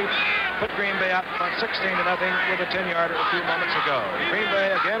 Then he put Green Bay out in front 16-0 with a 10-yarder a few moments ago. Green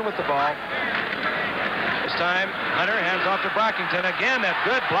Bay again with the ball. This time, Hunter hands off to Brockington. Again, that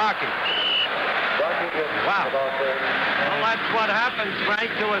good blocking. Wow. Well, that's what happens, Frank,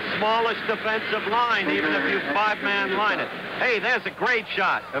 to a smallish defensive line, even if you 5-man line it. Hey, there's a great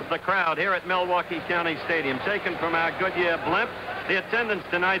shot of the crowd here at Milwaukee County Stadium, taken from our Goodyear blimp. The attendance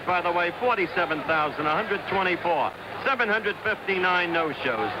tonight, by the way, 47,124. 759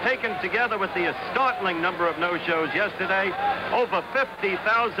 no-shows. Taken together with the startling number of no-shows yesterday, over 50,000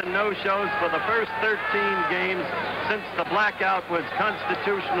 no-shows for the first 13 games since the blackout was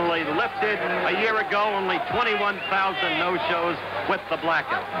constitutionally lifted. A year ago, only 21,000 no-shows with the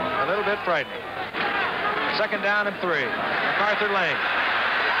blackout. A little bit frightening. 2nd down and 3. MacArthur Lane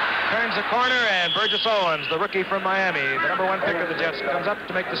turns the corner, and Burgess Owens, the rookie from Miami, the number 1 pick of the Jets, comes up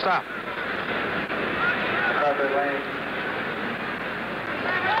to make the stop.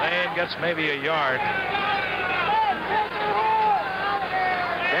 Lane gets maybe a yard.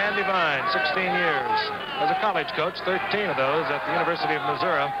 Dan Devine, 16 years. As a college coach, 13 of those at the University of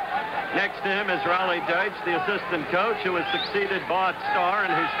Missouri. Next to him is Raleigh Deitch, the assistant coach, who has succeeded Bart Starr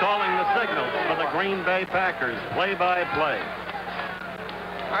and who's calling the signals for the Green Bay Packers, play-by-play.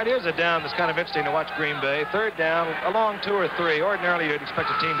 All right, here's a down that's kind of interesting to watch Green Bay. 3rd down, a long 2 or 3. Ordinarily, you'd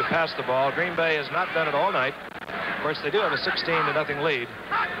expect a team to pass the ball. Green Bay has not done it all night. Of course, they do have a 16-0 lead,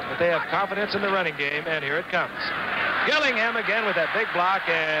 but they have confidence in the running game, and here it comes. Gillingham again with that big block,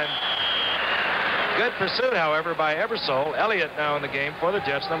 and good pursuit, however, by Ebersole. Elliott now in the game for the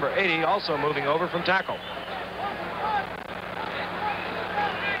Jets, number 80, also moving over from tackle.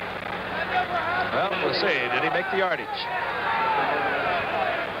 Well, we'll see. Did he make the yardage?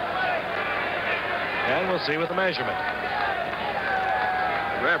 And we'll see with the measurement.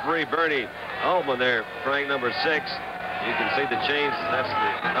 Referee Bernie Ullman there, Frank, number 6. You can see the change. That's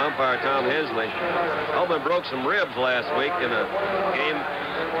the umpire, Tom Hensley. Ullman broke some ribs last week in a game,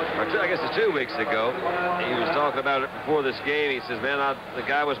 or I guess it's 2 weeks ago. He was talking about it before this game. He says, man, the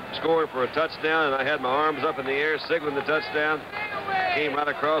guy was scoring for a touchdown, and I had my arms up in the air signaling the touchdown. Came right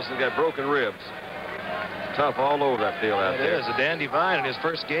across and got broken ribs. Tough all over that field out there. It is. Dan Devine in his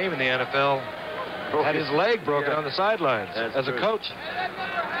first game in the NFL had his leg broken on the sidelines as a coach.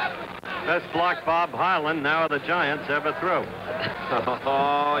 Best block Bob Hyland, now the Giants, ever threw.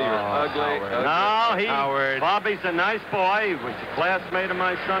 Oh, you're ugly. No, Howard. Bobby's a nice boy. He was a classmate of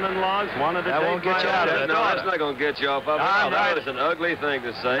my son-in-law's. Wanted to that won't get you out of it. No, that's not going to get you off of it. That was an ugly thing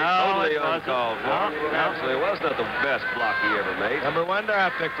to say. No, totally uncalled for. Absolutely. It was not the best block he ever made. Number 1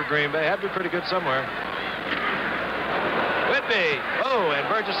 draft pick for Green Bay. Had to be pretty good somewhere. Whitby. Oh, and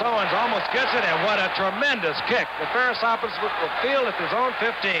Burgess Owens almost gets it, and what a tremendous kick. The Ferris-Hoppers will field at his own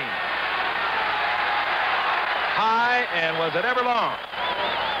 15. High, and was it ever long?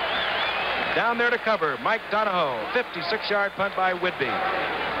 Down there to cover, Mike Donahoe. 56-yard punt by Whitby.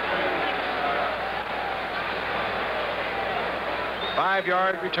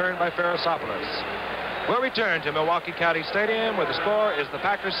 5-yard return by Ferrisopoulos. We'll return to Milwaukee County Stadium, where the score is the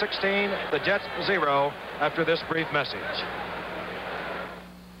Packers 16, the Jets 0, after this brief message.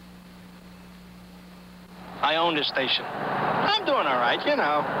 I own this station. I'm doing all right, you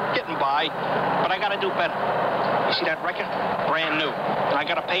know, getting by, but I got to do better. You see that record? Brand new. And I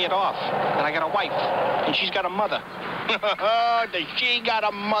got to pay it off. And I got a wife, and she's got a mother. Does she got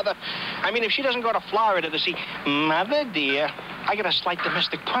a mother? I mean, if she doesn't go to Florida to see Mother dear, I got a slight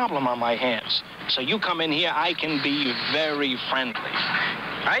domestic problem on my hands. So you come in here, I can be very friendly.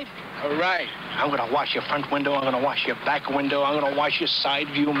 Right? All right. I'm going to wash your front window. I'm going to wash your back window. I'm going to wash your side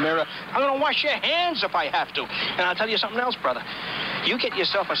view mirror. I'm going to wash your hands if I have to. And I'll tell you something else, brother. You get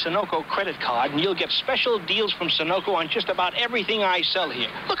yourself a Sunoco credit card, and you'll get special deals from Sunoco on just about everything I sell here.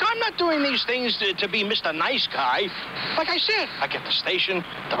 Look, I'm not doing these things to be Mr. Nice Guy. Like I said, I get the station,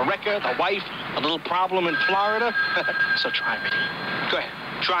 the wrecker, the wife, a little problem in Florida. So try me. Go ahead,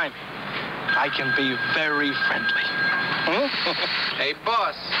 try me. I can be very friendly. Hey,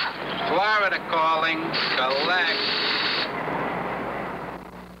 boss. Florida calling. Collect.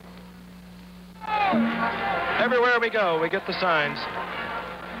 Everywhere we go, we get the signs.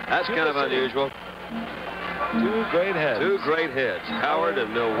 That's kind of unusual. Two great heads. Two great heads. Howard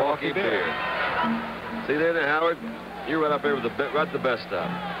and Milwaukee Beer. See there, Howard? You're right up there with the best stuff.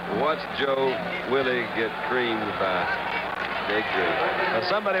 Watch Joe Willie get creamed by Big Green. Well,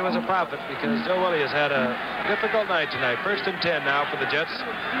 somebody was a prophet because Joe Willie has had a difficult night tonight. 1st and 10 now for the Jets.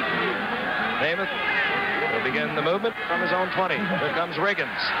 Namath will begin the movement from his own 20. Here comes Riggins.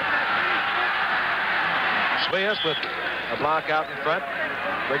 Swias with a block out in front.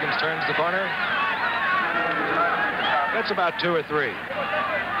 Riggins turns the corner. That's about 2 or 3.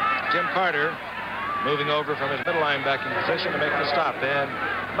 Jim Carter moving over from his middle linebacking position to make the stop. And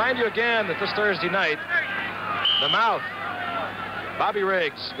mind you again that this Thursday night, the mouth, Bobby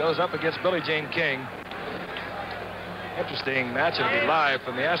Riggs, goes up against Billie Jean King. Interesting match. It'll be live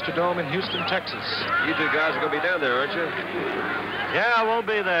from the Astrodome in Houston, Texas. You two guys are going to be down there, aren't you? Yeah, we'll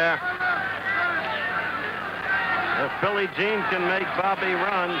be there. If Billie Jean can make Bobby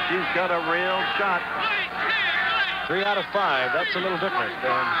run, she's got a real shot. 3 out of 5. That's a little different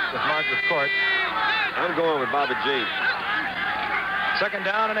than with Margaret Court. I'm going with Bobby Jean. 2nd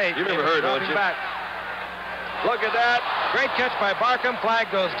down and 8. You never heard, don't you? Back. Look at that. Great catch by Barkham. Flag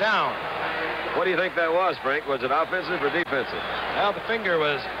goes down. What do you think that was, Frank? Was it offensive or defensive? Well, the finger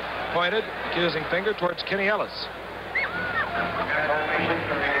was pointed, accusing finger, towards Kenny Ellis.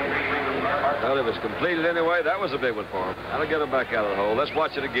 Well, it was completed anyway. That was a big one for him. That'll get him back out of the hole. Let's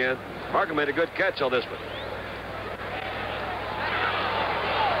watch it again. Barkham made a good catch on this one.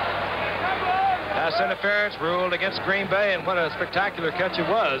 Pass interference ruled against Green Bay, and what a spectacular catch it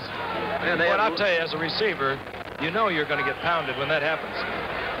was. And I'll tell you, as a receiver, you know you're going to get pounded when that happens.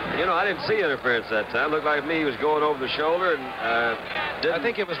 You know, I didn't see interference that time. Looked like me, he was going over the shoulder, and I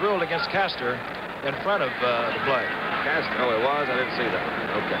think it was ruled against Castor in front of the play. Castor? Oh, it was? I didn't see that.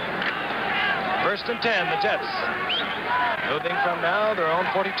 Okay. 1st and 10, the Jets. Moving from now their own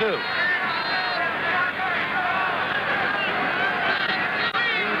 42.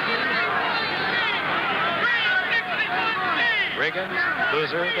 Riggins,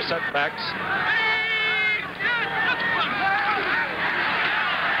 loser, the setbacks.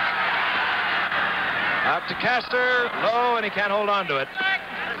 Out to Castor, low, and he can't hold on to it.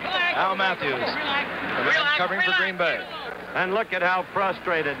 Al Matthews, covering for Green Bay. And look at how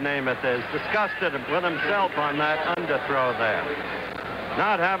frustrated Namath is. Disgusted with himself on that underthrow there.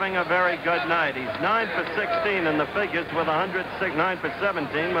 Not having a very good night. He's 9 for 16 in the figures with 9 for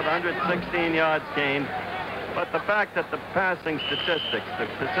 17 with 116 yards gained. But the fact that the passing statistics, the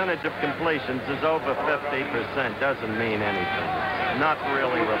percentage of completions is over 50% doesn't mean anything. Not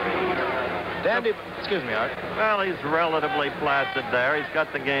really revealing. Dandy, excuse me, Art. Well, he's relatively placid there. He's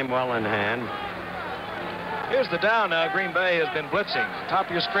got the game well in hand. Here's the down now. Green Bay has been blitzing. Top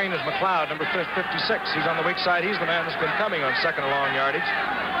of your screen is McLeod, number 56. He's on the weak side. He's the man that's been coming on 2nd and long yardage.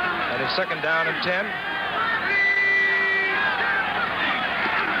 And it's 2nd down and 10.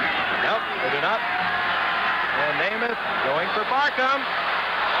 Nope, they do not. And Namath going for Barkham.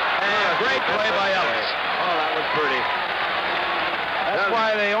 And a great play by Ellis. Oh, that was pretty. That's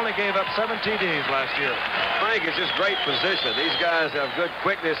why they only gave up 7 TDs last year. Frank, it's just great position. These guys have good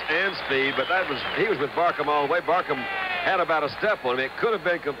quickness and speed, but he was with Barkham all the way. Barkham had about a step on him. It could have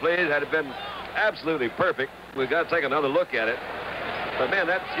been completed had it been absolutely perfect. We've got to take another look at it. But, man,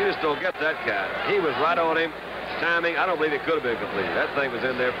 you just don't get that guy. He was right on him. Timing, I don't believe it could have been completed. That thing was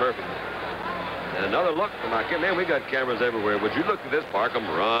in there perfectly. And another look from our kid. Man, we got cameras everywhere. Would you look at this Barkham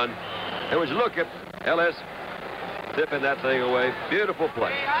run? And would you look at Ellis tipping that thing away? Beautiful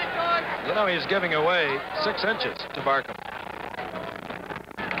play. You know, he's giving away 6 inches to Barkham.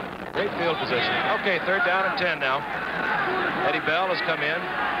 Great field position. Okay, 3rd down and 10 now. Eddie Bell has come in.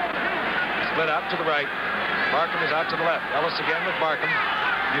 Split out to the right. Barkham is out to the left. Ellis again with Barkham.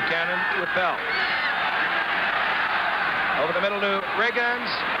 Buchanan with Bell. Over the middle to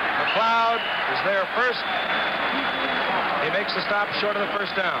Riggins. McLeod is there first. He makes the stop short of the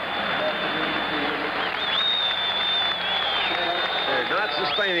 1st down. They're not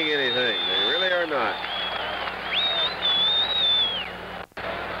sustaining anything. They really are not.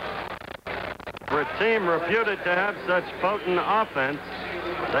 For a team reputed to have such potent offense,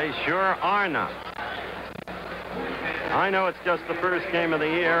 they sure are not. I know it's just the first game of the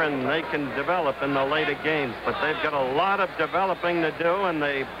year, and they can develop in the later games, but they've got a lot of developing to do, and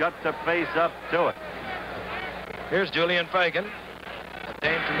they've got to face up to it. Here's Julian Fagan, a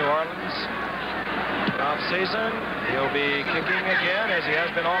Dane from New Orleans. Off-season, he'll be kicking again, as he has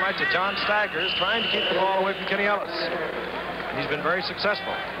been all night, to John Staggers, trying to keep the ball away from Kenny Ellis. He's been very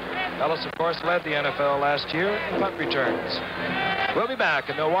successful. Ellis, of course, led the NFL last year in punt returns. We'll be back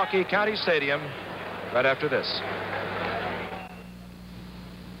at Milwaukee County Stadium right after this.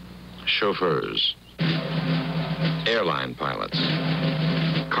 Chauffeurs, airline pilots,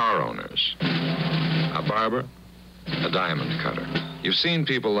 car owners, a barber, a diamond cutter. You've seen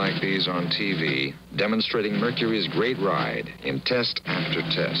people like these on TV demonstrating Mercury's great ride in test after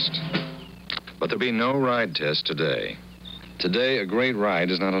test. But there'll be no ride test today. Today, a great ride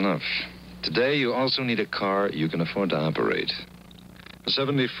is not enough. Today, you also need a car you can afford to operate. The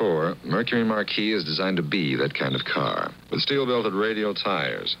 74 Mercury Marquis is designed to be that kind of car, with steel-belted radial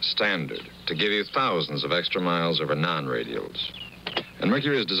tires, standard, to give you thousands of extra miles over non-radials. And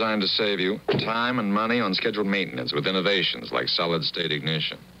Mercury is designed to save you time and money on scheduled maintenance with innovations like solid-state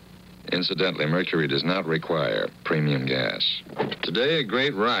ignition. Incidentally, Mercury does not require premium gas. Today, a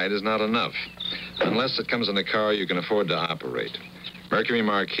great ride is not enough, unless it comes in a car you can afford to operate. Mercury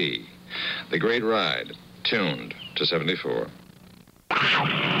Marquis, the great ride, tuned to 74.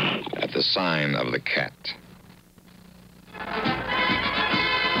 At the sign of the cat.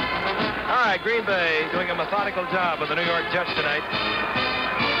 All right, Green Bay doing a methodical job with the New York Jets tonight.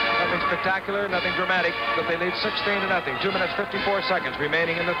 Nothing spectacular, nothing dramatic, but they lead 16-0. 2 minutes, 54 seconds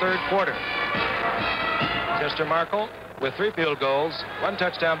remaining in the third quarter. Chester Markle with 3 field goals, 1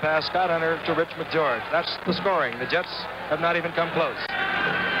 touchdown pass, Scott Hunter to Rich McGeorge. That's the scoring. The Jets have not even come close.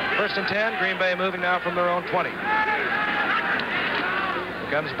 First and 10, Green Bay moving now from their own 20.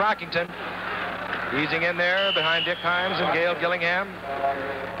 Here comes Brockington, easing in there behind Dick Himes and Gail Gillingham,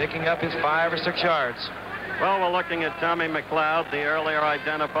 picking up his 5 or 6 yards. Well, we're looking at Tommy McLeod, the earlier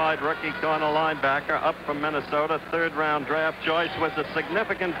identified rookie corner linebacker up from Minnesota, 3rd-round draft choice, was a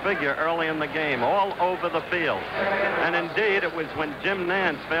significant figure early in the game, all over the field. And indeed, it was when Jim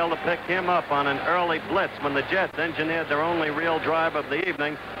Nance failed to pick him up on an early blitz when the Jets engineered their only real drive of the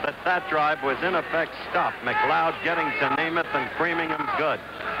evening, that drive was in effect stopped. McLeod getting to Namath and creaming him good.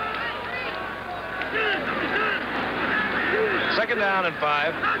 2nd down and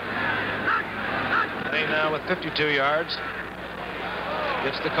 5. Now with 52 yards.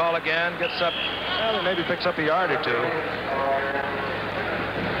 Gets the call again, gets up, well, maybe picks up a yard or 2.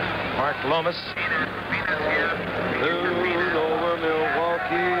 Mark Lomas. Moon over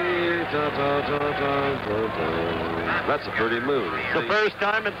Milwaukee. That's a pretty moon. The first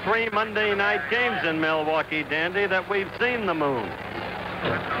time in 3 Monday night games in Milwaukee, Dandy, that we've seen the moon.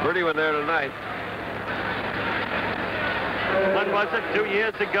 Pretty one there tonight. When was it, 2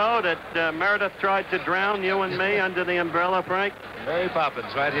 years ago, that Meredith tried to drown you and me under the umbrella, Frank? Mary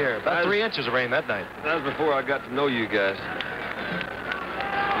Poppins, right here. About 3 inches of rain that night. That was before I got to know you guys.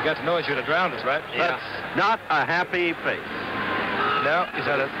 You got to know us, you'd have drowned us, right? Yeah. That's not a happy face. No, he's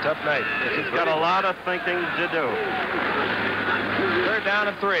had a tough night. He's got a lot of thinking to do. 3rd down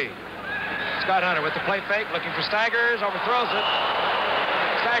and 3. Scott Hunter with the play fake, looking for Staggers, overthrows it.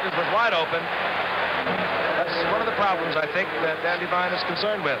 Staggers was wide open. That's one of the problems, I think, that Dan Devine is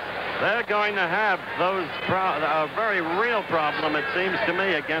concerned with. They're going to have those a very real problem, it seems to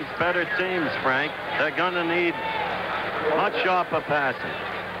me, against better teams, Frank. They're going to need much sharper passing.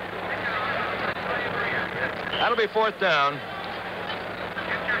 That'll be 4th down.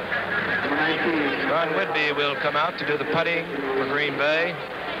 Ron Whitby will come out to do the putting for Green Bay.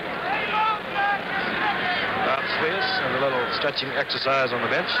 Bob Swiss and a little stretching exercise on the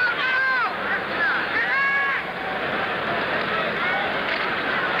bench.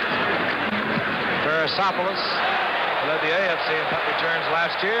 Verisopoulos, who led the AFC in punt returns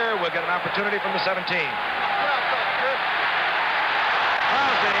last year, will get an opportunity from the 17. Krause,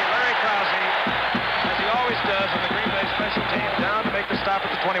 Larry Krause, as he always does on the Green Bay special team, down to make the stop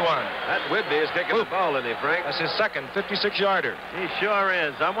at the 21. That Whitby is kicking the ball, isn't he, Frank? That's his second 56-yarder. He sure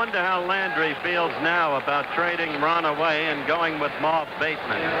is. I wonder how Landry feels now about trading Ron away and going with Marv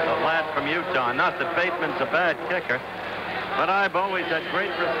Bateman, the lad from Utah. Not that Bateman's a bad kicker, but I've always had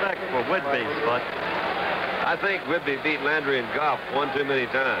great respect for Whitby's foot. I think Whitby beat Landry in golf one too many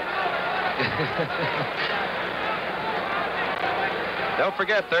times. Don't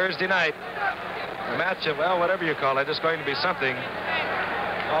forget, Thursday night, a match of, well, whatever you call it, it's going to be something.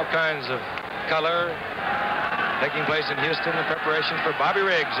 All kinds of color taking place in Houston in preparation for Bobby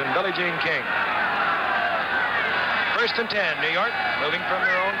Riggs and Billie Jean King. 1st and 10, New York, moving from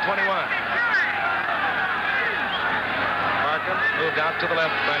their own 21. moved out to the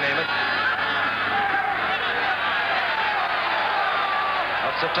left by Namath.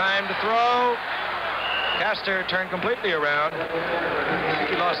 Lots of time to throw. Castor turned completely around. I think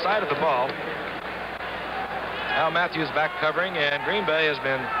he lost sight of the ball. Al Matthews back covering, and Green Bay has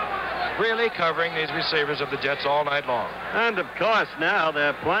been really covering these receivers of the Jets all night long. And, of course, now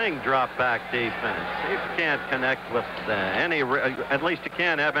they're playing drop-back defense. You can't connect with at least you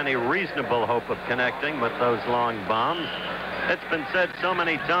can't have any reasonable hope of connecting with those long bombs. It's been said so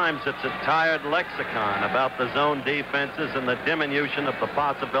many times it's a tired lexicon about the zone defenses and the diminution of the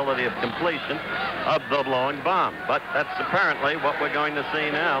possibility of completion of the long bomb. But that's apparently what we're going to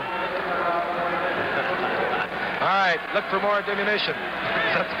see now. All right, look for more diminution.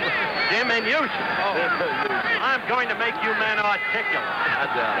 Diminution? Oh. I'm going to make you men articulate. I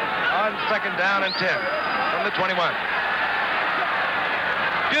doubt it. On second down and 10 from the 21.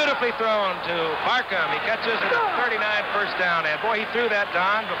 Beautifully thrown to Barkham. He catches it at 39 first down. And boy, he threw that,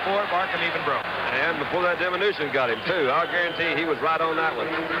 Don, before Barkham even broke. And before that diminution got him, too. I'll guarantee he was right on that one.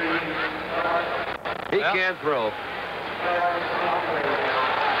 He can't throw.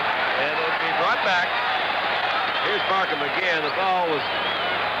 And it'll be brought back. Here's Barkham again. The ball was,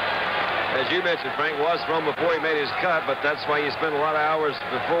 as you mentioned, Frank, was thrown before he made his cut, but that's why you spend a lot of hours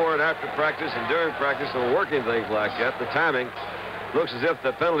before and after practice and during practice on working things like that. The timing looks as if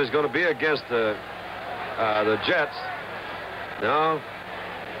the penalty is going to be against the Jets. No.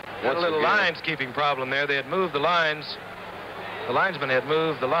 Had a little lines-keeping problem there. They had moved the lines. The linesman had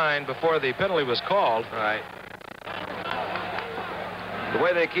moved the line before the penalty was called. Right. The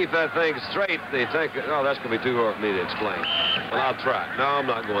way they keep that thing straight, they take it. Oh, that's going to be too hard for me to explain. Well, I'll try. No, I'm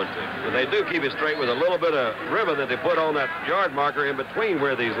not going to. But they do keep it straight with a little bit of ribbon that they put on that yard marker in between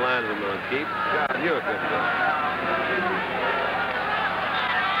where these lines are going to keep. God, you're a good guy.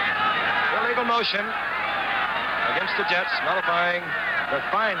 Illegal motion against the Jets, nullifying the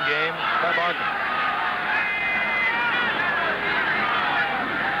fine game by Barkham.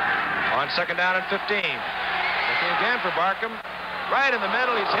 On second down and 15. Looking again for Barkham. Right in the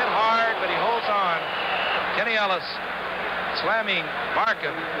middle, he's hit hard, but he holds on. Kenny Ellis slamming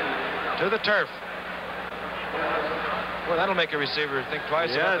Barkham to the turf. Well, that'll make a receiver think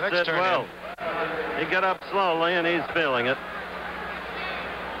twice about the next turn. Yes, it will. He got up slowly, and he's feeling it.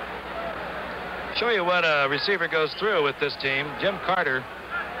 Show you what a receiver goes through with this team. Jim Carter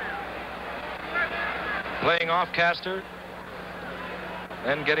playing off Castor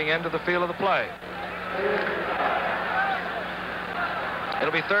and getting into the feel of the play. It'll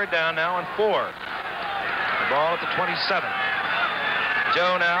be third down now and 4. The ball at the 27.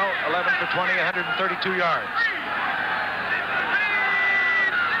 Joe now 11 for 20, 132 yards.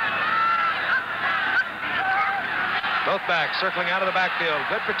 Both backs circling out of the backfield.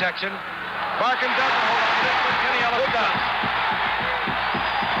 Good protection. Barkham doesn't hold on to it, but Kenny Ellis does.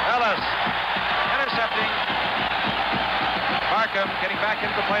 Ellis intercepting. Barkham getting back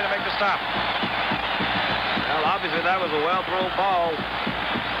into the play to make the stop. Well, obviously that was a well-thrown ball.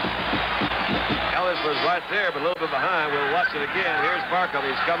 Ellis was right there, but a little bit behind. We'll watch it again. Here's Barkham.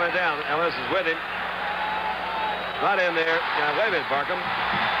 He's coming down. Ellis is with him. Not in there. Now, wait a minute, Barkham.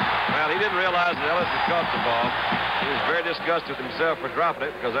 Well, he didn't realize that Ellis had caught the ball. He was very disgusted with himself for dropping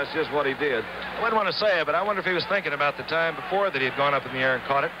it, because that's just what he did. I wouldn't want to say it, but I wonder if he was thinking about the time before that he had gone up in the air and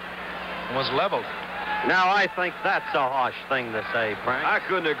caught it and was leveled. Now, I think that's a harsh thing to say, Frank. I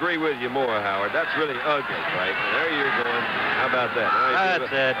couldn't agree with you more, Howard. That's really ugly, Frank. There you're going. How about that?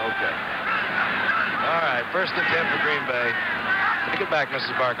 That's it. Okay. All right, first and 10 for Green Bay. Take it back,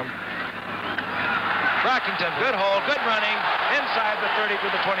 Mrs. Barkham. Brockington, good hold, good running. Inside the 30 to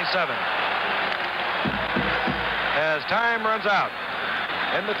the 27. As time runs out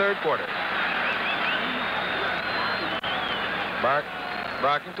in the third quarter.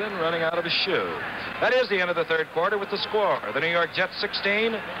 Brockington running out of his shoe. That is the end of the third quarter with the score. The New York Jets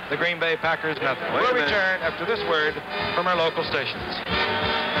 16, the Green Bay Packers nothing. We'll return after this word from our local stations.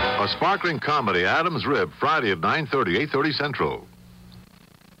 A sparkling comedy, Adam's Rib, Friday at 9:30, 8:30 Central.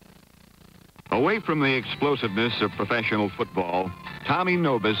 Away from the explosiveness of professional football, Tommy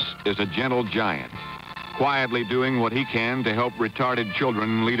Nobis is a gentle giant, quietly doing what he can to help retarded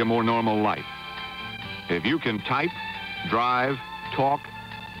children lead a more normal life. If you can type, drive, talk,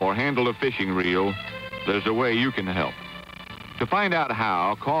 or handle a fishing reel, there's a way you can help. To find out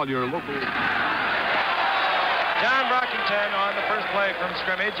how, call your local... John Brockington on the first play from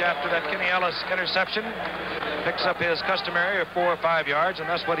scrimmage after that Kenny Ellis interception. Picks up his customary of 4 or 5 yards, and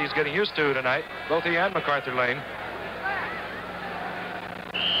that's what he's getting used to tonight, both he and MacArthur Lane.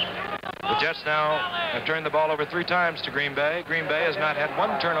 The Jets now have turned the ball over 3 times to Green Bay. Green Bay has not had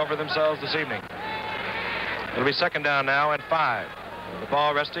 1 turnover themselves this evening. It'll be second down now and 5. The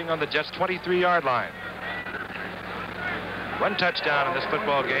ball resting on the Jets' 23-yard line. One touchdown in this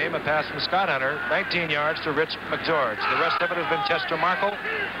football game, a pass from Scott Hunter, 19 yards to Rich McGeorge. The rest of it has been Chester Markle, 9,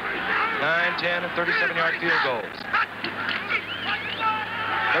 10, and 37-yard field goals.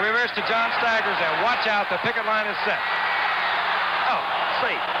 The reverse to John Staggers, and watch out, the picket line is set. Oh,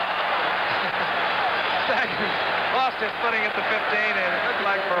 safe. Staggers lost his footing at the 15, and it looked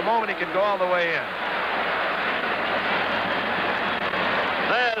like for a moment he could go all the way in.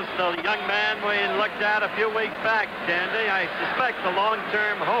 There's the young man we looked at a few weeks back, Candy. I suspect the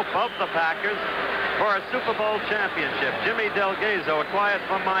long-term hope of the Packers for a Super Bowl championship. Jimmy Delgado, acquired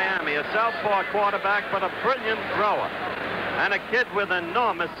from Miami, a southpaw quarterback, but a brilliant thrower. And a kid with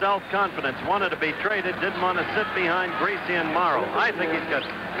enormous self-confidence. Wanted to be traded, didn't want to sit behind Greasy and Morrow. I think he's got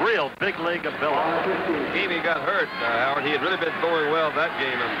real big league ability. Game he got hurt, Howard. He had really been throwing well that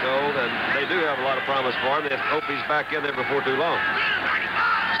game, I'm told, and they do have a lot of promise for him. They hope he's back in there before too long.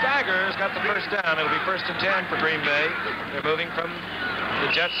 Staggers got the first down. It'll be 1st and 10 for Green Bay. They're moving from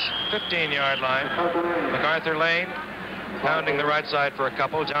the Jets' 15-yard line. MacArthur Lane pounding the right side for a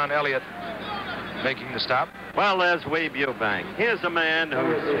couple. John Elliott making the stop. Well, there's Weeb Eubank. Here's a man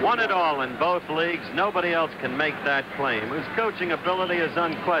who's won it all in both leagues. Nobody else can make that claim. Whose coaching ability is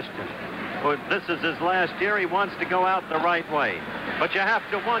unquestioned. This is his last year. He wants to go out the right way. But you have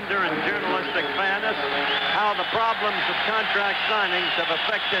to wonder, in journalistic fairness, how the problems of contract signings have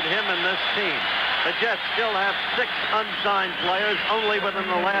affected him and this team. The Jets still have 6 unsigned players. Only within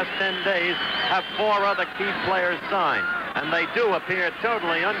the last 10 days have 4 other key players signed. And they do appear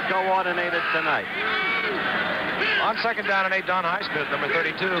totally uncoordinated tonight. On second down and 8, Don Highsmith, number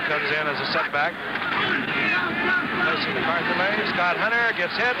 32, comes in as a setback. Placing MacArthur Lane. Scott Hunter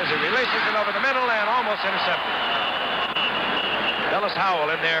gets hit as he releases it over the middle and almost intercepted. Ellis Howell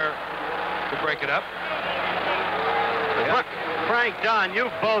in there to break it up. Frank, Don,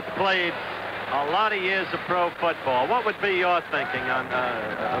 you've both played a lot of years of pro football. What would be your thinking on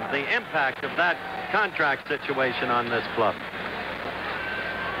of the impact of that contract situation on this club?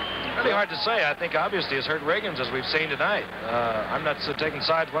 Really hard to say. I think obviously it's hurt Riggins, as we've seen tonight. I'm not taking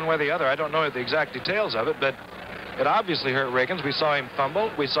sides one way or the other. I don't know the exact details of it, but it obviously hurt Riggins. We saw him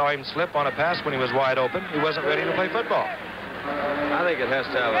fumble. We saw him slip on a pass when he was wide open. He wasn't ready to play football. I think it has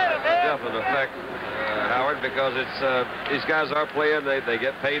to have a definite effect, Howard, because it's these guys are playing. They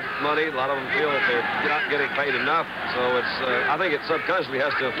get paid money. A lot of them feel that they're not getting paid enough. So it's I think it subconsciously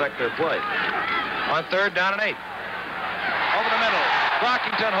has to affect their play. On third down and 8. Over the middle.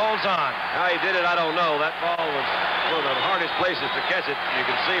 Brockington holds on. How he did it, I don't know. That ball was one of the hardest places to catch it. You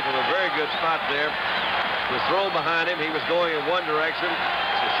can see from a very good spot there. The throw behind him, he was going in one direction.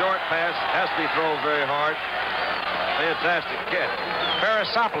 It's a short pass, has to be thrown very hard. Fantastic catch.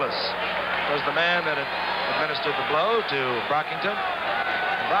 Parasopoulos was the man that administered the blow to Brockington.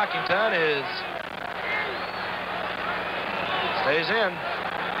 And Brockington stays in.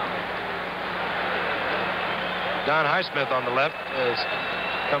 Don Highsmith on the left has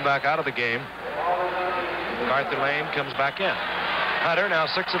come back out of the game. MacArthur Lane comes back in. Hunter now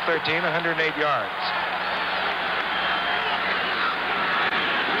 6 of 13, 108 yards.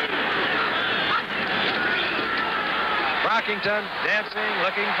 Brockington dancing,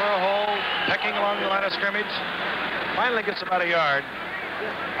 looking for a hole, pecking along the line of scrimmage. Finally gets about a yard.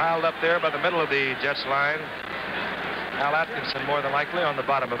 Piled up there by the middle of the Jets line. Al Atkinson more than likely on the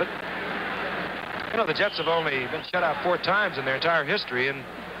bottom of it. You know, the Jets have only been shut out 4 times in their entire history, and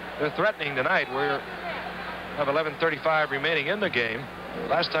they're threatening tonight. We have 11:35 remaining in the game.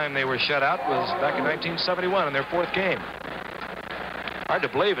 Last time they were shut out was back in 1971 in their 4th game. Hard to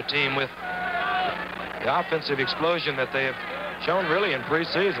believe a team with the offensive explosion that they have shown really in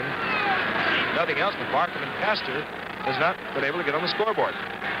preseason. Nothing else but Barkham and Castor has not been able to get on the scoreboard.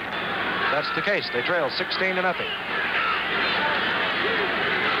 That's the case. They trail 16-0.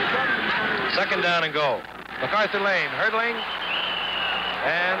 Second down and goal. MacArthur Lane hurdling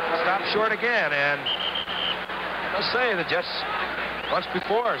and stopped short again. And let's say the Jets once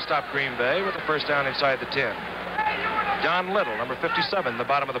before stopped Green Bay with a first down inside the 10. John Little, number 57, the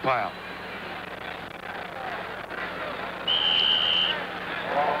bottom of the pile.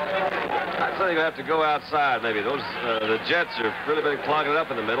 I think they have to go outside maybe. Those the Jets have really been clogging it up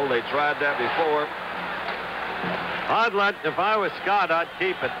in the middle. They tried that before. If I was Scott, I'd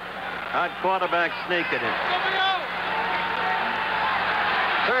keep it. I'd quarterback sneak it in.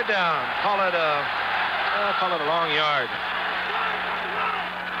 Third down. Call it a long yard.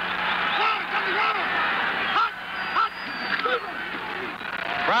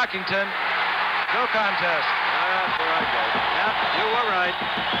 Brockington. No contest. That's where I go. Yep, you were right.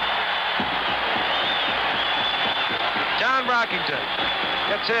 Leon Brockington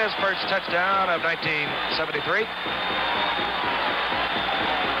gets his first touchdown of 1973.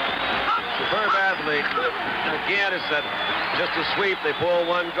 Superb athlete. Again, it's just a sweep. They pull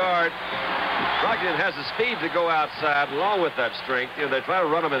one guard. Brockington has the speed to go outside along with that strength. You know, they try to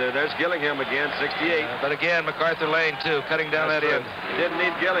run him in there. There's Gillingham again, 68. But again, MacArthur Lane, too, cutting down that end. He didn't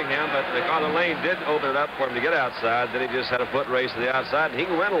need Gillingham, but MacArthur Lane did open it up for him to get outside. Then he just had a foot race to the outside, and he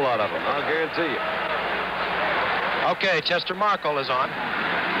can win a lot of them, I'll guarantee you. Okay, Chester Markle is on.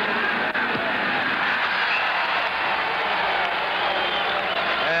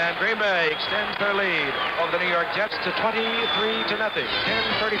 And Green Bay extends their lead over the New York Jets to 23-0.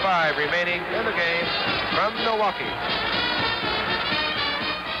 10:35 remaining in the game from Milwaukee.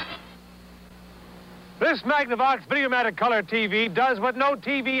 This Magnavox Videomatic Color TV does what no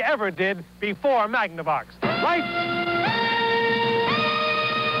TV ever did before Magnavox. Lights!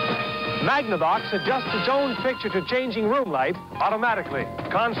 Magnavox adjusts its own picture to changing room light automatically,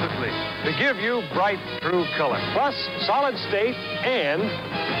 constantly, to give you bright, true color. Plus, solid state and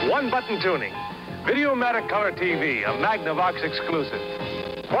one-button tuning. Videomatic Color TV, a Magnavox exclusive.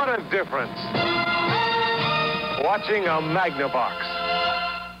 What a difference. Watching a Magnavox.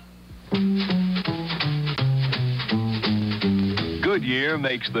 Goodyear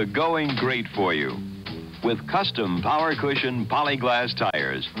makes the going great for you with custom power cushion polyglass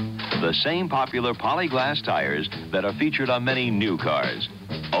tires. The same popular polyglass tires that are featured on many new cars.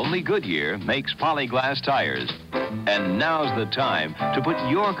 Only Goodyear makes polyglass tires. And now's the time to put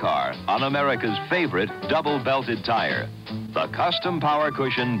your car on America's favorite double-belted tire. The custom power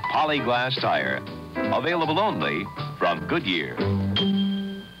cushion polyglass tire. Available only from Goodyear.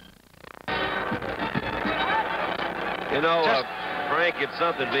 You know, Frank, it's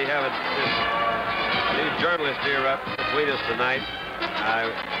something to be having this new journalist here up between us tonight. I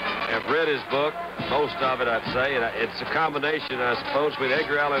have read his book, most of it, I'd say, and it's a combination, I suppose, between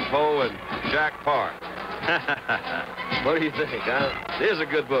Edgar Allan Poe and Jack Park. What do you think, huh? It is a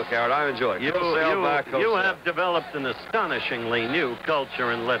good book, Howard. I enjoy it. You have developed an astonishingly new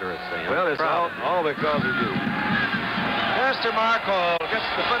culture and literacy. Well, it's all because of you. Chester Markle gets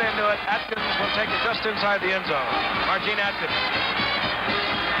the foot into it. Atkins will take it just inside the end zone. Margene Atkins.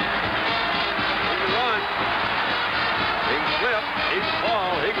 He can run. He can slip. He can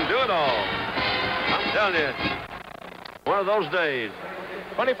fall. He can do it all. I'm telling you, one of those days.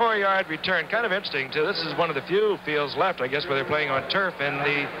 24-yard return. Kind of interesting, too. This is one of the few fields left, I guess, where they're playing on turf. And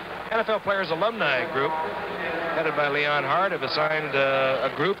the NFL Players Alumni Group, headed by Leon Hart, have assigned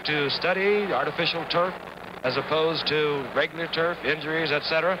a group to study artificial turf as opposed to regular turf, injuries,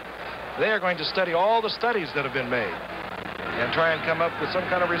 etc. They are going to study all the studies that have been made and try and come up with some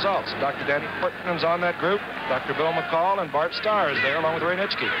kind of results. Dr. Danny Portman's on that group. Dr. Bill McCall and Bart Starr is there, along with Ray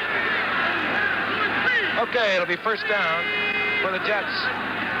Nitschke. Okay, it'll be first down for the Jets.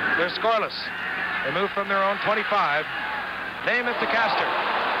 They're scoreless. They move from their own 25. Namath to Castor.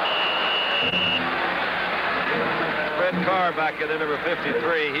 Fred Carr back in there, number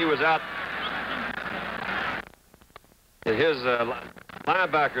 53. He was out in his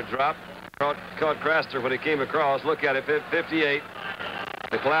linebacker drop. Caught Craster when he came across. Look at it, 58.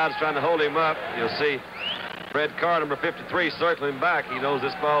 The Clouds trying to hold him up. You'll see Fred Carr, number 53, circling back. He knows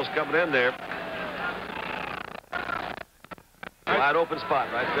this ball's coming in there. Wide open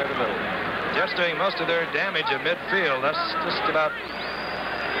spot right there in the middle. Jets doing most of their damage at midfield. That's just about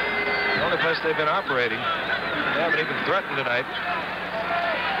the only place they've been operating. They haven't even threatened tonight.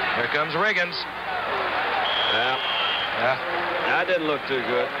 Here comes Riggins. Yeah. That didn't look too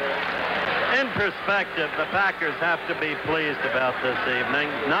good. In perspective, the Packers have to be pleased about this evening.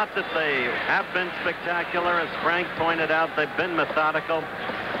 Not that they have been spectacular. As Frank pointed out, they've been methodical.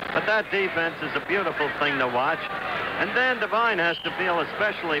 But that defense is a beautiful thing to watch. And Dan Devine has to feel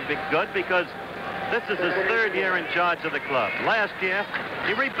especially good because this is his third year in charge of the club. Last year,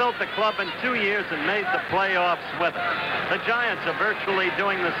 he rebuilt the club in 2 years and made the playoffs with it. The Giants are virtually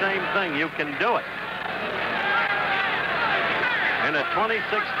doing the same thing. You can do it. In a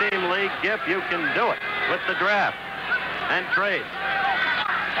 26-team league, Giff, you can do it with the draft and trade.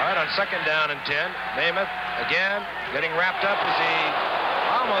 All right, on second down and 10, Namath again getting wrapped up as he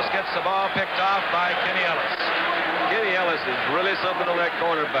almost gets the ball picked off by Kenny Ellis. Kenny Ellis is really something on that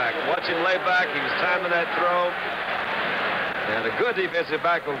cornerback. Watch him lay back. He was timing that throw. And a good defensive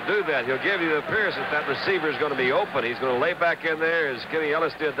back will do that. He'll give you the appearance that that receiver is going to be open. He's going to lay back in there, as Kenny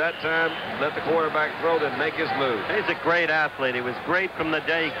Ellis did that time, let the quarterback throw, then make his move. He's a great athlete. He was great from the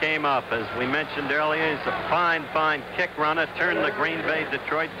day he came up. As we mentioned earlier, he's a fine kick runner. Turned the Green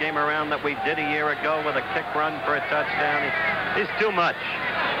Bay-Detroit game around that we did a year ago with a kick run for a touchdown. He's too much.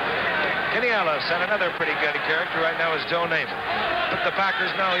 Kenny Ellis, and another pretty good character right now is Joe Namath. But the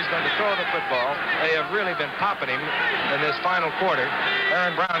Packers know he's going to throw the football. They have really been popping him in this final quarter.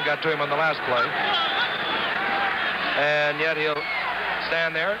 Aaron Brown got to him on the last play. And yet he'll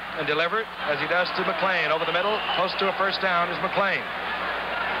stand there and deliver it as he does to McClain. Over the middle, close to a first down is McClain.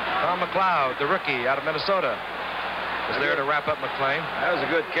 Tom McLeod, the rookie out of Minnesota, is there to wrap up McClain. That was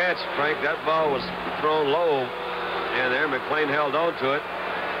a good catch, Frank. That ball was thrown low in there. McClain held on to it.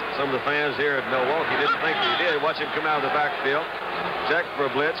 Some of the fans here at Milwaukee didn't think he did. Watch him come out of the backfield. Check for a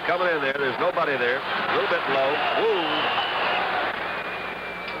blitz. Coming in there. There's nobody there. A little bit low. Woo!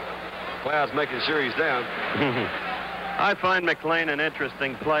 Cloud's making sure he's down. I find McClain an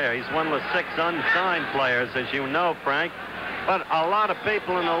interesting player. He's one of the 6 unsigned players, as you know, Frank. But a lot of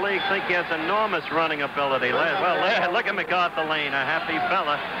people in the league think he has enormous running ability. Well, look at MacArthur Lane, a happy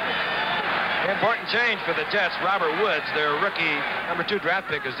fella. Important change for the Jets. Robert Woods, their rookie number 2 draft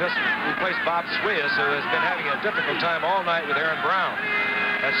pick, has just replaced Bob Swias, who has been having a difficult time all night with Aaron Brown.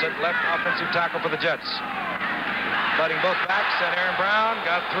 That's it, left offensive tackle for the Jets. Butting both backs, and Aaron Brown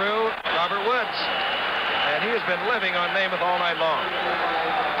got through Robert Woods. And he has been living on Namath all night long.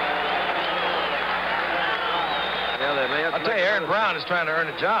 I'll tell you, Aaron Brown is trying to earn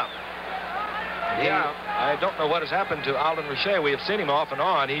a job. I don't know what has happened to Alden Richey. We have seen him off and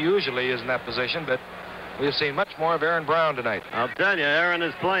on. He usually is in that position, but we have seen much more of Aaron Brown tonight. I'll tell you, Aaron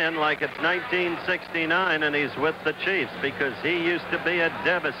is playing like it's 1969, and he's with the Chiefs because he used to be a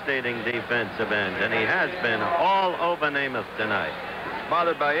devastating defensive end, and he has been all over Namath tonight.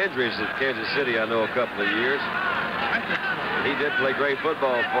 Bothered by injuries at Kansas City, I know, a couple of years. He did play great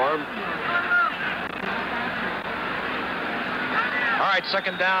football for him. All right,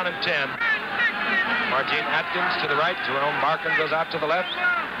 2nd down and 10. Margene Atkins to the right. Jerome Barkum goes out to the left.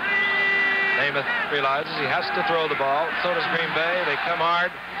 Namath realizes he has to throw the ball. So does Green Bay. They come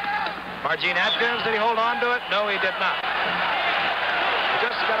hard. Margene Atkins, did he hold on to it? No, he did not. He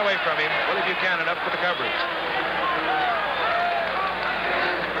just got away from him. Willie Buchanan up for the coverage.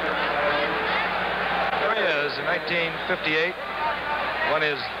 There he is in 1958. Won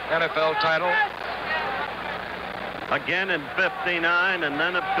his NFL title. Again in 59, and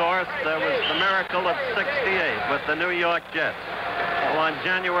then, of course, there was the miracle of 68 with the New York Jets, who on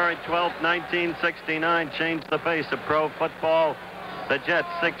January 12, 1969, changed the face of pro football. The Jets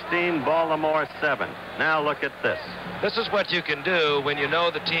 16, Baltimore 7. Now look at this. This is what you can do when you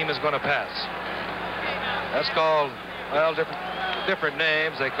know the team is going to pass. That's called, well, different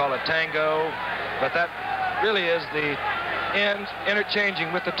names. They call it tango, but that really is the ends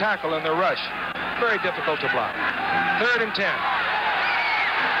interchanging with the tackle in the rush. Very difficult to block. 3rd and 10.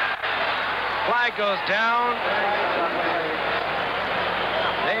 Flag goes down.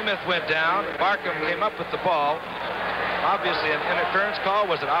 Namath went down. Barkum came up with the ball. Obviously, an interference call.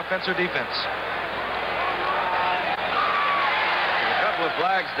 Was it offense or defense? A couple of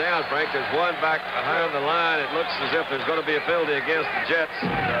flags down, Frank. There's one back behind the line. It looks as if there's going to be a penalty against the Jets,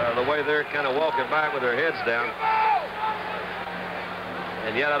 the way they're kind of walking back with their heads down.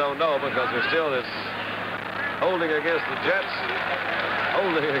 And yet I don't know, because there's still this holding against the Jets,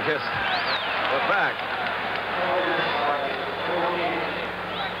 holding against the back.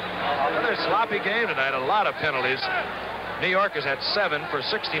 Another sloppy game tonight, a lot of penalties. New York has had 7 for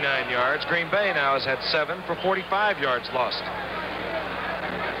 69 yards. Green Bay now has had 7 for 45 yards lost.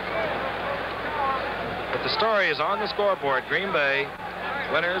 But the story is on the scoreboard. Green Bay,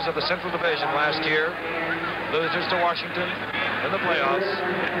 winners of the Central Division last year, losers to Washington in the playoffs,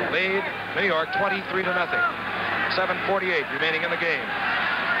 lead New York 23-0. 7:48 remaining in the game.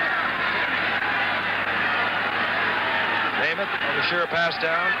 Namath on the sure pass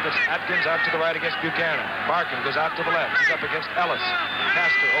down. Puts Atkins out to the right against Buchanan. Barkum goes out to the left. He's up against Ellis.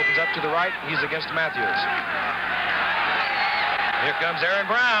 Castor opens up to the right. He's against Matthews. Here comes Aaron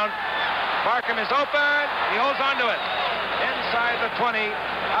Brown. Barkum is open. He holds on to it. Inside the 20,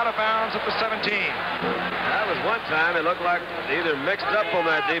 out of bounds at the 17. That was one time it looked like they either mixed up on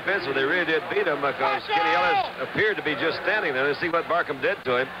that defense or they really did beat him, because Kenny Ellis appeared to be just standing there. Let's see what Barkum did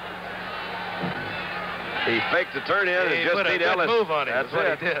to him. He faked the turn in and just beat Ellis. Move on him. That's what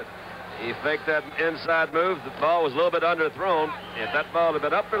he did. He faked that inside move. The ball was a little bit underthrown. If that ball had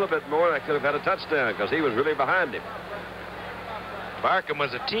been up a little bit more, that could have had a touchdown, because he was really behind him. Barkum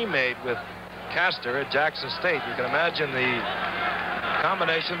was a teammate with Castor at Jackson State. You can imagine the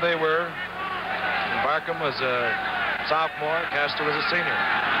combination they were. Barkum was a sophomore. Castor was a senior.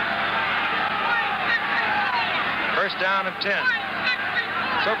 1st down and 10.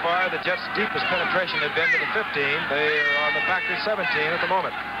 So far, the Jets' deepest penetration had been to the 15. They are on the Packers' 17 at the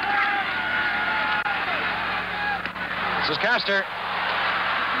moment. This is Castor.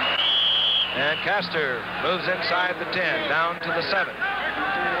 And Castor moves inside the 10, down to the 7.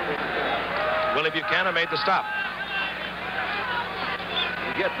 Willie Buchanan made the stop.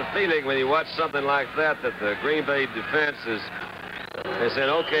 You get the feeling when you watch something like that the Green Bay defense is, they said,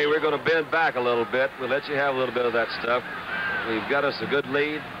 okay, we're going to bend back a little bit. We'll let you have a little bit of that stuff. We've got us a good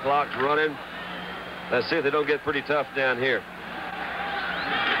lead. Clock's running. Let's see if they don't get pretty tough down here.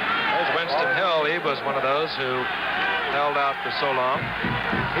 There's Winston Hill. He was one of those who held out for so long.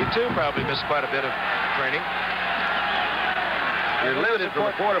 He, too, probably missed quite a bit of training. You're limited from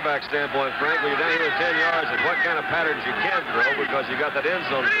a quarterback standpoint, Frank, when you're down here at 10 yards and what kind of patterns you can throw because you got that end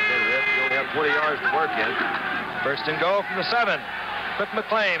zone to contend with. You only have 20 yards to work in. First and goal from the 7. Cliff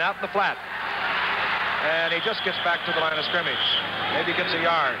McLean out in the flat. And he just gets back to the line of scrimmage. Maybe gets a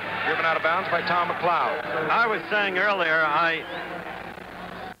yard. Driven out of bounds by Tom McLeod. I was saying earlier, I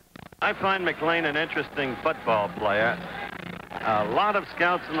find McLean an interesting football player. A lot of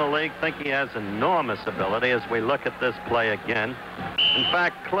scouts in the league think he has enormous ability as we look at this play again. In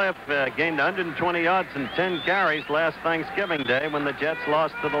fact, Cliff gained 120 yards and 10 carries last Thanksgiving Day when the Jets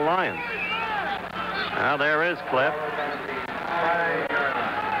lost to the Lions. Now there is Cliff.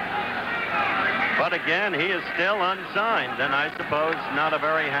 But again, he is still unsigned, and I suppose not a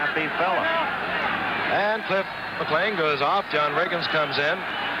very happy fellow. And Cliff McLean goes off. John Riggins comes in.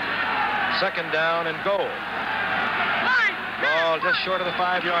 Second down and goal. Ball just short of the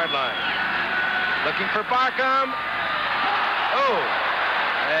 5-yard line. Looking for Barkham. Oh!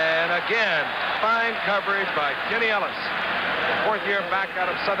 And again, fine coverage by Kenny Ellis, the fourth-year back out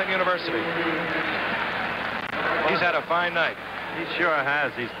of Southern University. He's had a fine night. He sure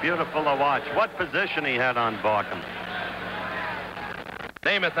has. He's beautiful to watch. What position he had on Barkham.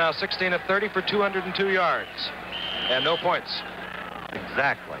 Namath now 16 of 30 for 202 yards. And no points.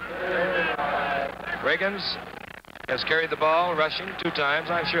 Exactly. Riggins has carried the ball, rushing 2 times.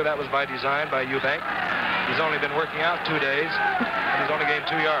 I'm sure that was by design by Eubank. He's only been working out 2 days, and he's only gained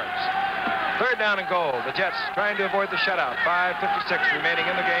 2 yards. Third down and goal. The Jets trying to avoid the shutout. 5:56 remaining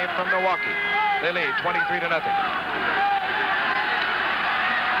in the game from Milwaukee. They lead 23-0.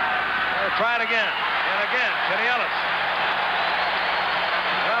 They'll try it again, and again, Kenny Ellis.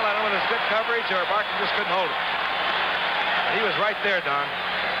 Well, I don't know if it was good coverage or Barkham just couldn't hold it. But he was right there, Don.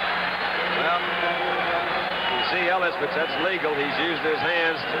 Well, you see Ellis, but that's legal. He's used his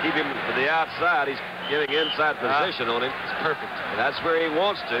hands to keep him to the outside. He's giving inside position on him. It's perfect. And that's where he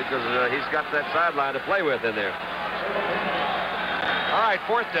wants to because he's got that sideline to play with in there. All right,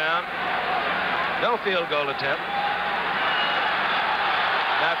 fourth down. No field goal attempt.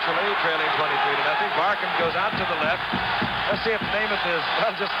 Naturally, trailing 23-0. Barkham goes out to the left. Let's see if Namath is,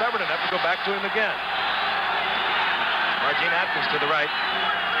 well, just stubborn enough to go back to him again. Margene Atkins to the right.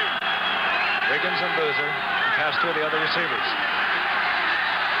 Riggins and Boozer. And Castor, the other receivers.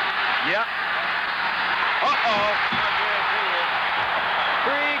 Yep. Uh-oh.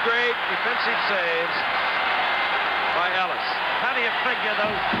 3 great defensive saves by Ellis. How do you figure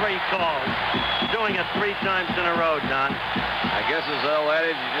those 3 calls? Doing it 3 times in a row, Don. I guess it's the old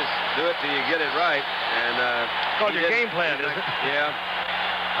adage, you just do it till you get it right. And called your game plan, isn't it? Yeah.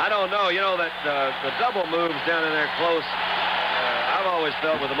 I don't know. You know that the double moves down in there close, I've always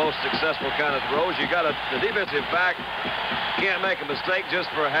felt were the most successful kind of throws. You got the defensive back can't make a mistake just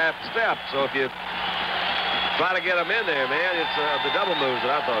for a half step. So if you try to get them in there, man, it's the double moves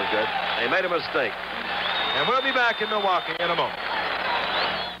that I thought was good. They made a mistake. And we'll be back in Milwaukee in a moment.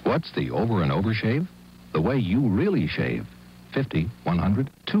 What's the over and over shave? The way you really shave. 50, 100,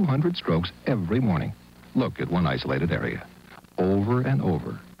 200 strokes every morning. Look at one isolated area. Over and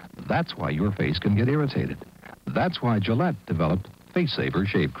over. That's why your face can get irritated. That's why Gillette developed Face Saver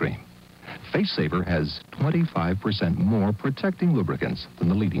Shave Cream. Face Saver has 25% more protecting lubricants than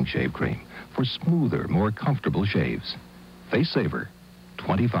the leading shave cream for smoother, more comfortable shaves. Face Saver,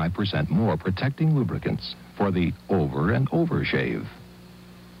 25% more protecting lubricants for the over and over shave.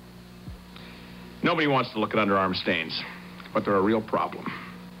 Nobody wants to look at underarm stains, but they're a real problem.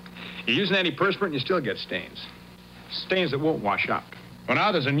 You use an antiperspirant and you still get stains. Stains that won't wash out. Well,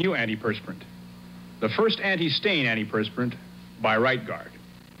 now there's a new antiperspirant. The first anti-stain antiperspirant by Right Guard.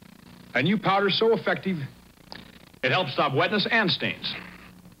 A new powder so effective, it helps stop wetness and stains.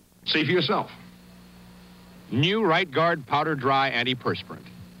 See for yourself. New Right Guard Powder Dry Antiperspirant.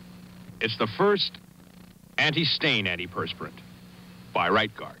 It's the first anti-stain antiperspirant by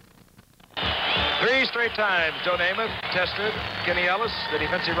Right Guard. 3 straight times, Joe Namath tested Kenny Ellis, the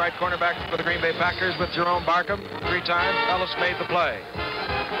defensive right cornerback for the Green Bay Packers, with Jerome Barkham. 3 times, Ellis made the play.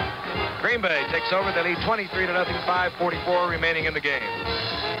 Green Bay takes over. They lead 23-0, 5:44 remaining in the game.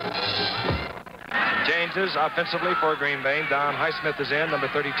 Changes offensively for Green Bay. Don Highsmith is in, number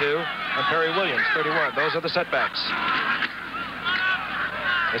 32, and Perry Williams, 31. Those are the setbacks.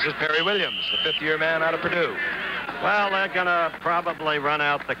 This is Perry Williams, the fifth-year man out of Purdue. Well, they're going to probably run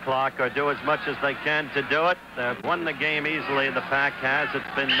out the clock or do as much as they can to do it. They've won the game easily, the Pack has.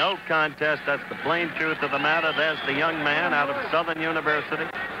 It's been no contest. That's the plain truth of the matter. There's the young man out of Southern University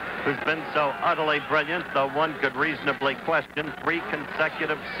who's been so utterly brilliant, though one could reasonably question 3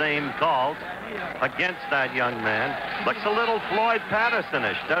 consecutive same calls against that young man. Looks a little Floyd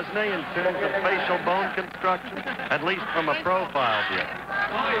Patterson-ish, doesn't he, in terms of facial bone construction, at least from a profile view.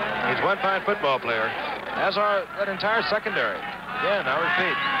 He's one fine football player, as are that entire secondary. Again, I'll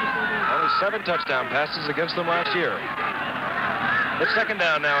repeat, only 7 touchdown passes against them last year. It's second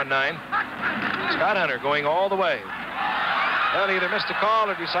down now and 9. Scott Hunter going all the way. Well, he either missed a call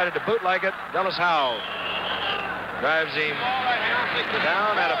or decided to bootleg it. Dallas Howell drives him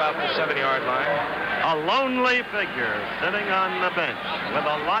down at about the 7-yard line. A lonely figure sitting on the bench with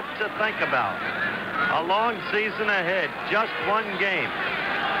a lot to think about. A long season ahead, just one game,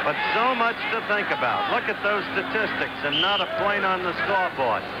 but so much to think about. Look at those statistics and not a point on the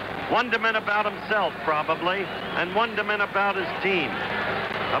scoreboard. Wonderment about himself, probably, and wonderment about his team,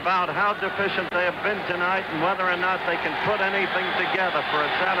 about how deficient they have been tonight and whether or not they can put anything together for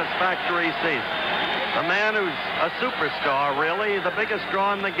a satisfactory season. A man who's a superstar, really, the biggest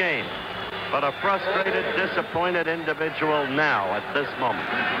draw in the game, but a frustrated, disappointed individual now at this moment.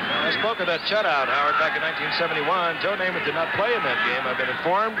 I spoke of that shutout, Howard, back in 1971. Joe Namath did not play in that game, I've been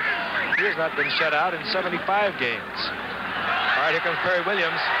informed. He has not been shut out in 75 games. All right, here comes Perry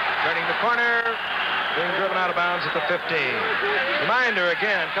Williams, turning the corner, being driven out of bounds at the 15. Reminder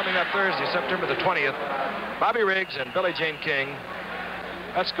again, coming up Thursday, September the 20th, Bobby Riggs and Billie Jean King.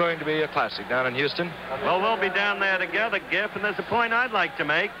 That's going to be a classic down in Houston. Well, we'll be down there together, Giff, and there's a point I'd like to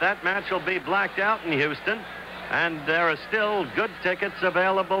make. That match will be blacked out in Houston, and there are still good tickets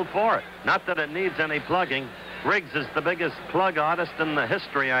available for it. Not that it needs any plugging. Riggs is the biggest plug artist in the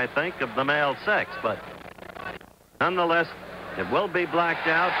history, I think, of the male sex, but nonetheless, it will be blacked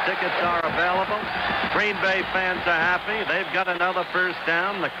out. Tickets are available. Green Bay fans are happy. They've got another first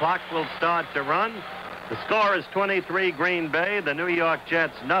down. The clock will start to run. The score is 23 Green Bay, the New York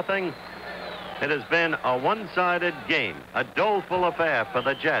Jets nothing. It has been a one-sided game, a doleful affair for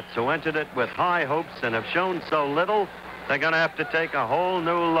the Jets, who entered it with high hopes and have shown so little, they're going to have to take a whole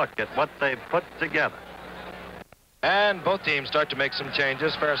new look at what they've put together. And both teams start to make some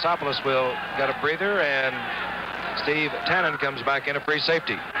changes. Farasopoulos will get a breather, and Steve Tannen comes back in a free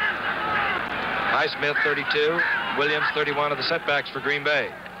safety. Highsmith, 32. Williams, 31 of the setbacks for Green Bay.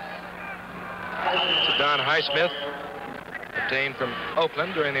 So Don Highsmith, obtained from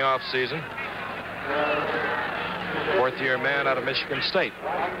Oakland during the offseason. Fourth-year man out of Michigan State.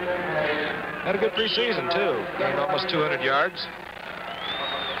 Had a good preseason, too. Gained almost 200 yards.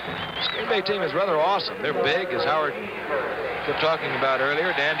 This Green Bay team is rather awesome. They're big, as Howard kept talking about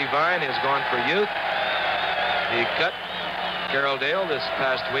earlier. Dan Devine has gone for youth. He cut Carroll Dale this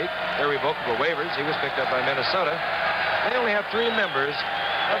past week. Irrevocable waivers. He was picked up by Minnesota. They only have 3 members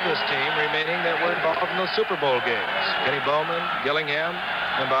of this team remaining that were involved in those Super Bowl games. Kenny Bowman, Gillingham,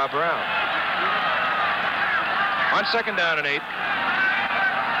 and Bob Brown. On second down and 8, here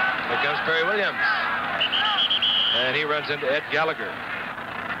comes Perry Williams. And he runs into Ed Gallagher.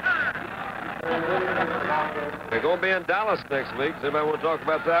 They're going to be in Dallas next week. Does anybody want to talk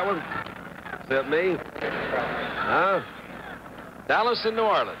about that one? Except me. Huh? Dallas and New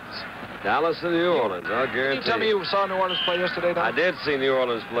Orleans. Dallas and New Orleans, I'll guarantee. Can you tell me you saw New Orleans play yesterday, Don? I did see New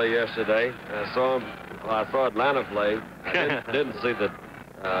Orleans play yesterday. I saw Atlanta play. I didn't see the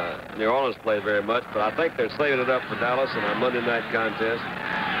New Orleans play very much, but I think they're saving it up for Dallas in our Monday night contest.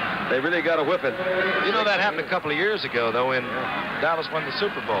 They really got a whipping. You know, that happened a couple of years ago, though, when Dallas won the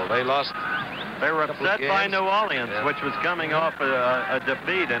Super Bowl. They lost. They were upset by New Orleans, which was coming off a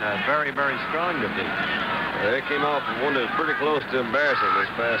defeat, and a very, very strong defeat. They came off one that was pretty close to embarrassing this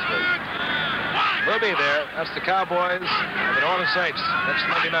past week. We'll be there. That's the Cowboys and the New Orleans Saints next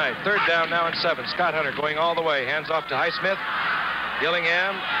Monday night. Third down now and 7. Scott Hunter going all the way. Hands off to Highsmith.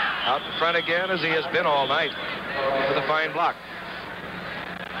 Gillingham out in front again, as he has been all night, with a fine block.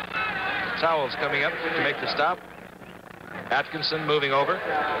 Sowell's coming up to make the stop. Atkinson moving over.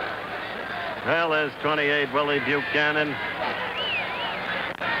 Well, there's 28 Willie Buchanan.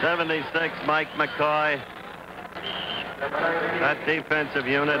 76 Mike McCoy. That defensive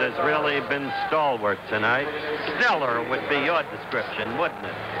unit has really been stalwart tonight. Stellar would be your description, wouldn't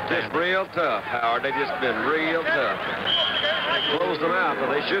it? Just real tough, Howard. They've just been real tough. They closed them out,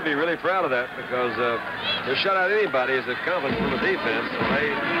 but they should be really proud of that, because to shut out anybody is a compliment from the defense. So they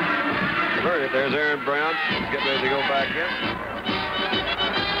earned it. right, there's Aaron Brown. He's getting ready to go back in.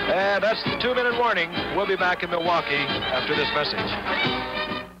 And that's the 2-minute warning. We'll be back in Milwaukee after this message.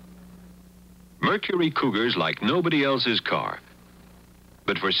 Mercury Cougars like nobody else's car.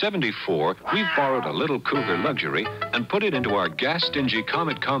 But for $74, we've borrowed a little Cougar luxury and put it into our gas-stingy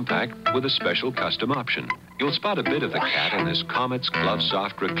Comet Compact with a special custom option. You'll spot a bit of the cat in this Comet's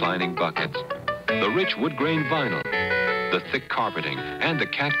glove-soft reclining buckets. The rich wood-grain vinyl, the thick carpeting, and the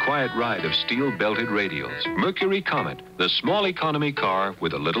cat-quiet ride of steel-belted radials. Mercury Comet, the small economy car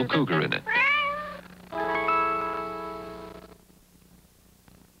with a little Cougar in it.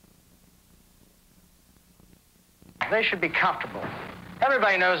 They should be comfortable.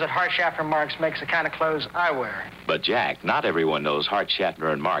 Everybody knows that Hart, Schaffner, Marx makes the kind of clothes I wear. But, Jack, not everyone knows Hart, Schaffner,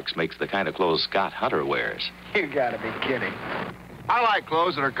 and Marx makes the kind of clothes Scott Hunter wears. You gotta be kidding. I like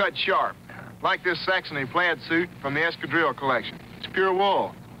clothes that are cut sharp, like this Saxony plaid suit from the Escadrille collection. It's pure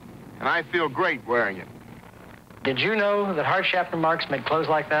wool, and I feel great wearing it. Did you know that Hart, Schaffner, Marx make clothes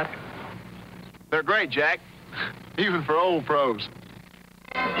like that? They're great, Jack, even for old pros.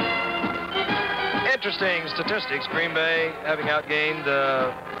 Interesting statistics. Green Bay having outgained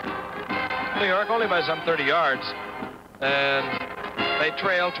New York only by some 30 yards. And they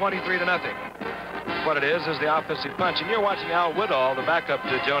trail 23-0. What it is the offensive punch. And you're watching Al Woodall, the backup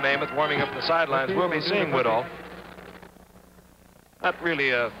to Joe Namath, warming up the sidelines. We'll be seeing Woodall. Not really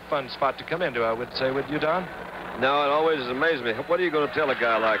a fun spot to come into, I would say, would you, Don? No, it always amazes me. What are you going to tell a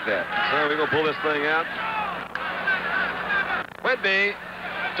guy like that? So we're going to pull this thing out? Whitby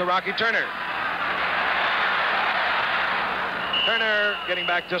to Rocky Turner. Turner getting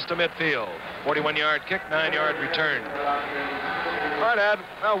back just to midfield. 41-yard kick, 9-yard return. All right,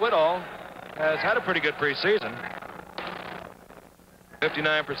 Al Woodall has had a pretty good preseason.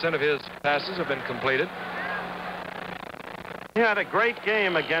 59% of his passes have been completed. He had a great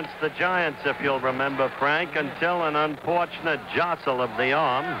game against the Giants, if you'll remember, Frank, until an unfortunate jostle of the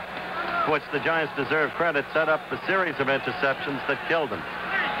arm, which the Giants deserve credit, set up the series of interceptions that killed him.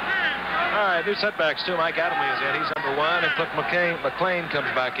 All right, new setbacks, too. Mike Adamle is in. He's number 1, and Cliff McLean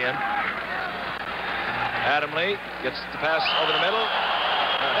comes back in. Adamle gets the pass over the middle.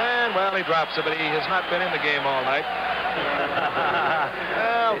 And, well, he drops it, but he has not been in the game all night.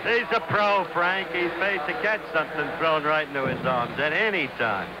 Well, he's a pro, Frank. He's made to catch something thrown right into his arms at any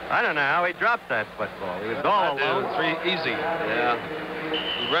time. I don't know how he dropped that football. He was all alone. 3 easy. Yeah.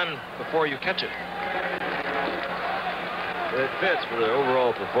 You run before you catch it. It fits for the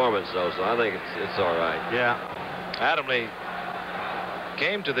overall performance, though, so I think it's all right. Yeah. Adamle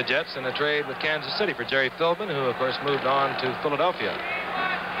came to the Jets in a trade with Kansas City for Jerry Philbin, who, of course, moved on to Philadelphia.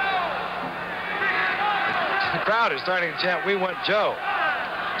 The crowd is starting to chant, "We want Joe."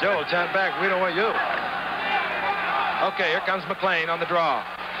 Joe will chant back, "We don't want you." Okay, here comes McLean on the draw.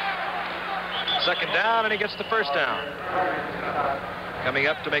 Second down, and he gets the first down. Coming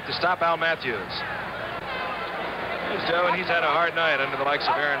up to make the stop, Al Matthews. Here's Joe, and he's had a hard night under the likes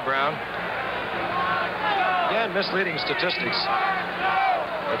of Aaron Brown. Again, misleading statistics.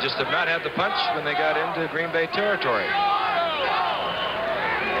 They just have not had the punch when they got into Green Bay territory.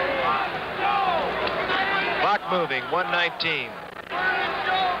 Clock moving, 1:19.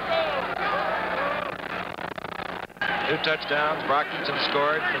 2 touchdowns. Brockington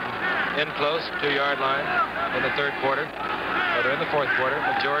scored from in close, 2-yard line in the third quarter. Rather, in the fourth quarter.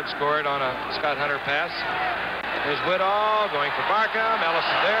 But George scored on a Scott Hunter pass. Here's Woodall going for Barkham. Ellis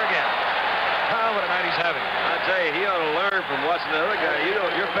is there again. Oh, what a night he's having. I tell you, he ought to learn from watching the other guy.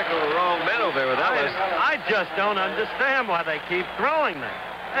 You're picking the wrong men over there with Ellis. I just don't understand why they keep throwing that.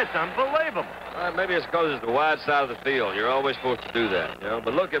 It's unbelievable. Maybe it's because it's the wide side of the field. You're always supposed to do that, you know.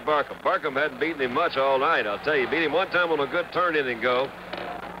 But look at Barkham. Barkham hadn't beaten him much all night, I'll tell you. Beat him one time on a good turn in and go.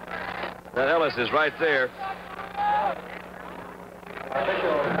 That Ellis is right there.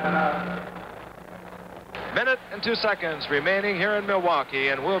 Minute and 2 seconds remaining here in Milwaukee,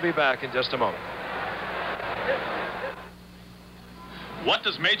 and we'll be back in just a moment. What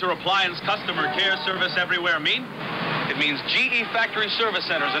does Major Appliance Customer Care Service Everywhere mean? It means GE factory service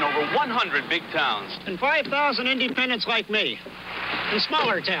centers in over 100 big towns. And 5,000 independents like me in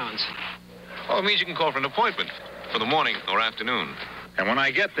smaller towns. Oh, it means you can call for an appointment for the morning or afternoon. And when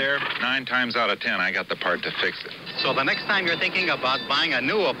I get there, 9 times out of 10, I got the part to fix it. So the next time you're thinking about buying a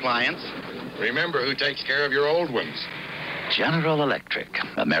new appliance, remember who takes care of your old ones. General Electric,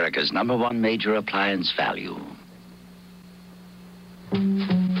 America's #1 major appliance value.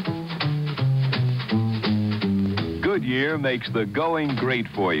 Goodyear makes the going great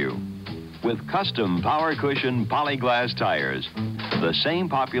for you. With custom power cushion polyglass tires. The same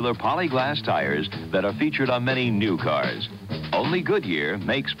popular polyglass tires that are featured on many new cars. Only Goodyear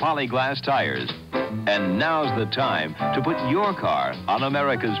makes Polyglass tires. And now's the time to put your car on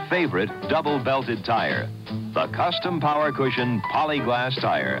America's favorite double-belted tire, the Custom Power Cushion Polyglass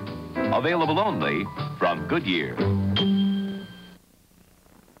tire. Available only from Goodyear.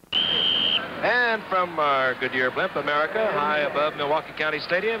 And from our Goodyear blimp, America, high above Milwaukee County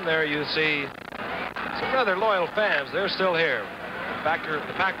Stadium, there you see some rather loyal fans. They're still here.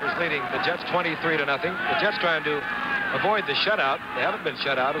 The Packers leading the Jets 23-0. The Jets trying to avoid the shutout. They haven't been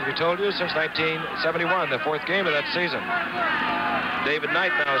shut out, as we told you, since 1971, the fourth game of that season. David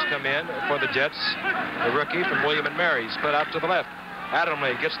Knight now has come in for the Jets, the rookie from William & Mary, split out to the left.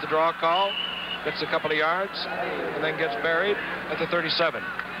 Adamle gets the draw call, gets a couple of yards, and then gets buried at the 37.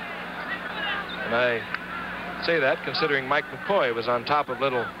 And I say that considering Mike McCoy was on top of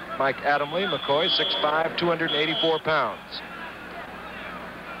little Mike Adamle. McCoy, 6'5", 284 pounds.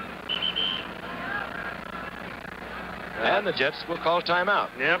 And the Jets will call timeout.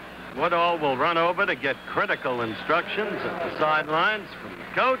 Yep. Woodall will run over to get critical instructions at the sidelines from the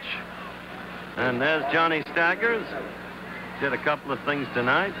coach. And there's Johnny Staggers. Did a couple of things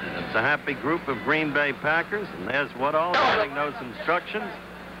tonight. It's a happy group of Green Bay Packers. And there's Woodall getting those instructions.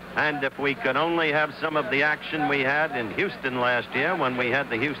 And if we could only have some of the action we had in Houston last year when we had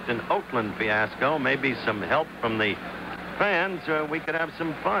the Houston-Oakland fiasco, maybe some help from the fans, we could have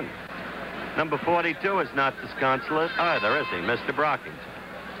some fun. Number 42 is not disconsolate either, is he, Mr. Brockington?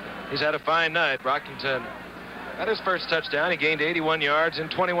 He's had a fine night. Brockington had his first touchdown. He gained 81 yards in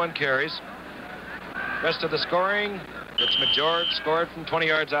 21 carries. Rest of the scoring, it's McGeorge scored from 20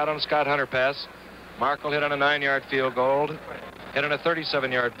 yards out on a Scott Hunter pass. Markle hit on a 9-yard field goal, hit on a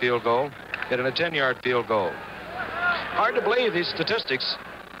 37-yard field goal, hit on a 10-yard field goal. Hard to believe these statistics.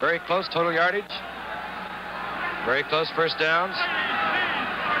 Very close total yardage. Very close first downs.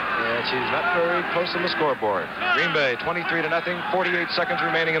 And she's not very close on the scoreboard. Green Bay 23-0, 48 seconds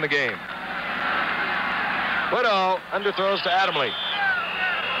remaining in the game. Woodall underthrows to Adamle.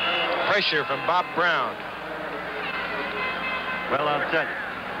 Pressure from Bob Brown. Well, I'll tell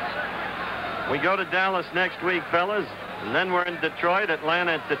you. We go to Dallas next week, fellas, and then we're in Detroit,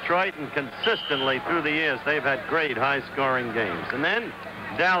 Atlanta, Detroit, and consistently through the years, they've had great high-scoring games. And then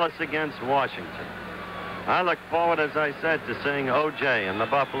Dallas against Washington. I look forward, as I said, to seeing O.J. and the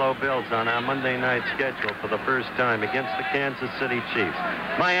Buffalo Bills on our Monday night schedule for the first time against the Kansas City Chiefs.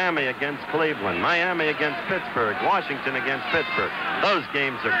 Miami against Cleveland. Miami against Pittsburgh. Washington against Pittsburgh. Those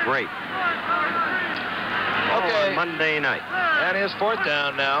games are great. Okay. On Monday night. And his fourth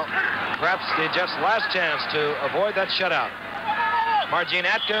down now. Perhaps the Jets' last chance to avoid that shutout. Margene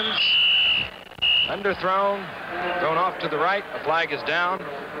Atkins, underthrown, thrown off to the right. A flag is down.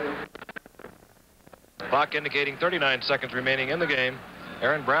 Clock indicating 39 seconds remaining in the game.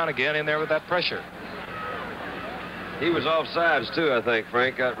 Aaron Brown again in there with that pressure. He was offsides, too, I think,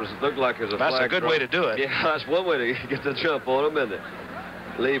 Frank. That looked like it was a flag. That's a good way to do it. Yeah, that's one way to get the jump on him, isn't it?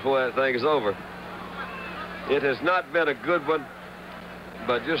 Leave before that thing is over. It has not been a good one,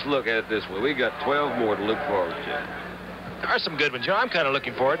 but just look at it this way. We got 12 more to look forward to. There are some good ones. You know, I'm kind of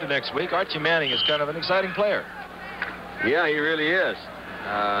looking forward to next week. Archie Manning is kind of an exciting player. Yeah, he really is.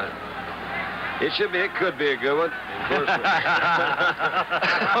 It could be a good one.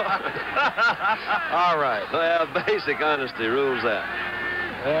 All right. Well, basic honesty rules that.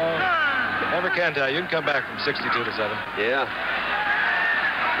 Never can tell. You can come back from 62 to 7. Yeah.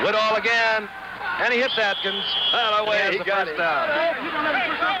 Woodall again. And he hits Atkins. Well, away, he got first it. down.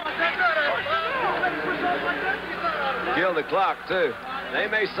 Kill the clock, too. They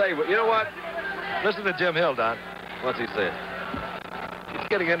may say, but you know what? Listen to Jim Hill, Don. What's he saying? He's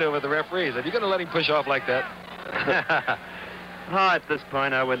getting into it with the referees. Are you going to let him push off like that? At this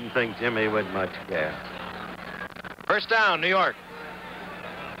point, I wouldn't think Jimmy would much care. First down, New York.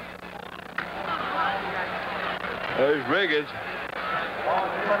 There's Riggins.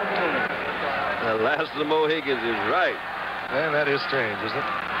 The last of the Mohicans is right. Man, that is strange, isn't it?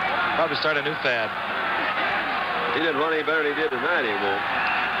 Probably start a new fad. He didn't run any better than he did tonight, he won't.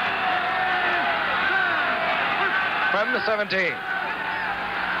 From the 17.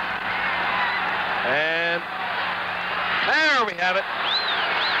 And there we have it.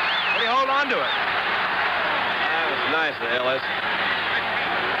 Can he hold on to it? That was nice, Ellis.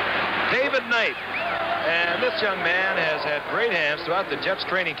 David Knight. And this young man has had great hands throughout the Jets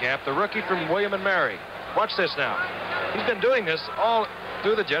training camp, the rookie from William & Mary. Watch this now. He's been doing this all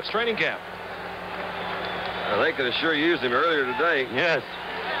through the Jets training camp. Well, they could have sure used him earlier today. Yes.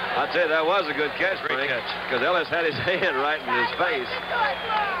 I'll tell you, that was a good catch, Great catch. Because Ellis had his hand right in his face.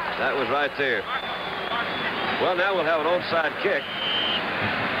 That was right there. Well, now we'll have an onside kick.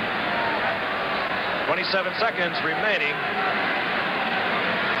 27 seconds remaining.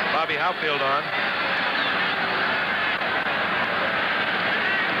 Bobby Howfield on.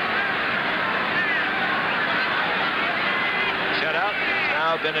 Shutout has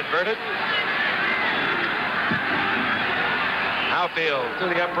now been inverted. Howfield to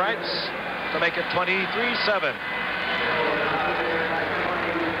the uprights to make it 23-7.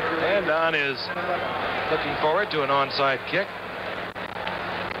 And Don is looking forward to an onside kick.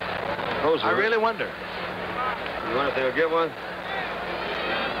 I really wonder. You wonder if they'll get one?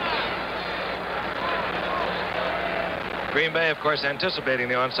 Green Bay, of course, anticipating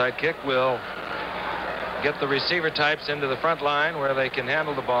the onside kick, will get the receiver types into the front line where they can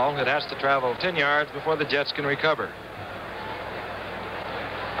handle the ball. It has to travel 10 yards before the Jets can recover.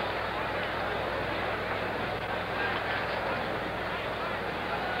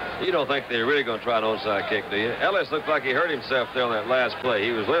 You don't think they're really going to try an onside kick, do you? Ellis looked like he hurt himself there on that last play. He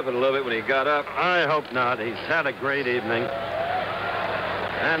was limping a little bit when he got up. I hope not. He's had a great evening.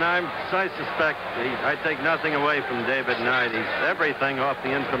 And I suspect, I take nothing away from David Knight. He's everything off the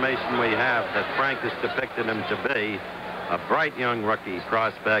information we have that Frank has depicted him to be. A bright young rookie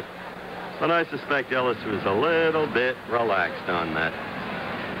prospect. But I suspect Ellis was a little bit relaxed on that.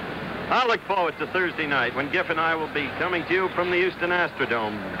 I look forward to Thursday night when Giff and I will be coming to you from the Houston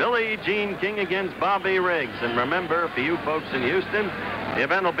Astrodome. Billie Jean King against Bobby Riggs. And remember, for you folks in Houston, the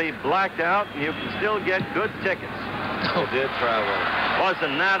event will be blacked out and you can still get good tickets. Oh, did travel.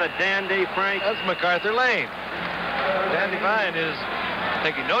 Wasn't that a dandy, Frank? That's MacArthur Lane. Dan Devine is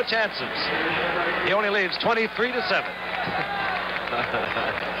taking no chances. He only leads 23-7.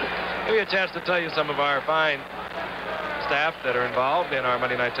 Give me a chance to tell you some of our fine staff that are involved in our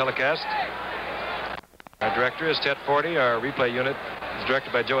Monday night telecast. Our director is Ted Forty. Our replay unit is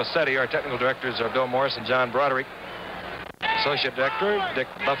directed by Joe Assetti. Our technical directors are Bill Morris and John Broderick. Associate director, Dick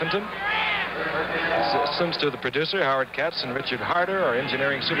Buffington. Assistants to the producer, Howard Katz and Richard Harder. Our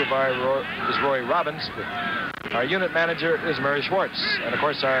engineering supervisor is Roy Robbins. Our unit manager is Murray Schwartz. And, of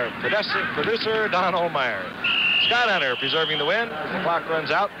course, our producer, Don Ohlmeyer. Scott Hunter preserving the win as the clock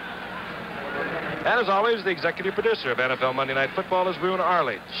runs out. And, as always, the executive producer of NFL Monday Night Football is Boone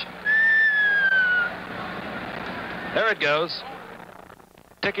Arledge. There it goes.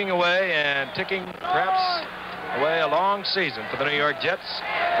 Ticking away and ticking, perhaps, away a long season for the New York Jets.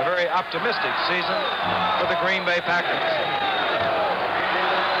 A very optimistic season for the Green Bay Packers.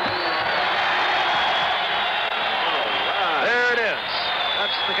 There it is.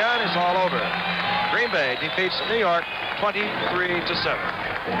 That's the gun. It's all over. Green Bay defeats New York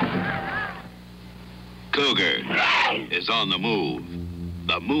 23-7. Cougar is on the move.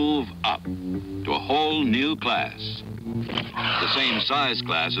 The move up to a whole new class. The same size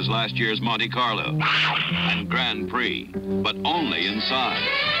class as last year's Monte Carlo and Grand Prix, but only in size.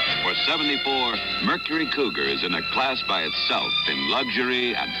 For 74, Mercury Cougar is in a class by itself in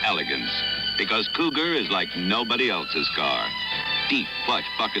luxury and elegance, because Cougar is like nobody else's car. Deep plush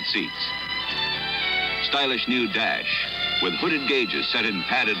bucket seats, stylish new dash with hooded gauges set in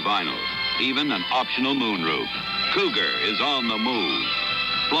padded vinyl, even an optional moonroof. Cougar is on the move,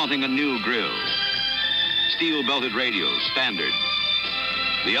 flaunting a new grille, steel-belted radios, standard.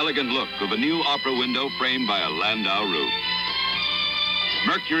 The elegant look of a new opera window framed by a Landau roof.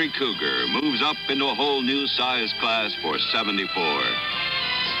 Mercury Cougar moves up into a whole new size class for 74.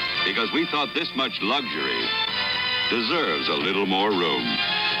 Because we thought this much luxury deserves a little more room.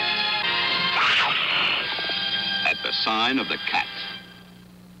 At the sign of the cat.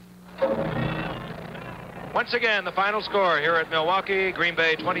 Once again, the final score here at Milwaukee, Green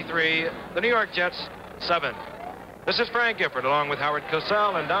Bay 23, the New York Jets 7. This is Frank Gifford along with Howard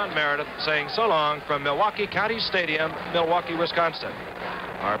Cosell and Don Meredith saying so long from Milwaukee County Stadium, Milwaukee, Wisconsin.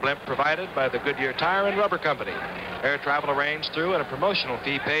 Our blimp provided by the Goodyear Tire and Rubber Company. Air travel arranged through and a promotional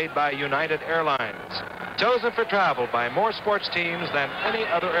fee paid by United Airlines. Chosen for travel by more sports teams than any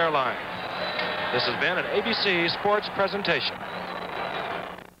other airline. This has been an ABC Sports presentation.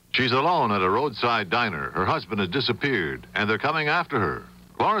 She's alone at a roadside diner. Her husband has disappeared, and they're coming after her.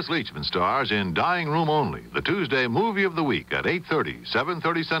 Cloris Leachman stars in Dying Room Only, the Tuesday movie of the week at 8:30,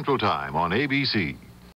 7:30 Central Time on ABC.